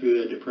going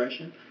through a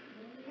depression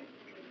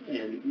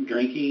and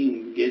drinking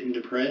and getting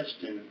depressed,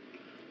 and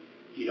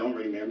you don't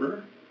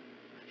remember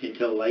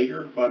until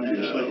later what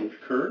actually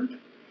occurred?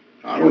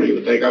 I don't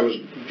even think I was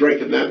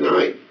drinking that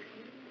night.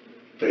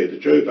 To tell you the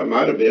truth, I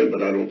might have been,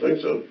 but I don't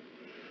think so.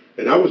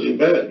 And I was in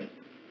bed.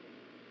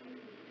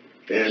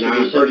 And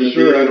I'm pretty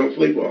sure I don't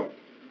sleepwalk.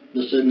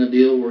 This isn't a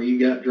deal where you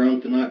got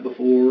drunk the night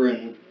before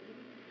and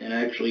and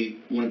actually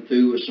went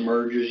through with some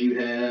urges you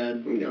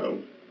had?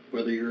 No.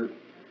 Whether you're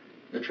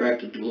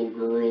attracted to little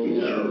girls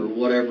No. or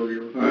whatever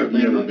I've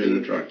never been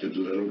attracted to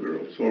little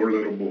girls or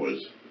little boys.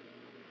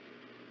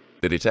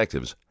 The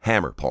detectives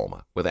hammer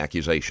Palma with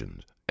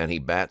accusations, and he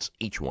bats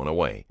each one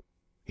away.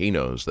 He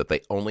knows that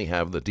they only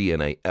have the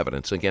DNA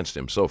evidence against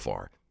him so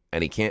far,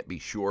 and he can't be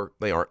sure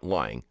they aren't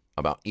lying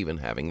about even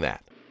having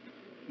that.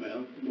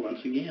 Well,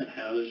 once again,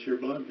 how is your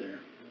blood there?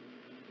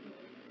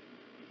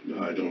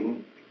 I don't know.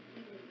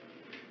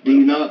 Do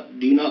you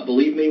not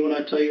believe me when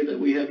I tell you that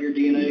we have your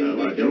DNA?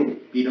 No, I don't.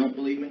 You don't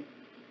believe me?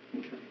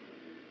 Okay.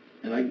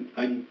 And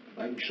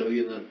I can show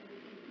you the.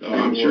 Oh,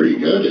 I'm sure you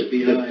got it.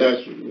 If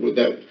that's with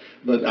that,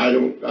 but I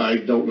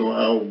don't know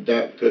how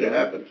that could have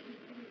happened.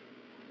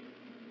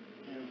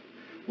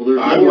 Well,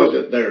 I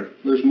wasn't there.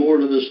 There's more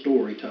to this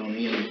story,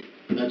 Tony, and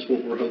that's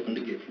what we're hoping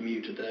to get from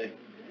you today.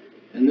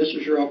 And this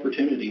is your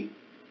opportunity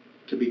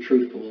to be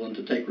truthful and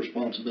to take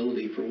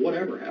responsibility for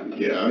whatever happened.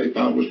 Yeah, if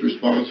I was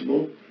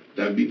responsible,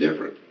 that'd be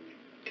different.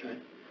 Okay.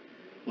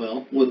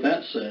 Well, with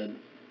that said,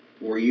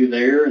 were you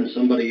there and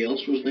somebody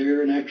else was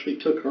there and actually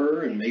took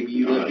her, and maybe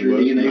you left your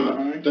DNA behind?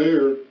 I was not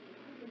there.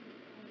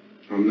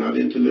 I'm not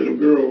into little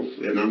girls,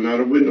 and I'm not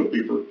a window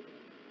peeper.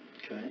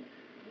 Okay.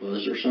 Well,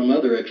 is there some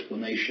other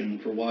explanation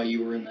for why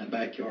you were in that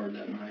backyard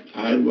that night?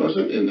 I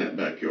wasn't in that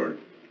backyard.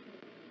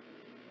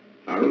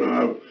 I don't know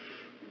how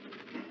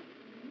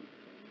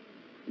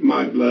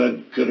my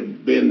blood could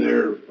have been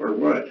there or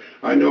what.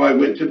 I know I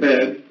went to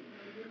bed.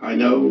 I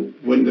know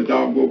when the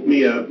dog woke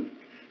me up,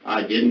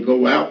 I didn't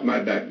go out my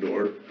back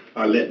door.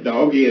 I let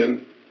dog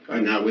in,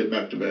 and I went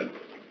back to bed.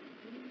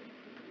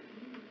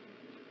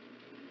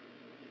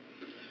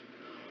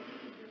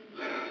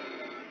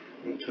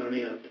 Well,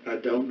 Tony, I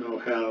don't know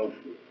how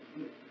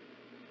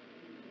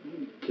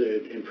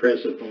to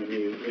impress upon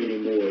you any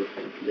more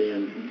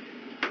than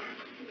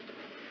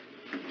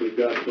we've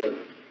got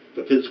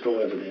the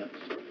physical evidence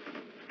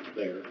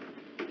there,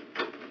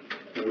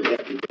 and we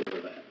have to deal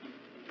with that,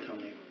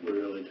 Tony, we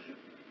really do.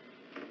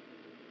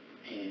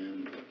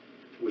 And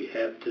we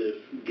have to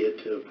get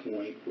to a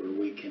point where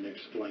we can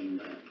explain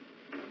that.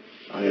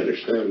 I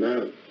understand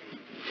that.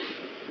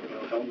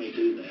 Well, help me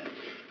do that.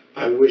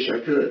 I wish I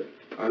could.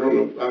 I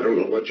don't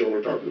know what y'all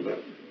are talking about.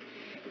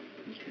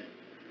 Okay.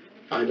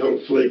 I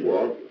don't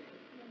sleepwalk.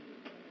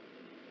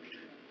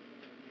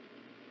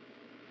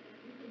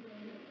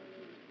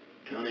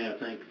 Tony, I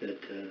think that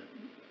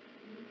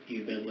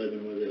you've been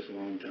living with this a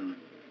long time.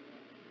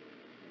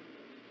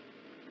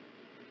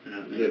 And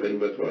I think Living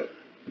with what?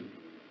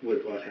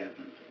 with what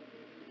happened.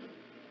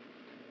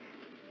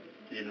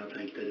 And I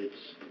think that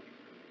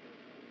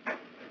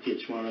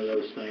it's one of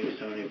those things,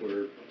 Tony,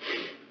 where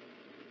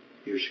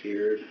you're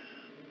scared,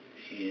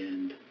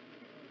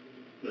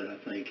 but I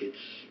think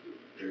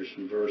there's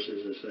some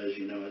verses that says,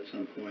 at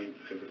some point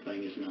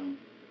everything is known.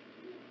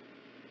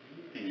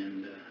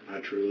 And I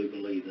truly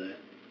believe that.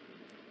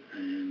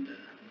 And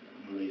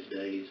one of these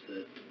days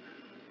that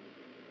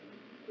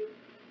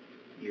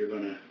you're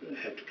going to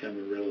have to come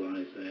to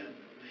realize that.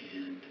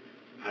 And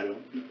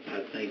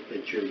I think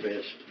that your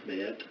best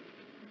bet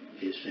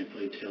is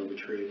simply tell the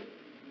truth.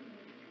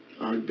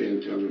 I've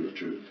been telling the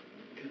truth.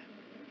 Okay.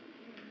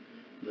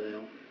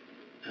 Well,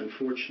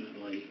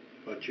 unfortunately,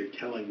 what you're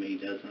telling me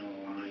doesn't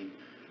align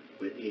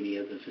with any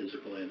of the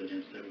physical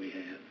evidence that we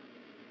have.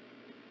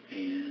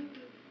 And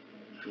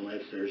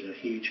unless there's a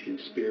huge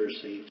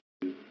conspiracy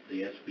to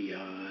the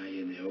FBI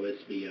and the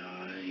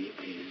OSBI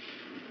and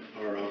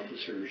our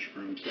officers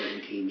from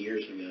 17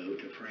 years ago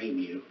to frame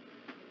you,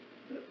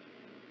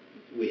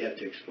 we have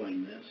to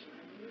explain this.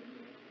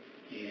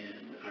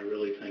 And I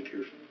really think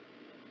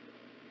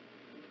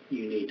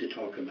you need to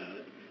talk about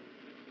it,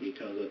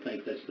 because I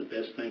think that's the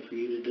best thing for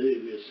you to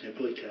do is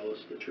simply tell us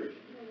the truth.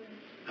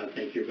 I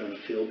think you're going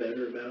to feel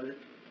better about it.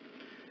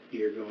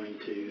 You're going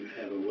to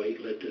have a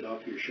weight lifted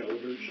off your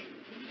shoulders.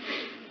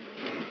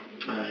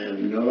 I have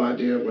no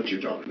idea what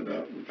you're talking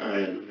about.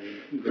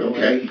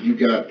 Okay, you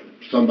got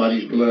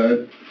somebody's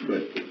blood,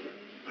 but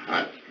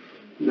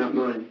not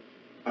mine.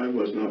 I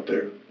was not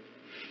there.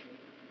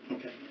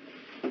 Okay.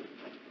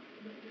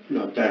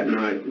 Not that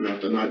night,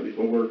 not the night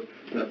before,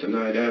 not the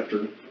night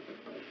after.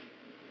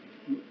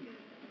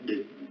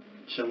 Did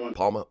someone...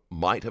 Palma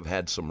might have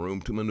had some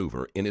room to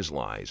maneuver in his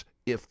lies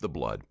if the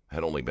blood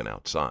had only been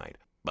outside.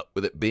 But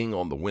with it being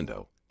on the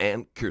window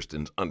and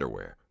Kirsten's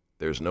underwear,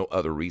 there's no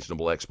other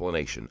reasonable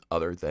explanation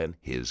other than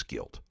his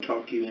guilt.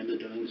 Talk you into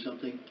doing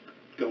something?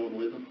 Going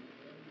with them?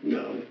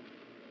 No,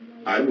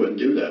 I wouldn't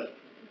do that.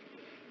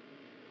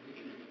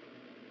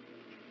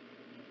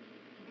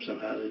 So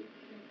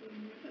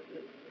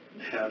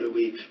how do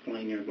we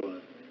explain your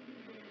blood?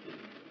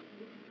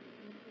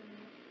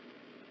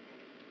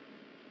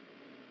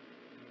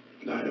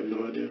 I have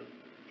no idea.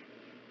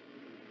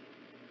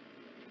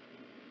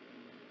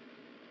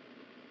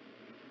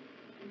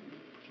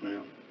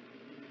 Well,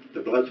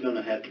 the blood's going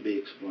to have to be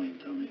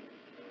explained, Tony.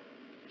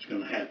 It's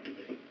going to have to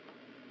be.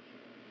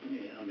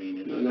 Yeah, I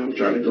mean, And I'm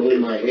trying to go in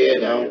my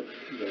head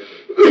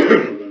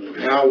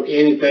how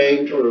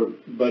anything,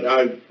 but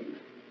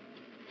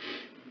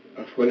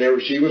Whenever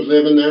she was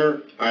living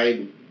there,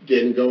 I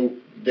didn't go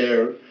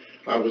there.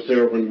 I was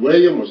there when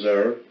William was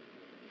there.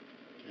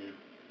 Yeah.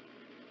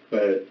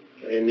 But,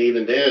 and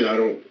even then, I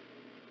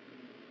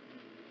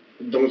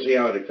don't see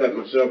how I'd have cut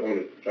myself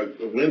on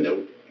a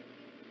window.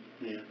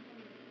 Yeah.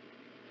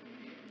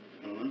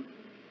 I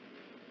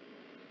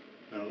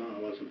don't know. I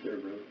wasn't there,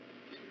 brother.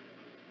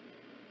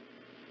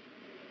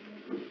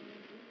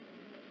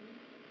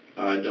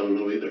 I don't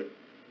know either.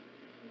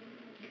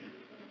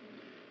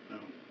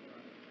 Well,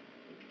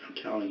 I'm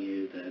telling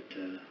you that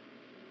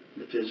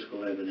the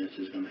physical evidence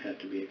is going to have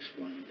to be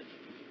explained.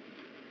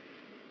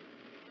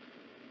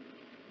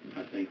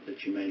 I think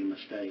that you made a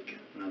mistake,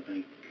 and I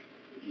think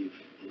you've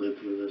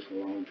lived with us a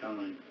long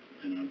time,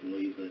 and I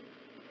believe that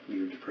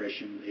your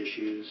depression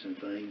issues and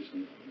things,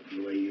 and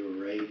the way you were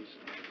raised,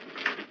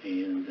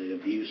 and the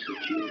abuse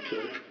that you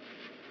took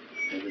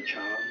as a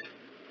child,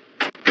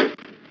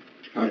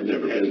 I've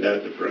never been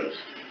that depressed.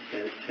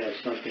 it has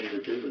something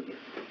to do with it.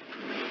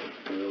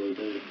 I really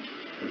do.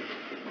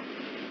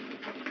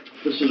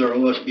 This is our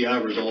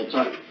OSBI results.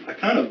 I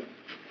kind of,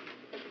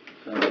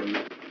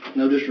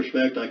 no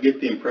disrespect, I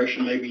get the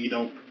impression maybe you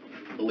don't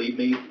believe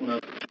me when I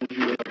told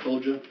you what I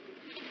told you.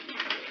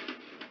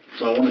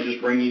 So I want to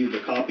just bring you the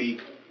copy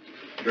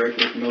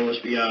directly from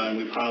OSBI, and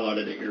we've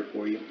highlighted it here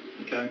for you,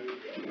 okay?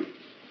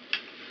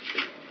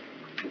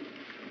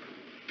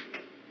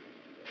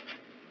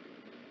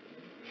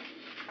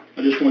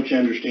 I just want you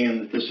to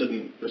understand that this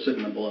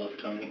isn't a bluff,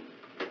 Tony.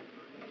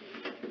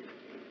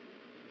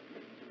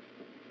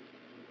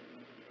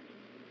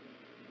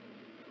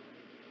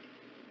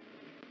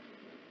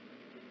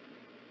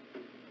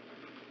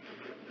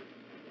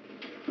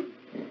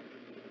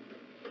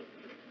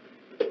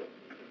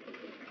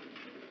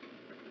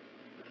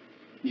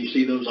 You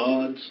see those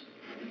odds?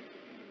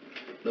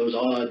 Those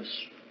odds,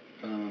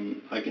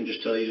 I can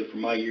just tell you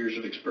from my years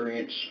of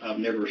experience, I've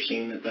never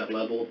seen at that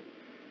level,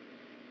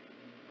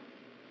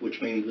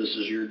 which means this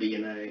is your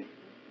DNA.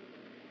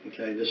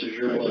 Okay, this is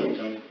your blood,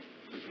 Tony.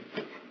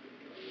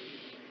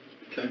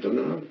 Okay. Don't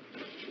know.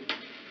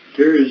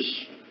 Here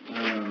is,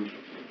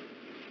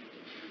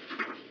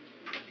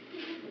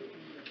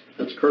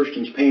 that's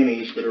Kirsten's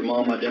panties that her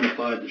mom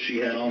identified that she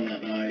had on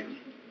that night.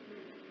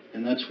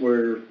 And that's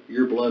where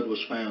your blood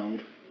was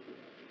found,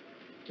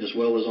 as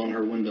well as on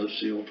her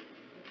windowsill.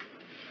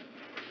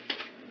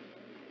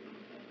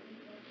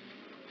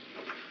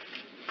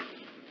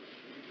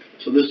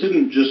 So this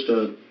isn't just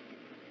a,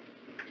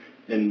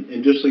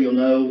 and just so you'll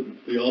know,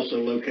 we also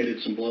located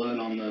some blood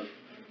on the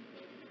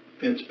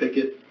fence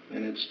picket,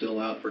 and it's still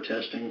out for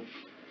testing.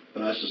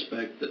 But I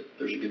suspect that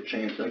there's a good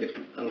chance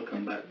that'll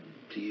come back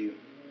to you.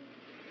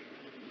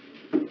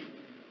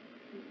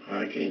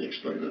 I can't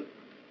explain it.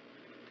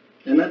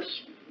 And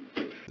that's...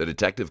 The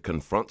detective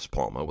confronts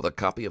Palma with a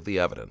copy of the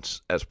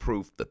evidence as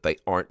proof that they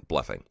aren't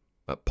bluffing.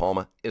 But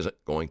Palma isn't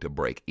going to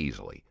break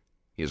easily.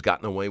 He has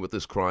gotten away with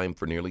this crime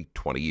for nearly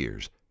 20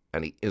 years,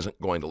 and he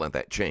isn't going to let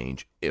that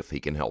change if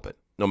he can help it.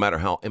 No matter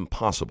how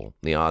impossible,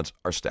 the odds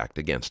are stacked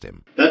against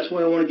him. That's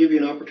what I want to give you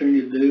an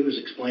opportunity to do, is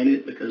explain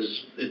it,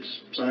 because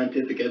it's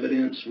scientific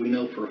evidence. We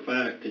know for a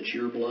fact it's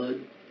your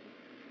blood.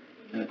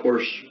 And of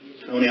course,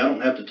 Tony, I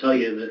don't have to tell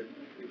you that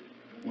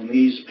when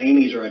these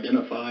panties are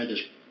identified as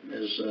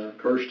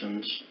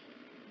Kirsten's,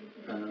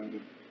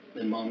 and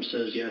Mom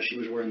says, yeah, she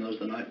was wearing those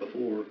the night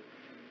before,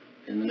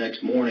 and the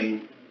next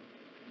morning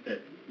at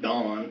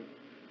dawn,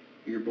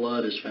 your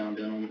blood is found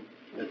in them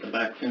at the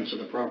back fence of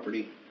the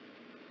property.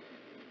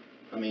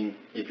 I mean,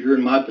 if you're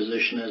in my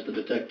position as the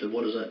detective,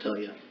 what does that tell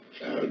you?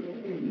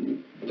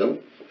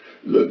 Don't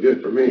look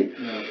good for me.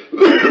 No.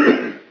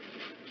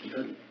 It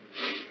doesn't.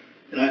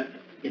 And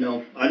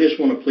I just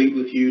want to plead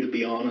with you to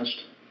be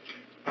honest.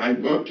 I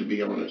want to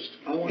be honest.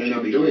 I want and you to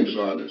I'm be doing honest.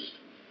 honest.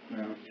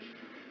 No.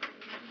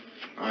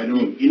 I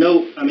don't.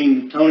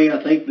 Tony,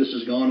 I think this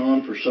has gone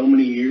on for so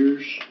many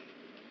years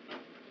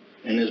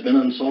and has been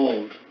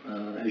unsolved,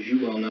 as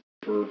you well know,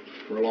 for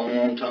a long,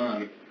 long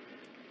time.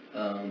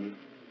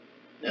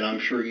 And I'm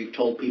sure you've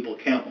told people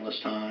countless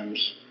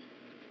times,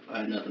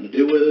 I had nothing to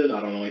do with it,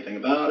 I don't know anything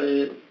about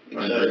it, et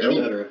cetera, et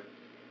cetera.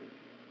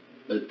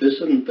 But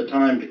this isn't the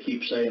time to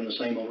keep saying the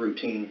same old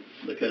routine,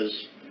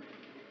 because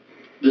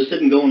this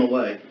isn't going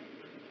away.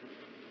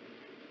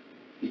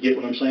 You get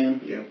what I'm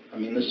saying? Yeah. I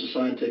mean, this is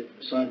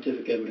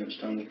scientific evidence,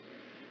 Tony.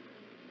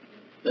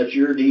 That's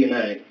your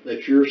DNA.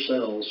 That's your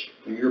cells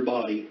from your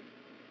body.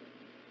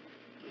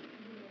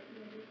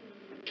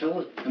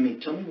 Tell me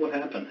what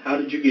happened. How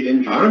did you get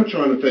injured? I'm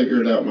trying to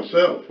figure it out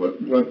myself, what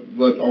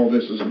all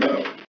this is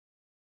about.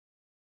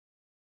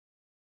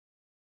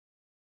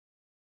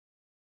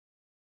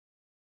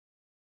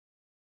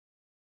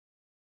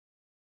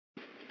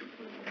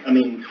 I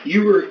mean,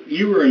 you were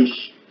in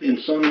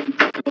some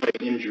way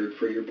injured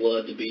for your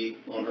blood to be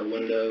on her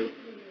window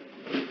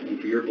and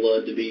for your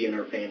blood to be in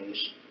her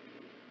panties.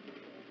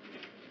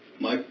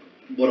 Mike,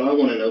 what I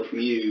want to know from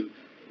you,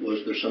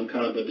 was there some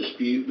kind of a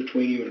dispute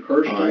between you and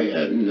Kirsten? I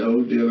had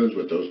no dealings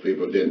with those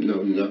people. Didn't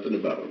know nothing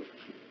about them.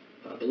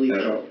 I believe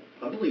at that. all.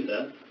 I believe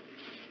that.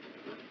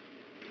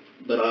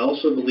 But I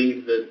also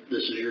believe that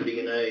this is your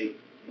DNA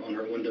on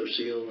her window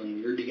sill and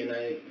your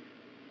DNA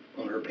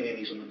on her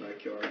panties in the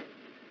backyard.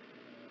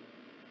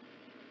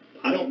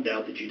 I don't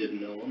doubt that you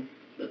didn't know him,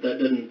 but that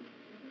doesn't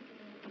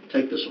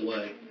take this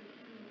away.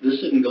 This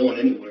isn't going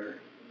anywhere.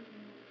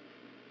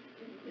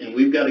 And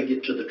we've got to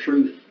get to the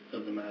truth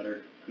of the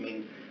matter. I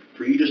mean,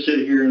 for you to sit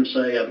here and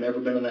say, I've never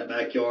been in that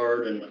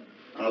backyard and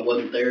I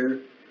wasn't there,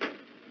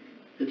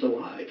 it's a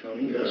lie,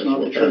 Tony. That's not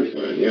the truth.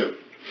 Yeah.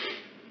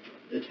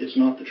 It's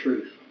not the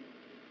truth.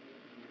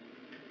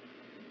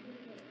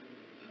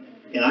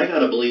 And I got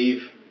to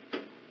believe,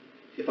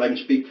 if I can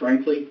speak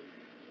frankly,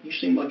 you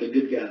seem like a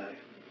good guy.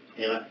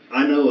 And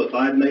I know if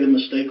I'd made a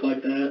mistake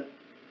like that,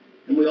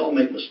 and we all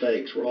make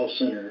mistakes, we're all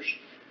sinners,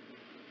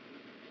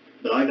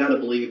 but I got to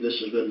believe this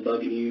has been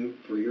bugging you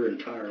for your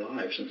entire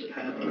life since it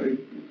happened.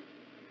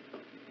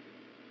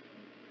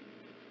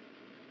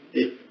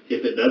 If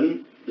it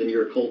doesn't, then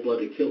you're a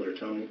cold-blooded killer,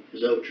 Tony.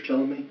 Is that what you're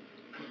telling me?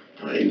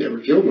 I ain't never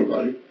killed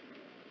nobody.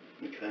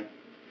 Okay.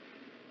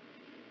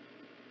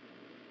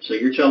 So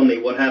you're telling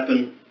me what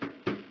happened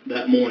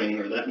that morning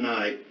or that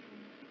night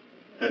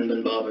hadn't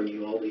been bothering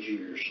you all these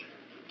years?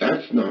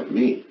 That's not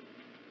me.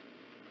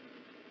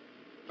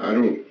 Was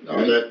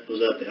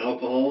that the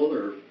alcohol,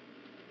 or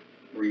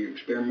were you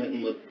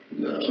experimenting with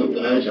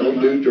something else? I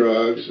don't do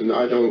drugs, and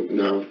I don't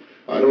know.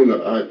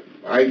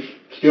 I'm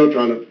still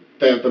trying to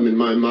fathom in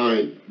my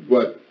mind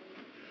what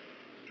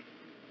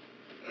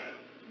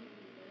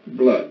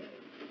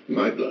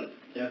my blood.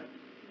 Yeah.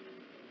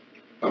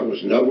 I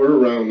was nowhere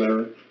around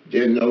there,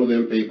 didn't know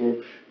them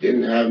people,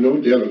 didn't have no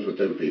dealings with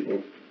them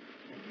people,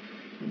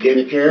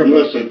 didn't care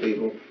about them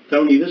people.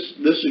 Tony, this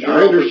is your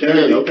I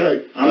understand,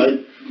 opportunity.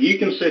 okay. You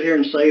can sit here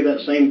and say that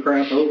same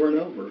crap over and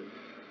over.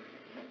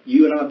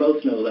 You and I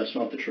both know that's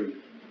not the truth.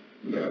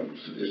 No,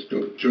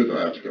 the truth will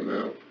have to come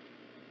out.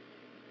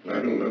 I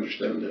don't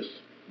understand this.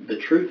 The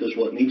truth is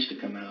what needs to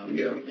come out.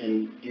 Yeah.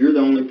 And you're the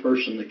only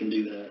person that can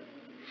do that.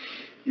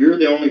 You're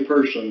the only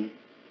person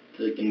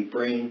that can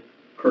bring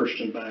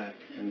Kirsten back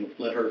and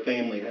let her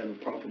family have a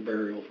proper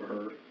burial for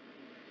her.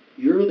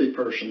 You're the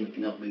person that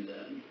can help do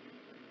that.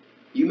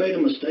 You made a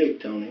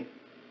mistake, Tony.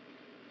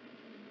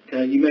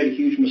 Okay, you made a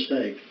huge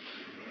mistake.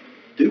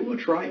 Do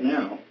what's right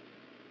now.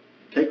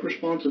 Take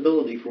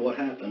responsibility for what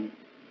happened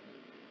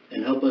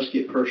and help us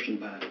get Kirsten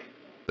back.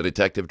 The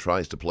detective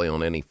tries to play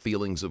on any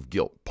feelings of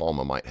guilt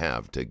Palma might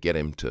have to get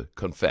him to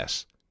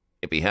confess.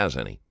 If he has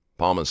any,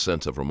 Palma's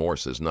sense of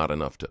remorse is not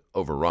enough to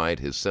override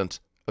his sense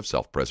of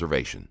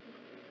self-preservation.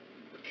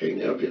 Can't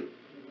help you.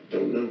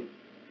 Don't know.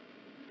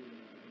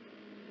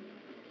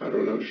 I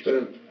don't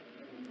understand.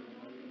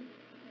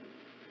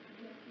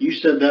 You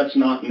said that's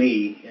not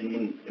me,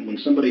 and when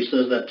somebody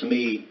says that to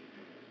me,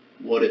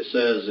 what it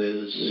says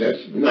is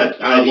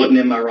I wasn't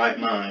in my right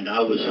mind. I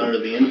was under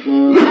the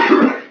influence.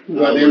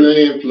 Wasn't in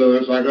the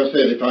influence. Like I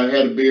said, if I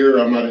had a beer,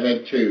 I might have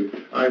had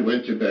two. I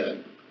went to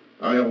bed.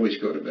 I always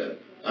go to bed.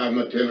 I'm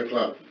a 10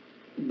 o'clock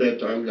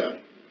bedtime guy.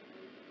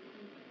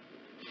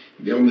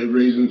 The only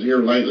reasons here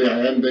lately I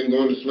haven't been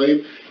going to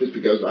sleep is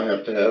because I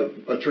have to have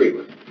a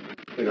treatment.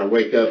 And I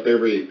wake up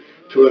every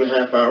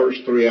 2.5 hours,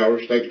 3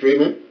 hours, take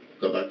treatment,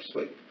 go back to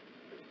sleep.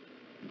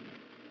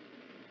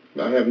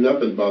 I have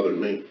nothing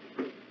bothering me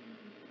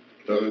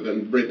other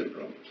than breathing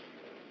problems.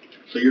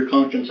 So your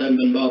conscience hadn't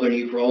been bothering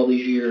you for all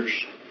these years?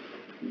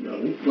 No.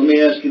 Let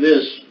me ask you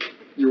this.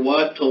 Your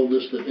wife told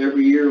us that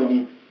every year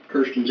on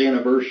Kirsten's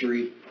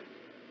anniversary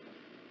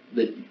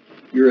that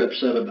you're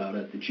upset about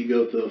it, that you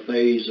go through a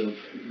phase of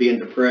being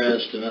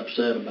depressed and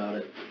upset about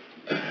it.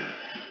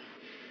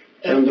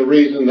 And the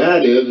reason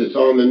that is, it's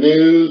on the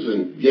news,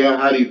 and yeah,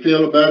 how do you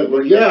feel about it?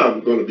 Well, yeah,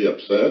 I'm going to be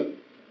upset.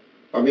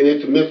 I mean,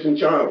 it's a missing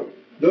child.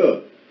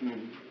 Duh.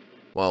 Mm-hmm.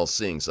 While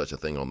seeing such a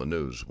thing on the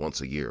news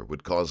once a year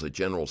would cause a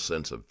general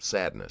sense of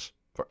sadness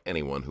for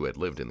anyone who had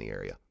lived in the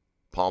area,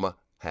 Palma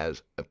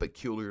has a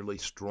peculiarly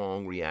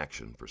strong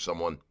reaction for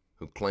someone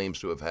who claims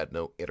to have had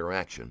no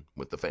interaction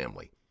with the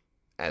family.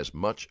 As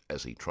much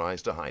as he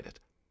tries to hide it,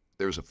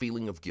 there's a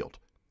feeling of guilt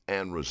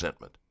and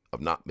resentment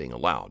of not being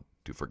allowed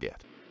to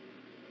forget.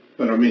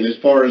 But I mean, as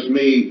far as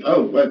me,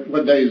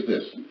 what day is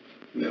this?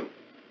 No.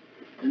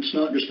 It's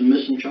not just a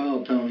missing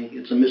child, Tony.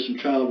 It's a missing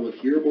child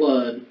with your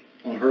blood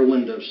on her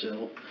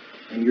windowsill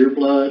and your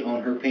blood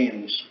on her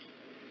panties.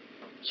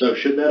 So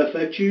should that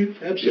affect you?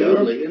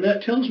 Absolutely. Yeah. And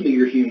that tells me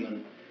you're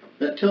human.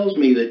 That tells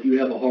me that you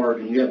have a heart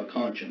and you have a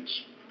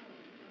conscience.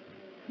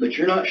 But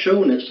you're not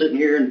showing it, sitting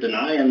here and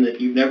denying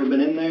that you've never been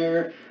in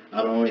there.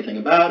 I don't know anything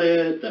about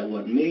it. That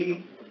wasn't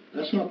me.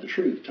 That's not the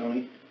truth,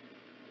 Tony.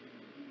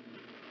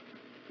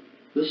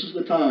 This is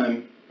the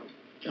time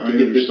to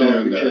get this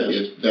off your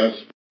chest.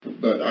 Yes,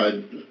 but I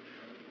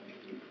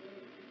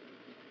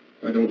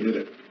don't get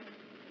it.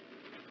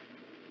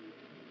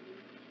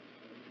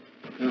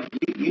 Now,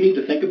 you need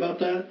to think about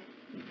that,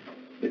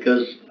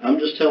 because I'm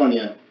just telling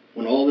you,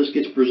 when all this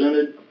gets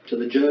presented to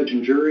the judge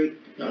and jury,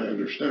 I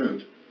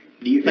understand.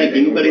 Do you think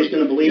anybody's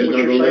going to believe what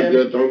you're saying?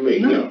 Good on me.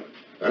 No.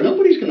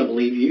 Nobody's going to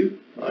believe you.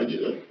 I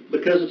just...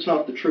 Because it's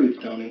not the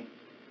truth, Tony.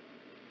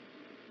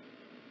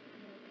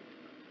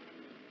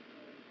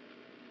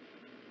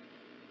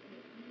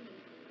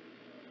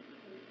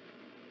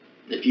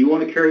 If you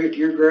want to carry it to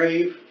your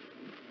grave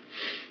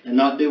and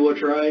not do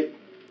what's right,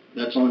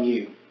 that's on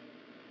you.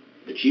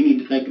 But you need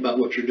to think about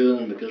what you're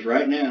doing, because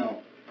right now,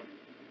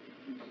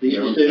 these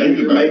decisions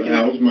you're making.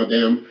 How's my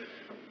damn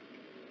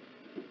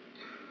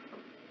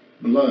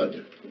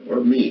blood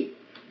or meat,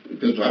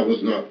 because I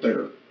was not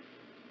there.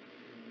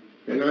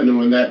 And I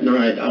know in that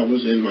night I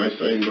was in my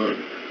same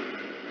mind.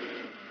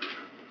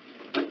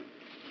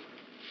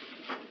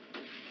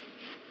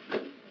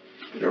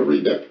 Did I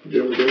read that? Did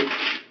you ever do?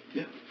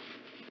 Yeah.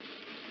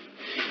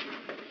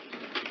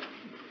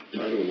 I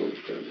don't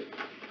understand it.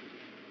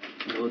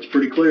 Well, it's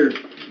pretty clear.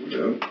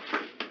 Yeah.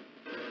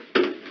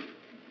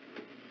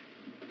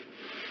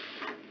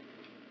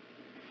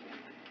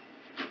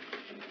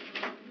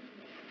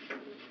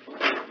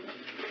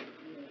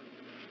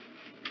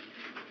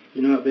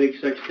 You know how big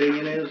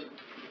sextillion is?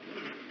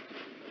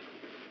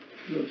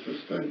 No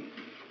such thing.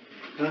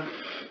 Huh?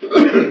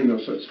 No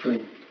such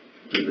thing.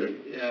 Too big.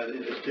 Yeah,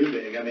 it's too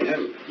big. I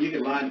mean, you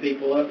can line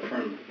people up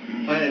from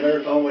planet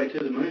Earth all the way to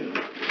the moon.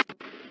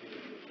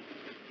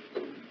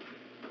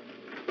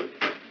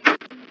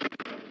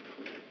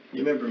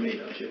 You remember me,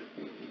 don't you?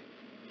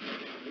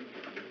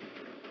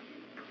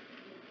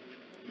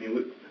 I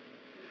mean,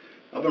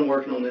 I've been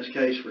working on this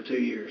case for 2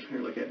 years. Here,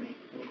 look at me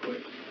real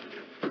quick.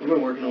 I've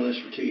been working on this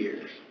for 2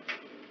 years.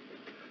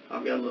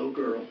 I've got a little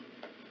girl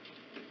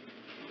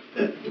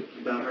that's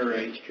about her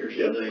age,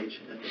 Kirsten's age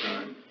at the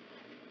time.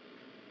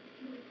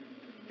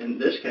 And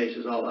this case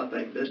is all I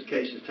think. This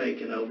case has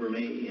taken over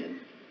me, and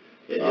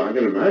I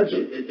can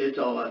imagine. It's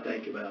all I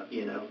think about,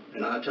 you know.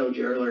 And I told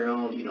you earlier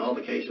on, you know, all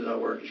the cases I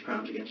work is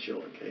crimes against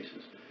children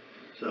cases.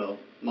 So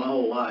my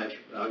whole life,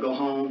 I go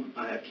home,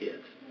 I have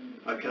kids.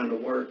 I come to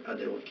work, I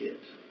deal with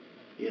kids,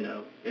 you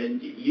know.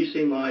 And you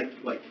seem like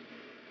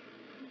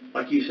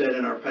you said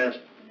in our past,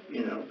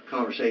 you know,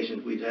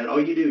 conversations we've had,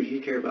 all you do is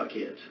you care about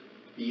kids.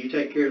 You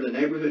take care of the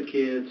neighborhood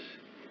kids,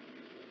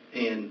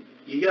 and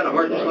you got a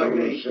heart just like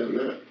me. I understand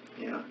that.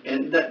 Yeah,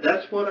 and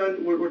that's what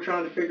we're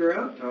trying to figure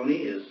out, Tony,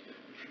 is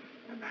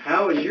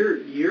how is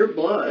your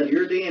blood,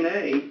 your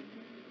DNA,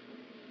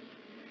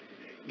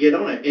 get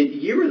on it?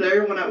 And you were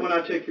there when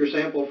I took your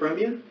sample from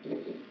you,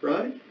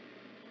 right?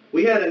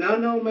 We had an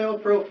unknown male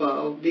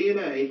profile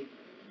DNA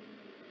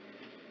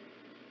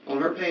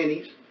on her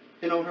panties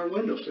and on her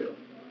windowsill.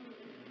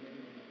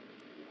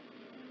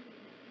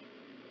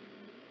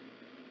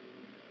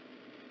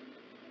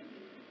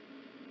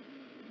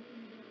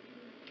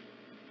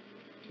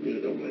 Yeah,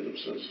 it don't make no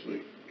sense to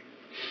me.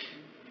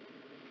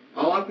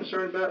 All I'm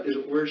concerned about is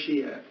where's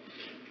she at,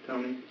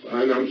 Tony?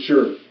 And I'm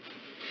sure.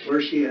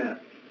 Where's she at?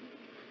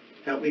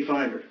 Help me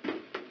find her.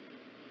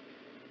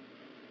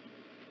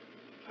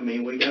 I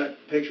mean, we got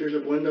pictures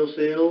of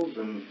windowsills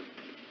and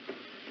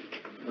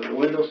of the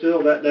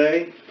windowsill that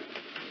day.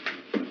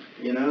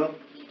 You know,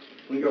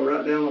 we go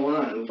right down the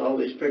line with all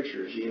these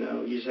pictures. You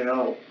know, you say,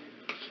 oh,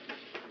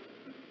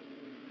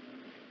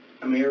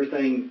 I mean,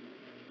 everything.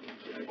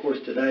 Of course,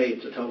 today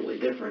it's a totally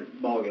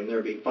different ballgame.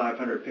 There'd be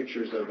 500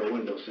 pictures of a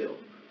windowsill,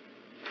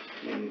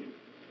 and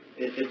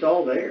it's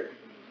all there.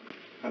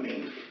 I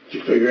mean, did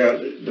you figure out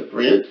the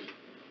prints?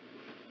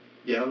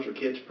 Yeah, those were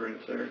kids'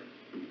 prints there.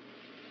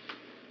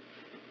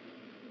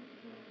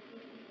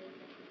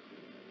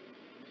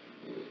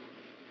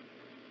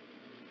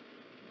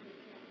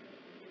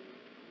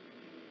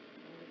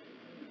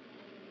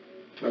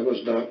 I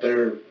was not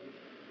there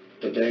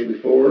the day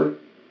before,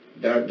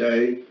 that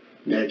day,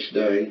 next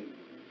day.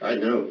 I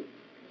know.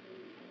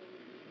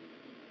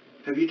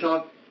 Have you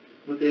talked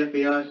with the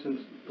FBI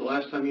since the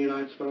last time you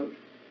and I spoke?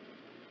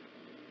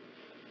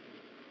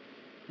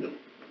 No.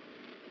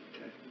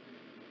 Okay.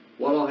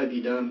 What all have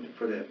you done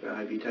for the FBI?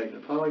 Have you taken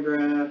a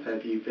polygraph?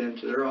 Have you been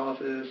to their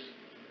office?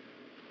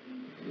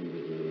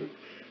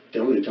 The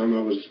only time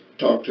I was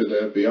talked to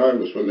the FBI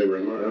was when they were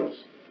in my house.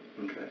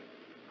 Okay.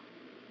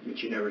 But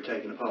you never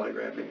taken a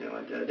polygraph or anything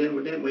like that.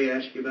 Didn't we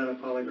ask you about a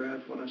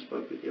polygraph when I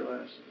spoke with you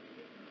last?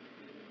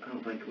 I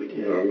don't think we did.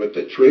 No, with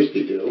the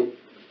Tristy deal.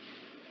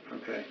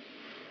 Okay.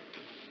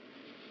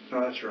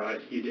 Oh, that's right.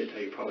 You did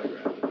take a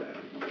polygraph with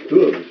that. 2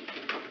 of them.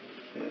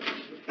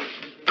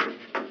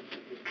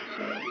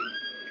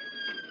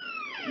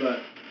 Yes.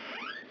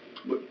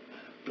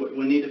 But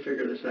we need to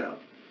figure this out.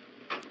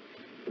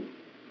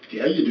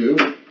 Yeah, you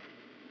do.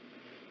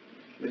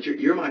 But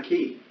you're my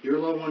key. You're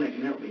the only one that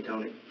can help me,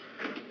 Tony.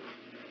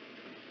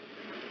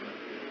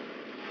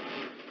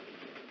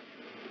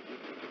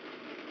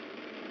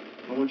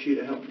 I want you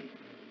to help me.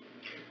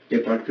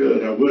 If I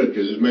could, I would,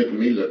 because it's making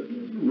me look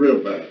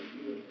real bad.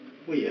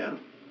 Well, yeah.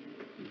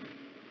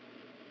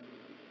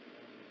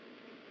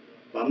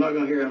 Well, I'm not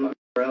going to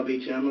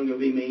browbeat you. I'm not going to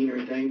be mean or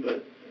anything,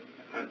 but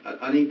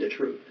I need the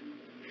truth.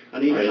 I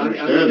need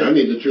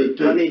the truth,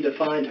 too. I need to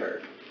find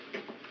her.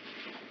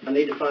 I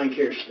need to find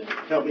Kirsten.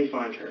 Help me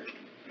find her.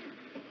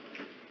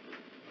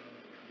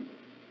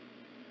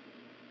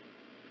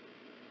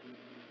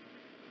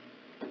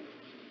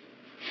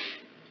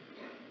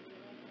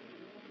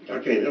 I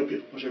can't help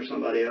you. Was there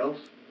somebody else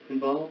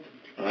involved?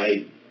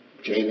 I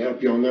can't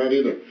help you on that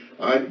either.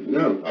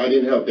 No, I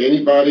didn't help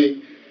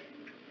anybody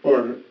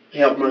or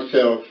help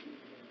myself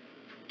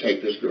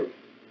take this girl.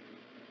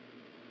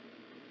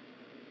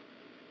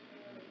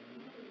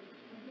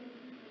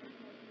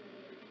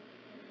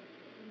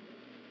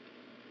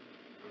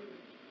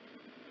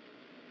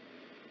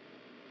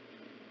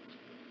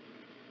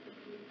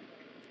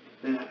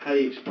 Now, how do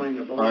you explain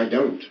the blood? I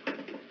don't.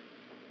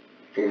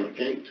 Well, I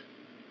can't.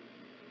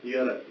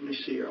 Let me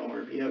see your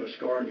arm. You have a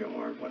scar on your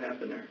arm. What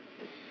happened there?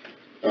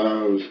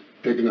 I was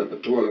picking up a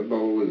toilet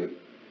bowl and it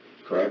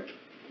cracked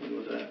When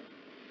was that?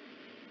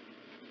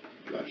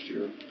 last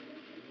year.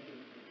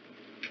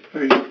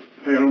 Hey,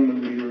 I don't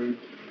mean to be rude.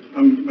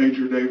 I'm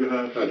Major David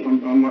Huff. Howdy.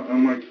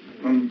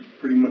 I'm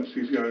pretty much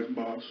these guys'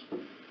 boss.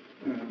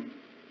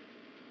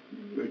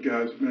 The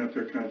guys have been out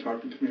there kind of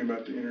talking to me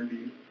about the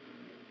interview.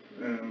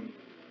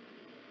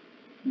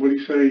 What do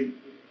you say?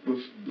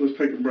 Let's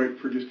take a break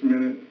for just a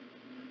minute.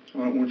 I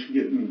don't want you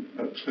getting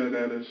upset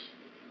at us.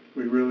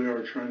 We really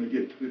are trying to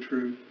get to the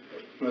truth,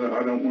 but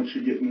I don't want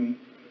you getting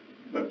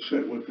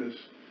upset with us.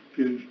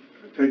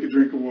 Take a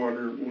drink of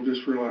water. We'll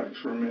just relax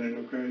for a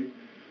minute, okay?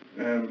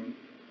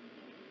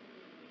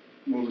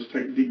 We'll just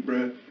take a deep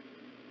breath.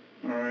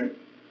 All right.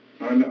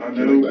 I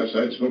know. Last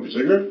night, smoke a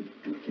cigarette?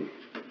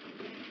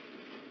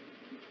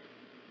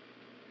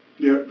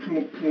 Yeah, come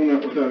on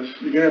out with us.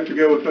 You're gonna have to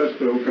go with us,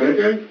 though, okay?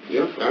 Okay.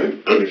 Yeah,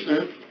 I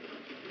understand.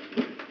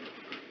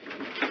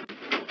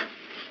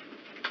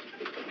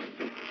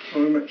 I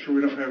want to make sure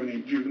we don't have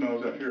any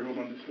juveniles out here. Hold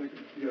on just a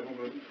second. Yeah, hold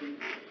on just a second.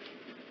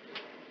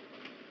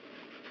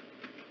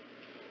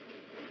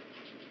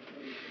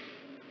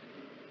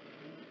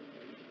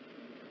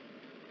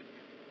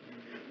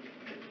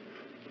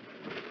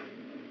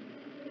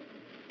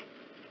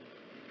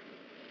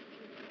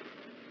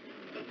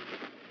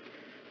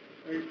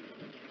 Hey,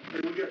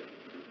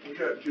 we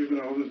got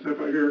juveniles and stuff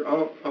out here.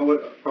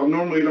 I'll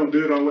normally don't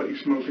do it. I'll let you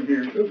smoke in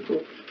here. That's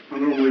cool. I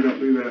normally don't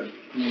do that.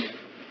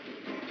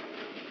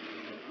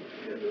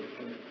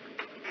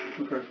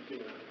 Okay.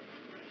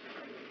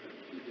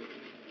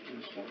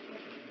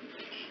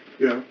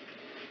 Yeah.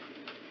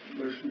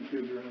 There's some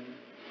kids around here.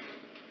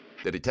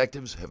 The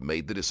detectives have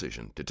made the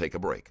decision to take a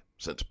break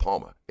since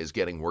Palma is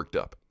getting worked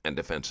up and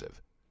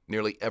defensive.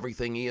 Nearly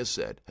everything he has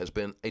said has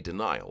been a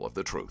denial of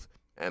the truth,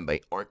 and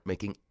they aren't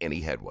making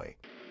any headway.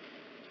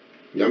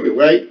 You want me to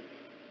wait?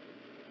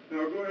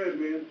 No, go ahead,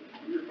 man.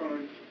 You're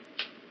fine.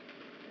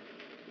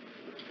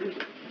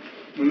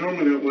 We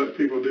normally don't let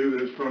people do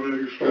this, but I know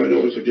you're I stressed.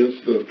 know it's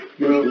against the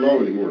law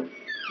anymore.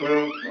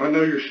 Well, I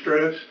know you're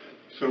stressed,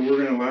 so we're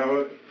going to allow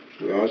it.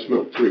 Well, I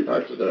smoke 3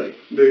 packs a day.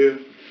 Do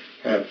you?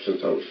 Have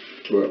since I was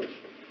 12.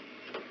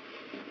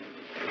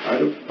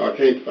 I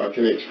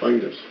can't explain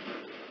this.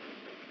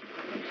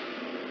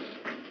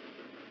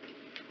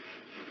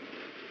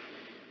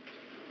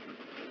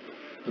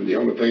 And the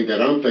only thing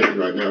that I'm thinking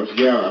right now is,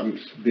 yeah, I'm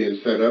being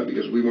set up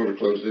because we want to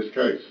close this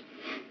case.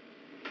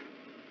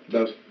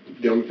 That's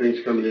the only thing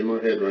that's coming in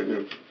my head right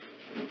now.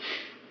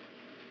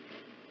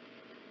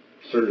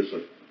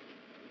 Seriously.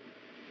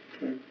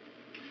 Okay.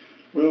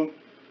 Well,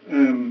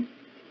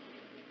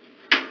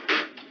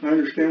 I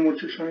understand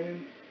what you're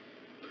saying.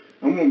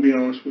 I'm going to be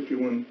honest with you.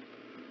 When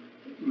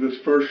this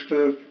first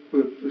stuff,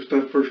 the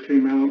stuff first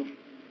came out,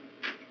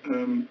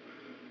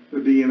 the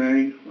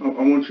DNA, I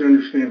want you to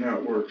understand how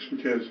it works,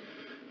 because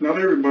not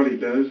everybody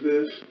does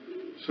this,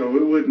 so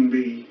it wouldn't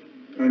be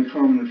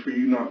uncommon for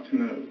you not to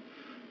know.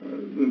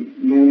 The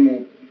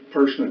normal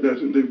person that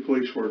doesn't do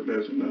police work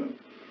doesn't know.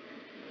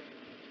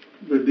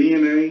 The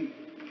DNA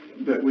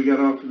that we got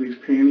off of these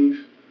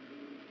panties,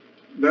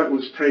 that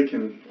was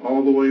taken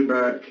all the way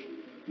back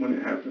when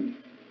it happened,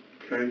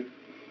 okay?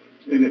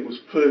 And it was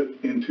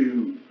put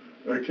into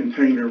a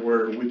container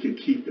where we could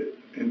keep it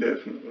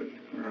indefinitely,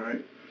 all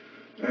right?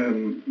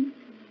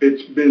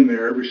 It's been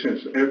there ever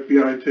since the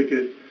FBI took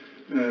it.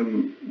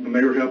 When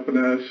they were helping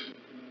us,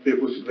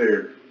 it was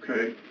there,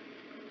 okay?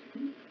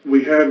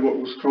 We had what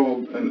was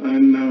called an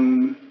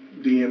unknown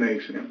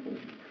DNA sample.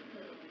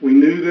 We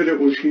knew that it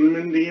was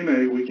human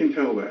DNA, we can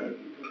tell that.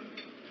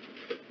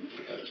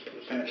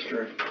 That's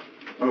true.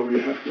 Oh,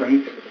 yeah,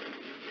 thanks.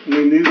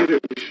 We knew that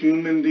it was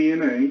human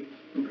DNA,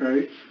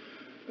 okay?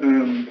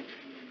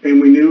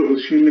 And we knew it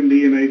was human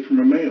DNA from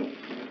a male.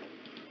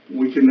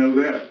 We can know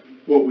that.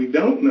 What we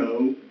don't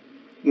know,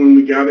 when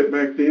we got it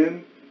back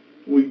then,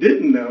 we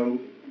didn't know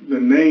the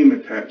name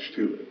attached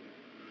to it.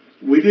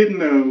 We didn't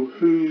know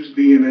whose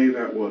DNA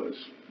that was,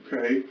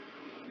 okay?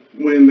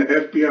 When the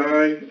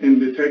FBI and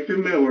Detective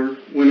Miller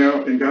went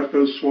out and got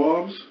those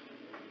swabs,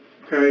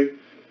 okay,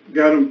 they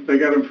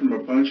got them from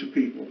a bunch of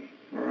people,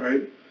 all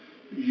right?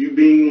 You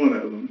being one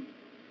of them.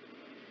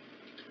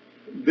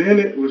 Then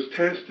it was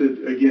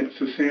tested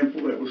against a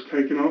sample that was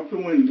taken off the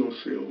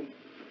windowsill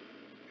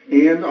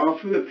and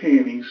off of the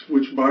panties,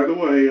 which, by the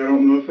way, I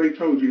don't know if they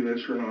told you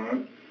this or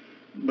not,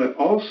 but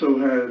also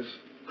has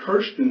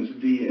Kirsten's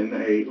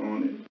DNA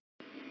on it.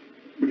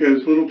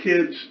 Because little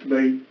kids,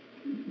 they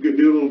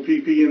do a little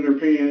pee-pee in their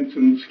pants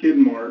and skid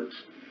marks.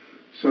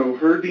 So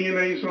her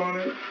DNA's on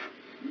it,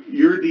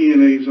 your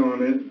DNA's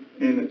on it,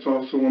 and it's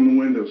also on the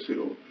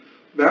windowsill.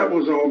 That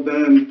was all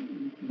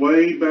done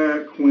way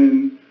back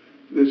when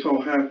this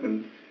all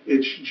happened.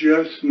 It's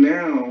just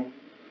now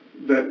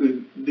that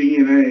the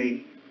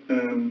DNA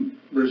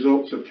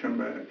results have come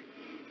back.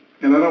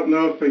 And I don't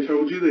know if they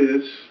told you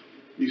this.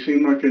 You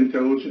seem like an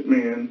intelligent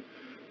man.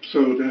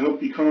 So to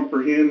help you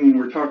comprehend when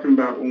we're talking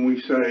about when we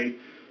say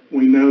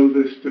we know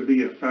this to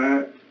be a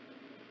fact,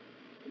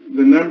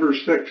 the number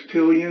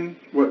sextillion,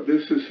 what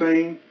this is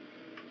saying,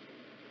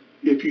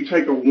 if you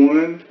take a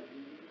 1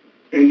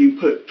 and you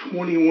put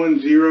 21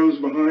 zeros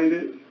behind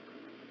it,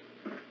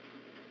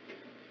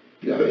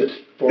 Yeah,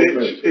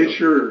 it's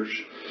yours.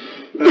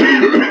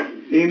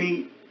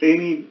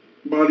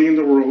 Anybody in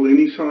the world,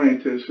 any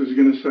scientist is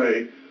going to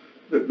say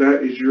that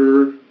that is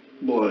your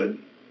blood.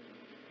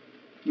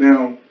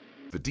 Now,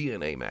 The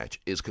DNA match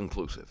is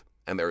conclusive,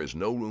 and there is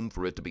no room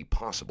for it to be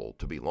possible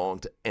to belong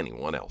to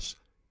anyone else.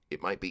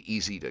 It might be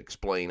easy to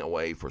explain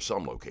away for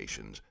some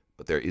locations,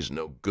 but there is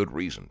no good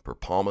reason for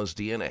Palma's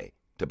DNA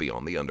to be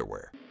on the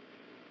underwear.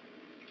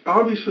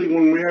 obviously,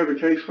 when we have a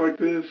case like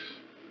this,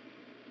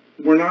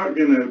 we're not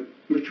going to,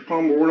 Mr.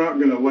 Palma, we're not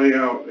going to lay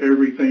out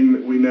everything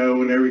that we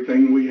know and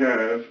everything we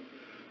have.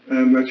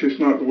 That's just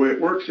not the way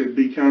it works. It'd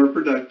be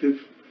counterproductive.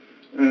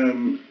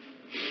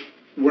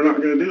 We're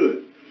not going to do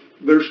it.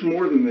 There's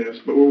more than this,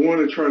 but we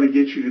want to try to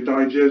get you to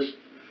digest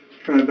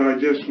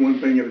one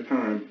thing at a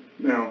time.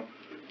 Now,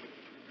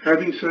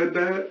 having said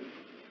that,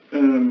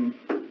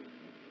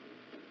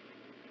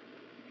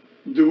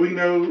 do we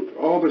know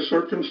all the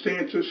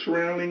circumstances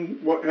surrounding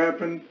what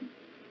happened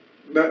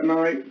that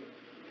night?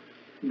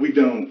 We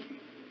don't.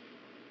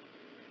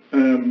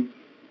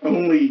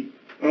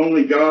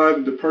 Only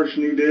God, the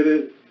person who did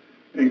it,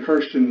 and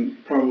Kirsten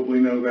probably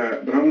know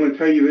that. But I'm going to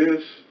tell you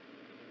this.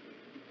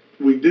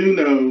 We do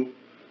know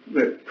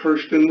that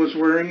Kirsten was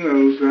wearing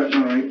those that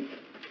night.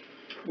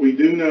 We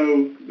do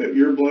know that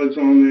your blood's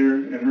on there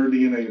and her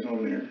DNA's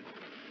on there.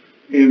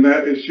 And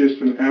that is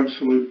just an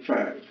absolute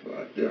fact.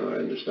 Right. Yeah, I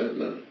understand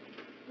that.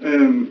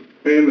 And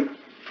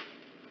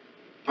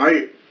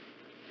I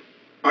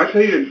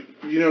tell you,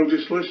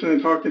 just listening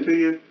and talking to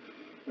you,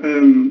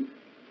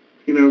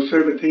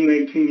 17,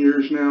 18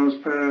 years now has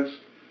passed.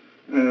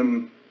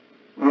 I'm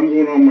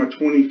going on my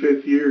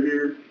 25th year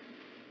here.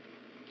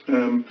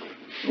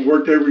 I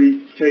worked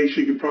every case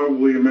you could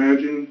probably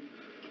imagine.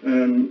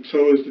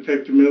 So is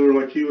Detective Miller,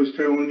 like he was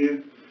telling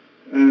you.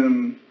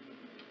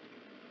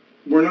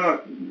 We're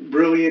not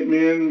brilliant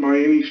men by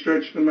any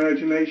stretch of the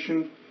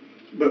imagination,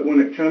 but when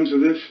it comes to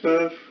this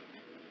stuff,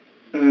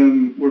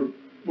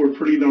 we're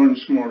pretty darn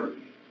smart.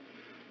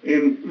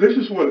 And this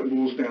is what it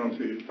boils down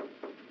to.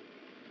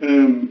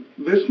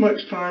 This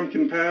much time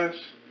can pass,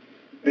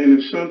 and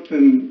if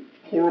something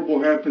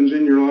horrible happens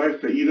in your life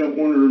that you don't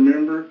want to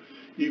remember,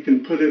 you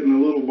can put it in a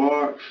little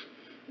box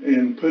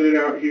and put it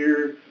out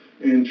here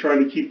and try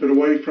to keep it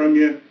away from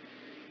you.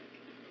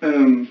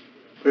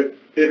 But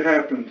it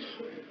happens.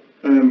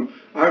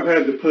 I've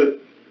had to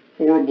put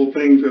horrible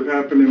things that have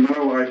happened in my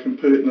life and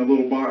put it in a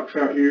little box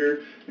out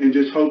here and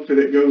just hope that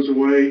it goes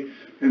away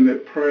and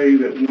that pray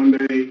that one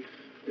day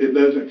it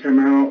doesn't come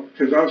out,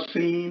 because I've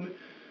seen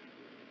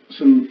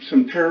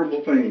some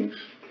terrible things.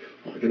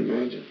 I can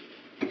imagine.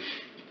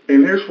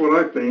 And here's what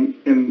I think,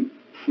 and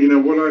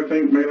what I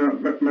think may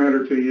not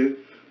matter to you,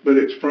 but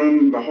it's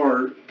from the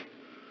heart.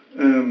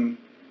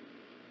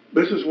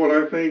 This is what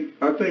I think.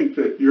 I think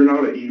that you're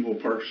not an evil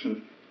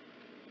person.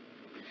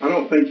 I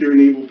don't think you're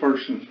an evil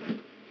person.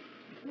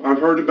 I've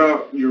heard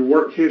about your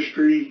work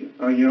history.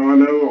 I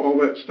know all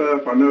that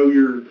stuff. I know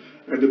you're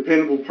a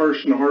dependable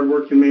person, a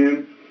hardworking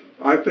man.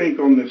 I think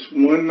on this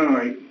one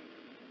night,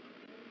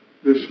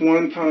 this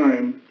one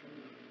time,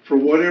 for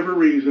whatever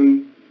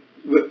reason,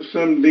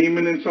 some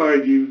demon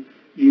inside you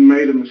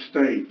made a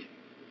mistake.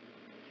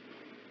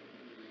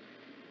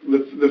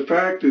 The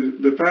fact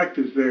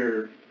is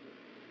there.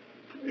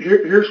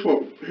 Here's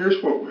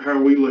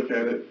how we look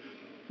at it.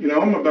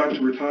 I'm about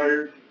to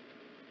retire.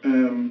 I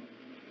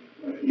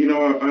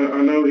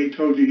know he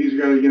told you he's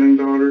got a young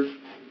daughter.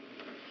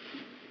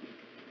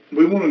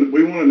 We want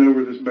to know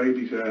where this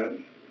baby's at.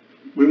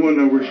 We want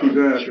to know where she's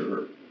at.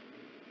 Sure.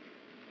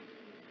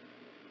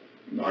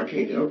 No, I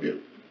can't help you.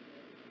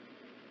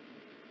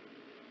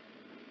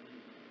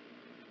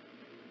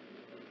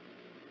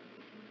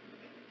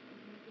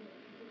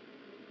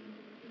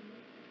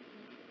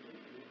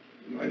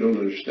 I don't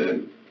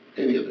understand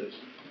any of this.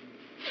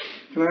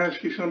 Can I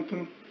ask you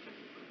something?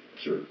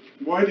 Sure.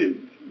 Why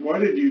did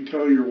you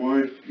tell your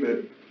wife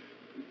that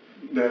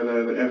the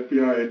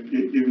FBI had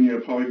given you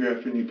a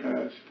polygraph and you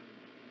passed?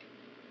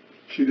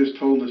 She just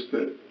told us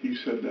that you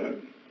said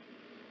that.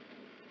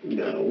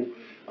 No,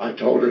 I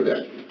told her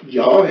that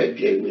y'all had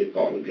gave me a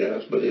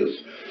polygraph, but it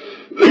was,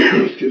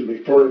 excuse me,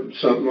 for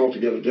something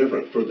altogether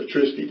different, for the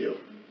Tristy deal.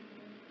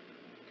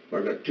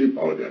 I got 2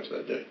 polygraphs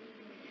that day.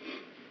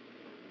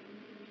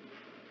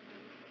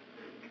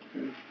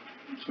 Okay.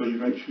 So you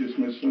think she just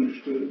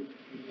misunderstood?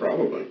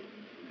 Probably.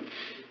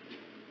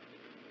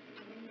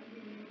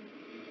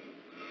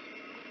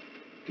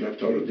 I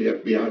told her the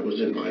FBI was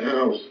in my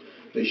house.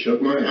 They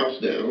shut my house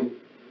down.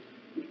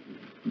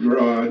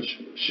 Garage,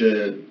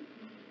 shed,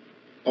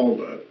 all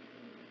that.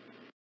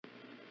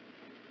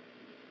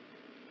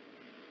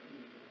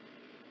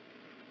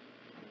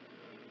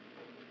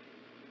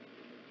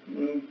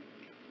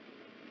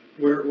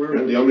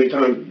 And the only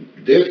time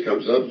this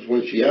comes up is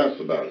when she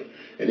asks about it.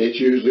 And it's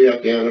usually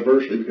at the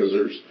anniversary because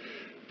there's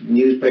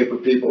newspaper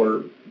people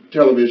or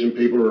television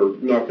people are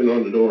knocking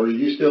on the door. Do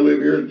you still live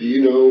here? Do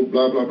you know?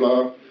 Blah, blah,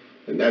 blah.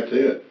 And that's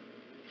it.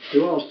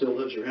 Who all still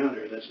lives around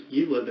here?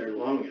 You lived there the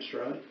longest,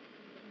 right? As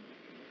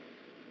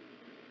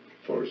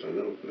far as I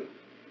know. But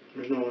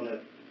There's no one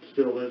that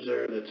still lives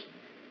there that's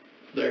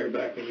there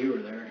back when you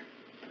were there.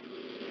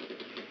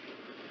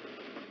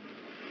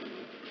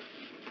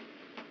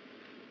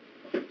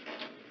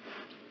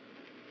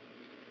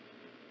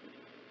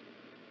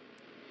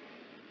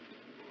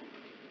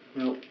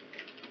 Well,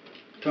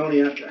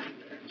 Tony,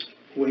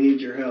 we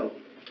need your help.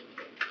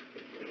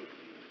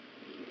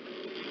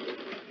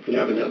 you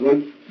have another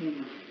one?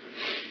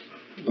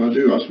 I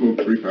do. I smoke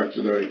 3 packs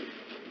a day.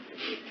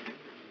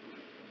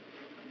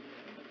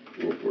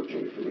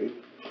 Unfortunately for me.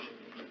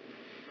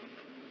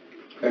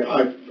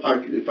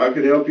 If I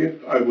could help you,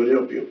 I would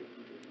help you.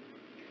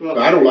 Well,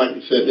 But I don't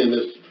like sitting in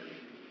this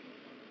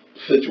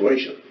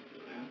situation.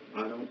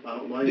 I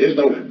don't like This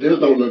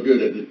don't look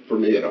good for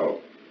me at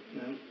all.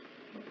 No.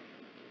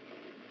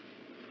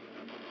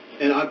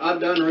 And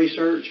I've done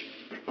research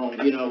on,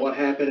 what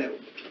happened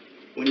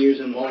when you was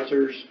in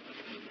Walters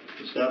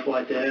and stuff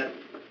like that,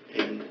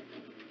 and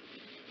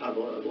I've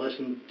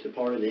listened to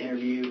part of the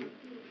interview,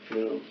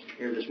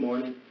 here this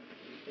morning,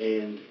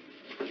 and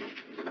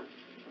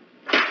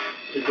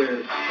is there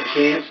a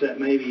chance that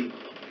maybe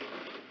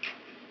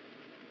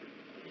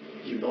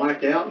you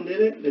blacked out and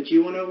did it? That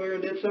you went over there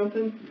and did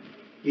something?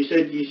 You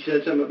said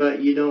something about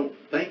you don't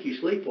think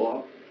you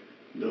sleepwalk.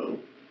 No.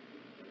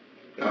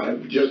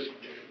 I'm just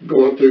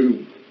going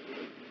through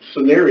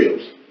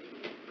scenarios.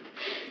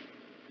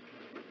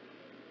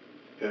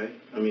 Okay,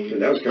 I mean,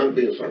 And that was kind of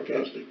being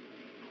sarcastic.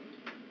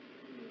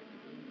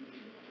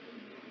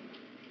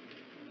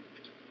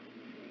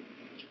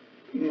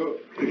 Well,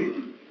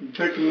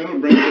 Detective Miller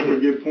brings up a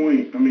good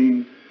point. I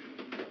mean,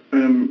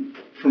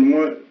 from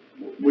what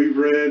we've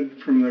read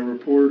from the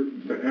report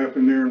that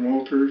happened there in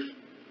Walters,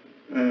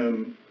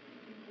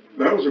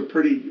 that was a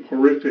pretty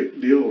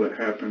horrific deal that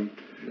happened.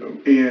 Yeah.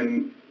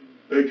 And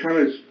it kind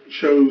of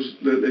shows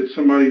that it's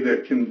somebody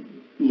that can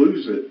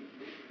lose it.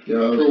 Yeah,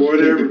 I was For a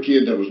whatever. stupid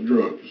kid that was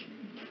drunk.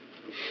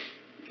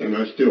 And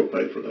I still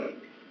pay for that.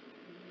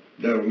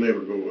 That'll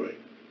never go away.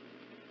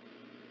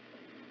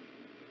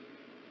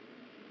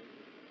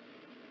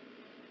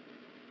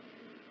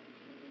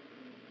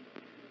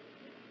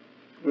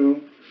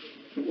 Well,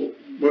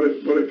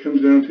 what it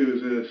comes down to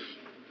is this.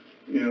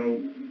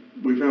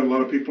 We've had a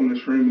lot of people in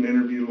this room and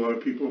interviewed a lot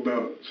of people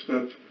about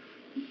stuff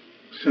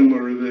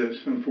similar to this,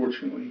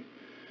 unfortunately.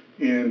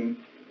 And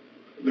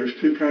there's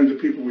 2 kinds of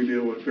people we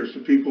deal with. There's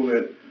the people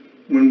that,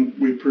 when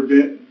we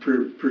present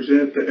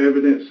the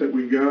evidence that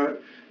we've got,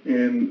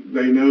 and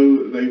they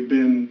know that they've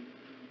been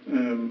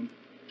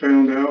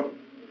found out,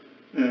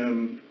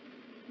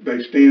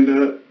 they stand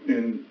up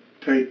and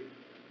take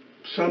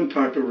some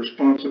type of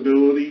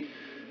responsibility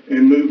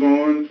and move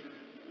on,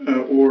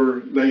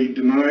 or they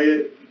deny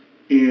it.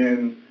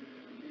 And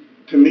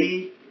to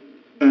me,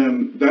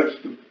 that's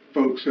the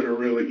folks that are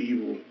really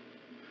evil.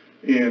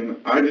 And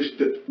I just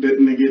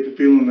didn't get the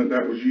feeling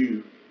that was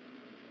you.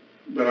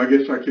 But I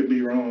guess I could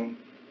be wrong.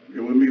 It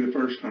wouldn't be the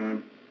first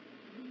time.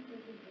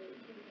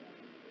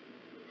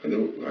 I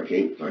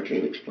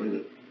can't explain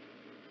it.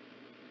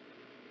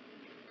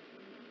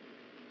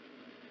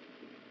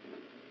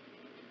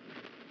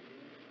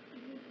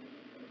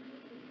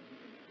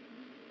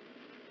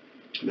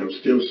 And I'm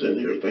still sitting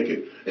here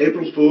thinking,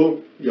 April's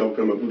Fool, y'all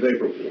come up with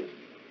April Fool.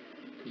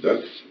 'Cause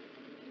that's...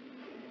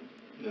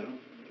 no,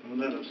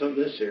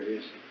 something this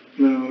serious.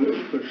 No,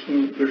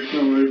 there's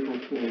no April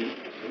Fool.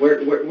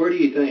 Where do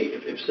you think,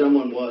 if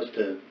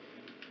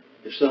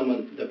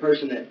the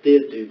person that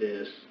did do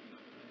this,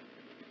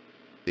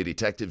 The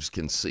detectives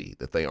can see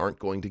that they aren't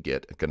going to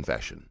get a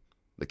confession.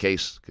 The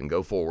case can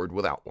go forward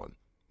without one,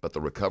 but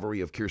the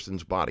recovery of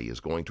Kirsten's body is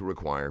going to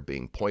require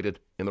being pointed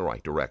in the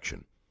right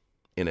direction.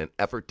 In an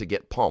effort to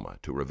get Palma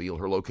to reveal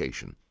her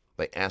location,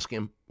 they ask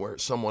him where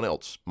someone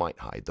else might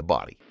hide the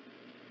body.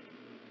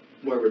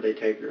 where would they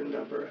take her and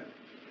dump her at?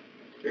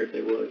 Or if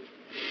they would?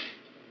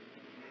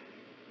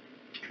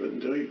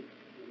 Couldn't tell you.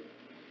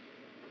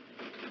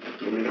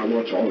 I mean, I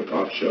watch all the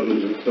cop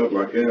shows and stuff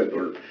like that,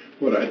 or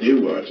what I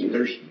do watch, and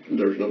there's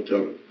no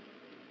telling.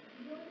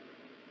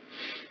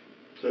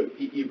 So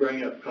you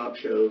bring up cop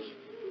shows,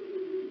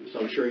 so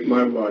I'm sure you...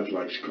 My wife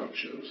likes cop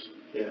shows.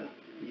 Yeah,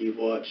 you've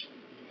watched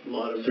a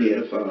lot of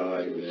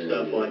CSI,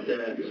 stuff like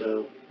that, yeah.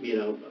 so,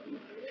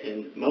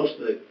 and most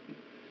of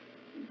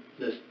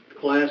the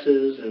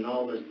classes and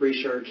all the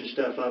research and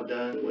stuff I've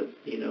done with,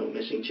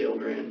 missing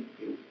children,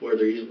 where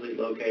they're usually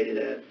located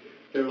at,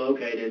 they're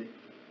located,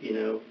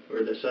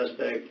 where the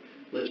suspect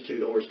lives 2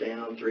 doors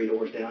down, 3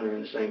 doors down, or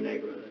in the same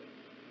neighborhood.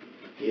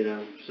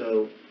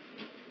 So,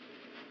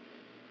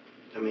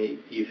 I mean,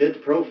 you've hit the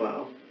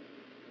profile,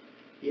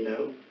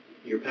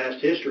 your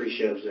past history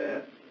shows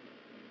that,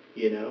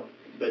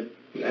 but...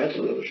 That's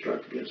another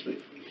strike against me.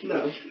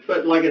 No,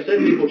 but like I said,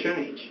 people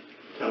change,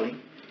 Tony.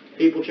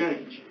 People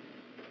change.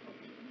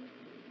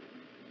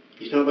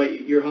 You talk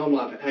about your home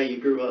life, how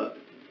you grew up.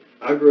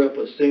 I grew up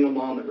with a single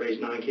mom that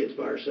raised 9 kids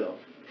by herself.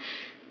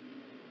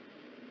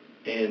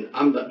 And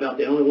I'm about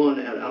the only one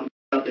out of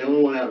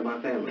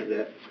my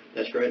family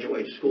that's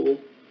graduated school,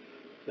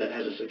 that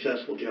has a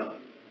successful job.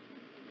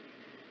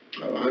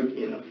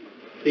 You know,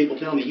 people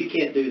tell me, you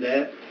can't do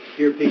that.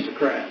 You're a piece of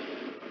crap.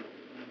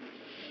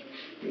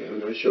 Yeah,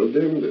 and I showed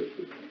them that,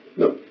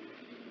 no.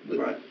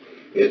 Right.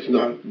 It's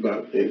not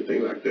about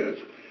anything like that.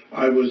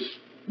 I was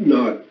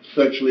not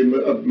sexually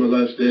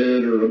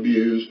molested or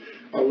abused.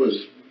 I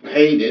was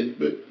hated,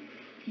 but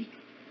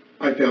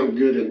I found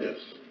good in this.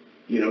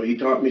 You know, he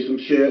taught me some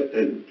shit,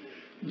 and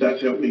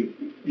that's helped me,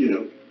 you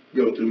know,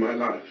 go through my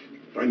life.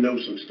 I know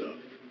some stuff.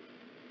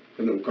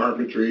 I know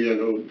carpentry, I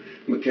know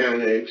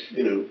mechanics,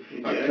 you know.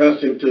 I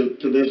cuss him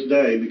to this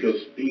day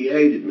because he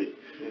hated me.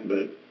 Yeah.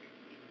 But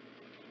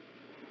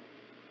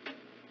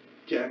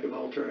Jack of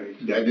all trades.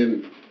 that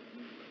didn't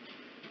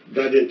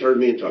turn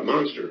me into a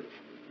monster.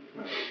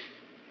 Right.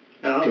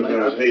 Because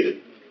I was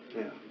hated.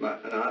 Yeah,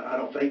 and I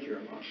don't think you're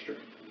a monster.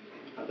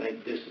 I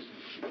think this is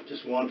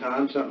just one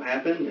time something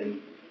happened, and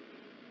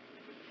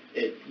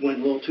it went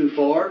a little too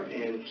far,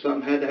 and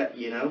something had to,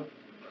 you know,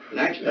 an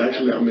accident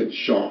Actually, happened. I'm in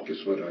shock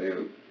is what I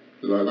am.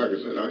 Like I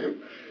said, I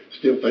am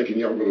still thinking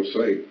y'all going to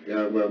say,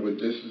 yeah, well, but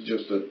this is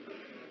just a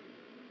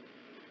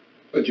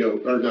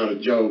joke, or not a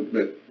joke,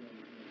 but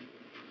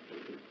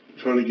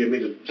trying to get me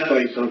to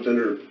say something,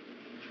 or...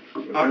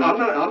 I'm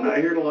not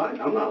here to lie.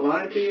 I'm not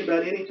lying to you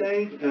about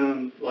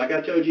anything. Like I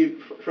told you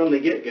from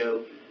the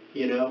get-go,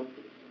 you know,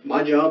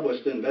 my job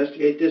was to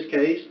investigate this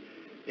case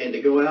and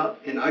to go out,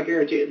 and I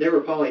guarantee you, there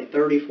were probably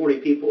 30, 40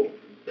 people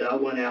that I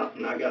went out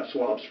and I got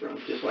swabs from,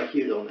 just like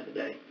you on that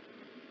day.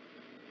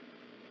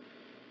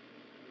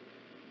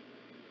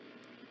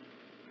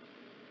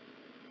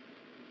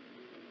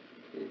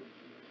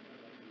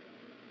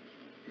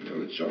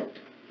 I'm in shock.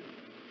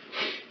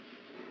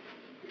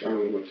 I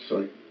don't know what to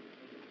say.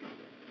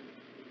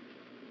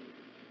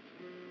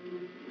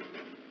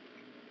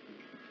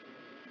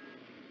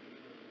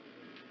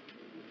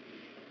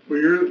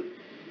 Well,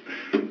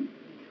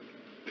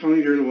 Tony,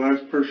 you're the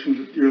last person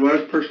to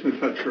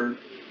touch her.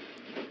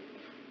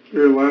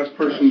 You're the last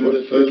person to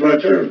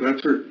touch her.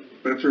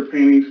 That's her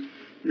panties.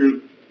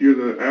 You're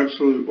the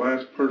absolute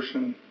last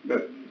person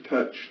that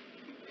touched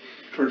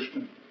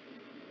Kirsten.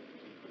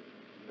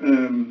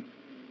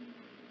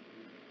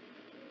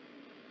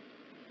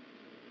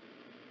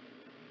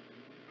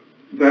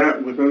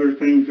 That, with other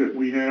things that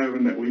we have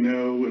and that we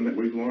know and that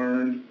we've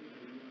learned,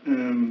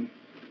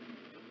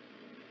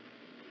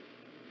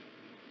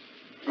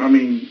 I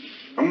mean,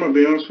 I'm going to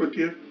be honest with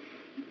you.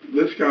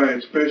 This guy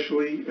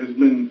especially has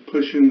been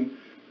pushing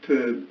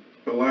to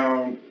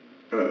allow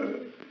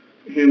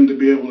him to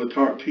be able to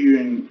talk to you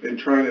and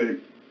try to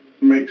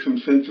make some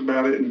sense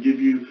about it and give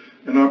you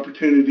an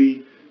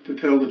opportunity to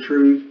tell the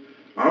truth.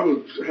 I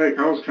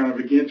was kind of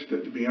against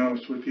it, to be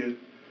honest with you,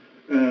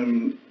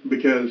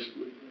 because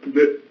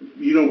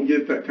you don't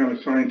get that kind of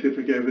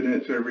scientific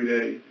evidence every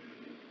day.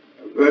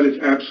 That is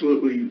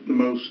absolutely the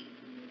most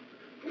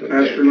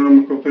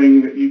astronomical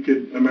thing that you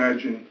could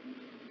imagine.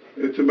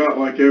 It's about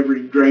like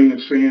every grain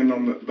of sand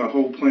on the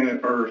whole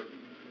planet Earth,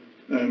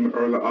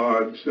 or the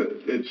odds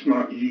that it's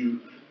not you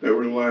that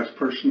were the last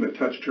person that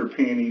touched her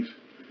panties.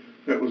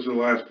 That was the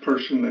last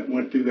person that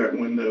went through that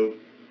window.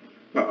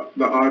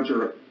 The odds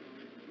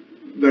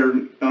they're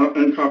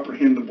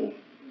incomprehensible.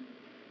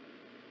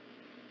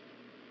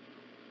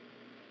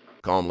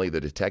 Calmly, the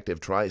detective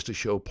tries to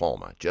show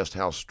Palma just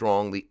how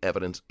strong the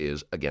evidence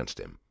is against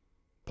him.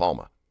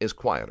 Palma is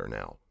quieter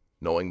now,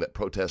 knowing that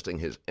protesting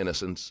his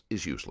innocence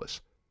is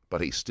useless,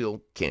 but he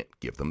still can't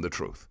give them the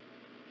truth.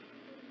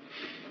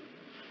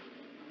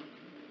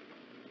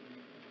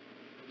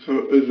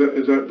 So is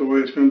that the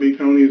way it's going to be,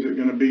 Tony? Is it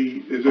going to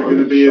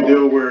be a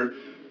deal where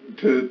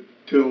till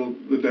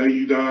the day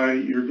you die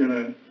you're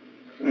going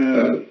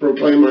to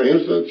proclaim my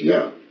innocence?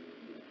 Yeah.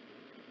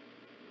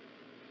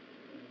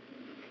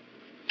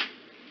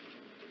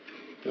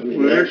 I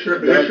mean, well,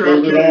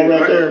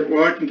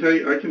 I can tell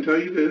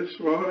you this.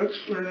 Well, that's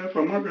fair enough.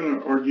 I'm not going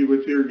to argue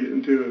with you or get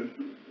into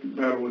a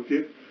battle with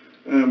you.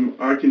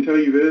 I can tell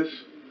you this.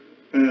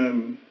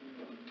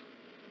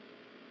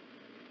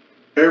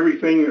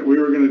 Everything that we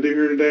were going to do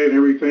here today and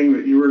everything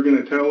that you were going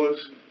to tell us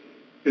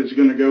is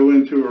going to go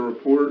into a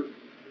report.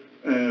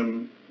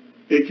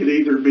 It could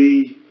either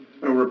be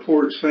a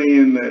report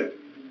saying that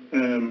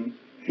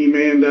he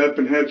manned up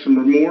and had some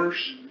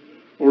remorse,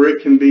 or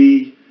it can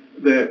be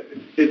that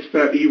it's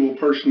that evil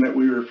person that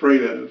we were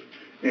afraid of.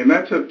 And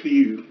that's up to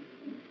you.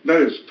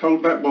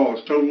 That ball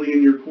is totally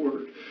in your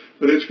court.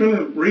 But it's going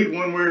to read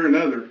one way or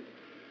another.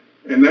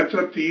 And that's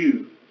up to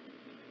you.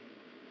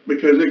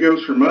 Because it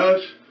goes from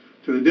us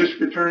to the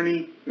district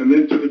attorney and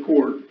then to the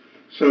court.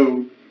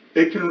 So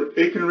it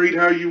can read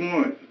how you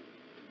want.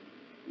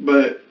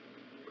 But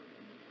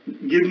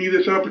giving you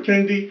this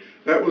opportunity,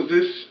 that was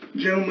this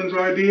gentleman's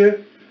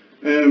idea.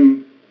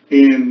 And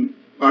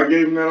I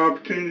gave him that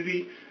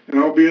opportunity. And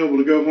I'll be able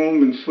to go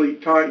home and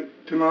sleep tight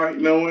tonight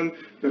knowing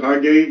that I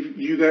gave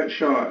you that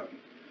shot.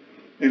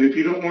 And if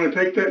you don't want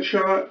to take that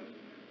shot,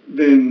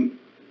 then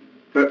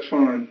that's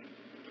fine.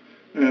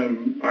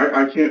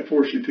 I can't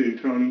force you to,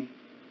 Tony.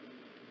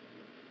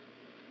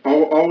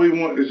 All we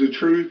want is the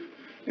truth,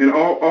 and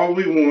all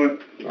we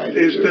want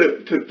is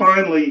to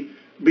finally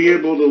be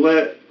able to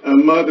let a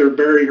mother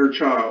bury her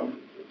child.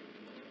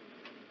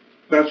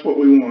 That's what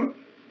we want,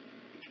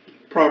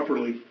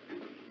 properly.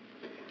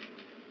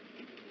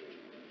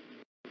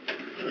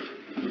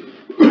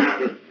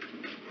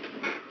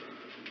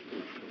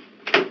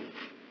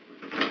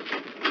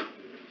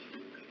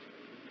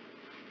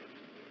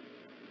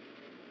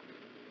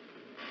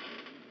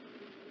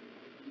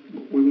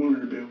 We want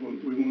her to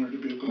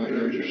be able to I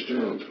bury her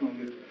child, understand.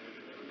 Tony.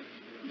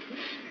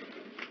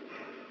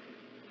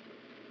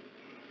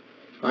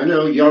 I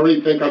know you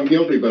already think I'm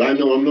guilty, but I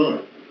know I'm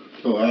not.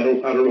 So I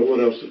don't know what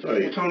else to tell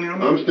you. Well, Tony,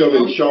 I'm still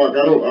in shock.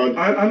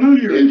 I know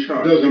you're in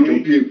shock. It doesn't Tony,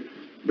 compute.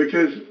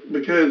 because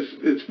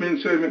it's been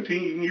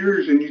 17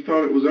 years and you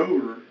thought it was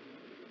over.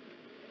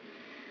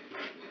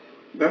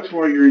 That's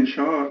why you're in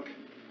shock.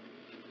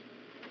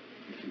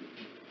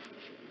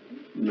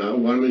 No,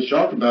 what I'm in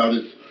shock about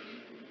is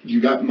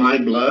you got my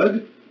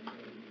blood?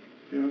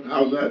 Yeah.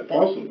 How's that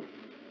possible?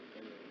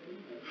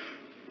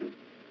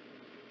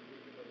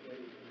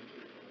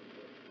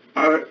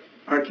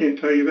 I can't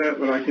tell you that,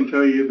 but I can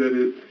tell you that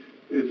it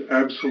is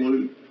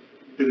absolute.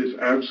 It is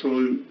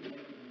absolute.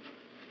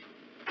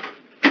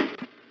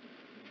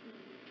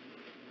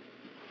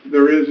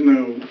 There is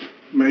no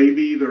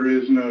maybe.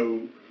 There's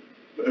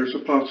a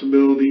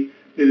possibility.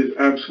 It is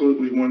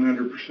absolutely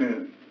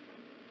 100%.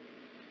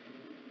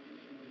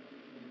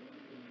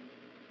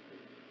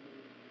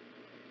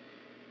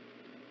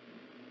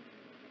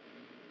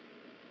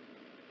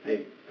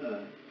 Hey,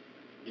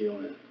 do you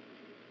want to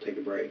take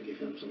a break, give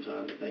him some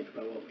time to think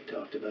about what we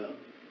talked about?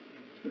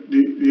 Do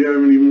you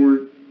have any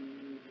more?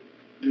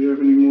 Do you have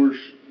any more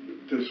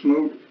to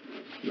smoke?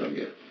 Not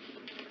yet.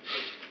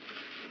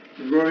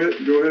 Go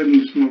ahead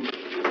and smoke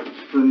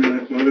for a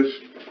minute. Let us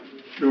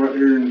go out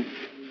here and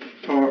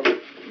talk.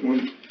 We'll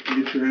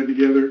get your head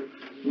together.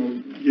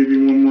 We'll give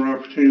you one more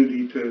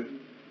opportunity to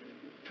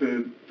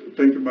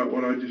think about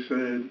what I just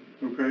said,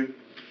 okay?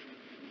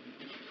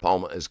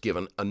 Palma is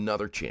given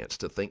another chance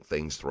to think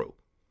things through,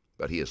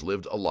 but he has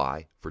lived a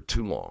lie for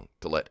too long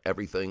to let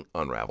everything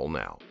unravel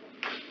now.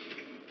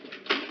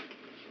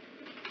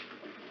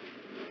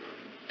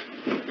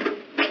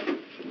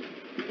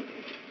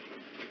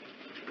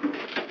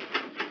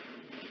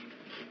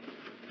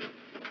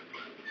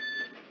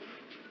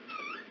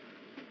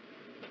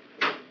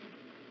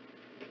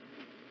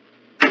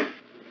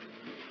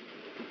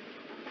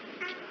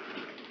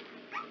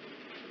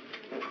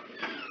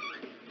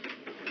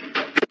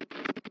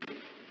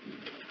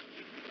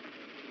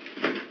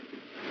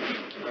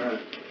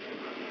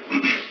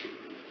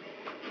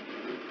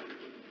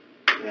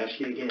 Ask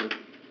you again.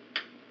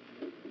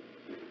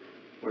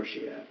 Where's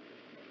she at?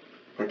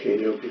 I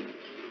can't help you.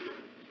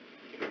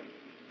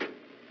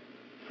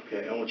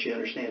 Okay, I want you to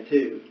understand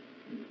too,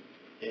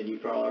 and you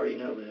probably already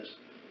know this,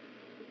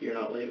 you're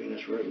not leaving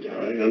this room, I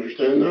Johnny.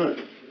 understand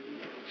that.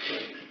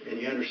 And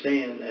you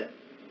understand that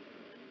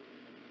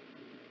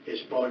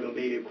it's probably going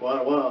to be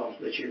quite a while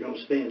that you're going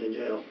to spend in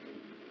jail.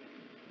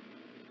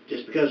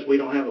 Just because we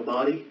don't have a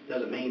body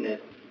doesn't mean that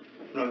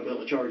we're not going to be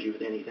able to charge you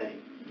with anything.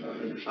 I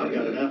understand I've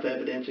got that. enough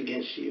evidence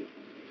against you.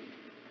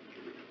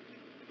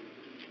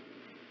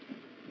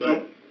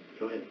 But,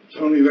 go ahead.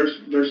 Tony,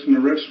 there's an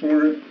arrest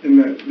warrant in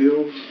that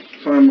deal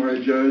signed by a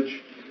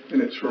judge,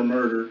 and it's for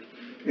murder.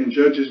 And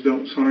judges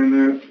don't sign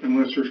that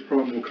unless there's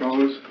probable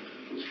cause.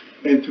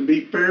 And to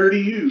be fair to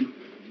you,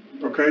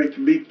 okay,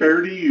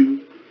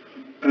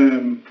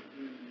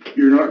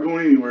 you're not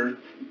going anywhere.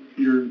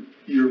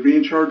 You're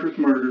being charged with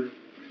murder.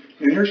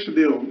 And here's the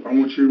deal I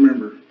want you to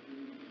remember.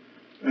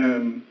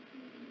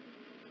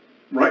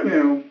 Right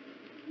now,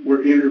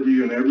 we're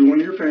interviewing every one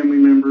of your family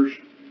members.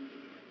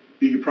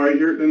 You can probably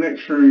hear it in the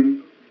next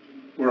room.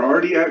 We're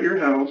already at your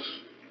house.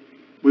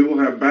 We will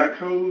have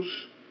backhoes,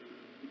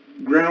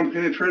 ground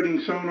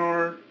penetrating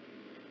sonar,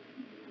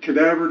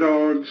 cadaver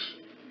dogs,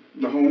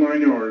 the whole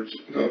 9 yards.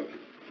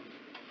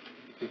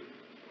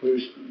 We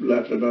was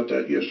laughing about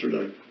that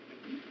yesterday.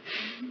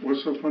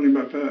 What's so funny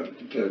about that?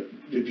 That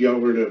if y'all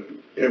were to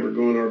ever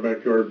go in our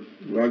backyard,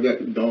 well, I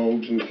got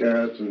dogs and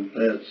cats and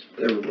pets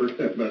everywhere in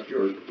that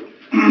backyard.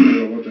 I don't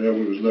know what the hell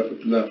we was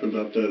laughing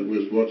about that. We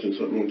was watching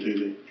something on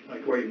TV.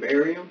 Like where you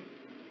bury them?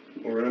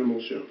 Or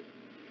animal show.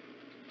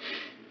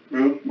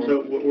 Well,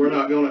 So we're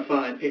not going to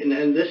find,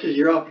 and this is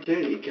your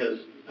opportunity because,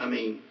 I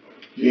mean,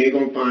 You ain't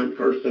gonna find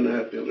Kirsten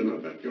Hatfield in my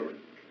backyard.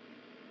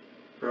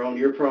 or on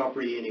your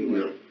property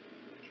anywhere. No.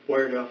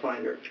 Where do I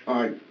find her?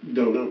 I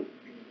don't know.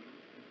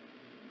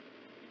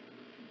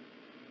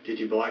 Did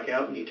you black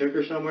out and you took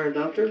her somewhere and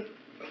dumped her?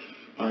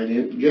 I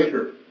didn't get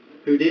her.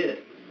 Who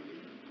did?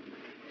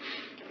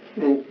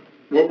 Well,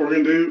 what we're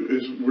going to do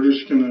is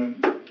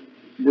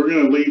we're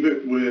going to leave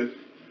it with.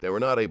 They were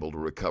not able to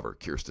recover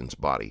Kirsten's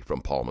body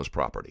from Palma's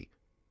property.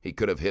 He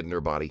could have hidden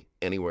her body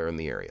anywhere in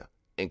the area,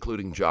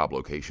 including job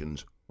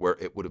locations where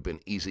it would have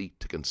been easy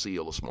to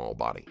conceal a small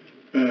body.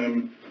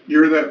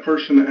 you're that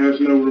person that has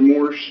no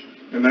remorse,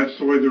 and that's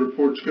the way the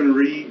report's going to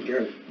read.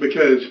 Sure.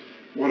 Because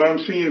what I'm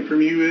seeing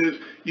from you is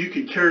you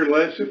could care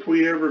less if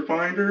we ever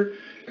find her,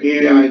 and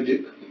Yeah, I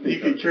do. you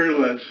could care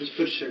less. Just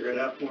put a cigarette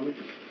out for me.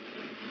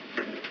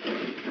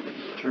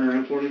 Turn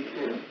around for me.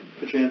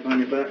 Put your hand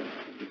behind your back.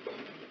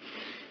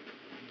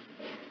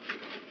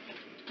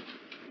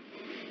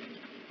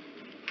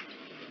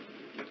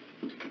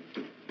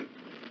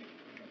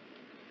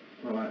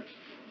 Relax.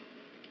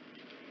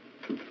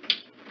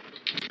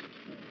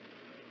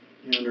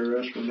 You're under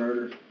arrest for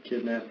murder,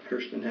 kidnapped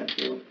Kirsten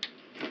Hatfield.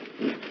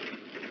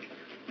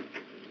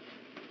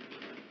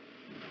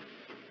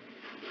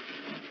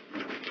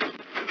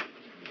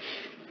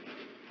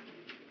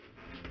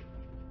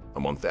 A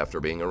month after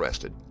being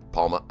arrested,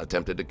 Palma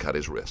attempted to cut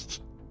his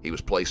wrists. He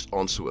was placed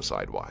on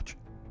suicide watch.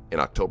 In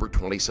October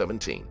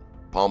 2017,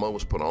 Palma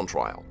was put on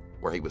trial,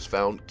 where he was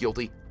found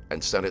guilty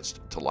and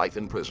sentenced to life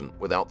in prison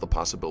without the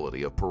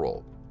possibility of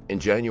parole. In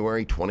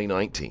January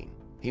 2019,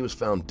 he was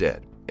found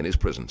dead in his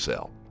prison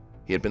cell.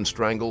 He had been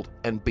strangled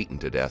and beaten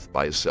to death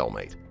by his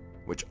cellmate,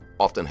 which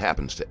often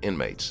happens to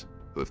inmates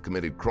who have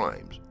committed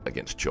crimes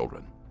against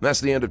children.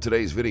 That's the end of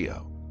today's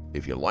video.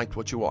 If you liked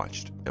what you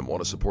watched and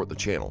want to support the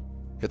channel,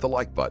 hit the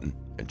like button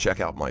and check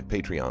out my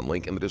Patreon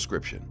link in the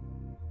description.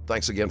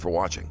 Thanks again for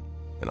watching,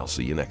 and I'll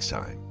see you next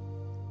time.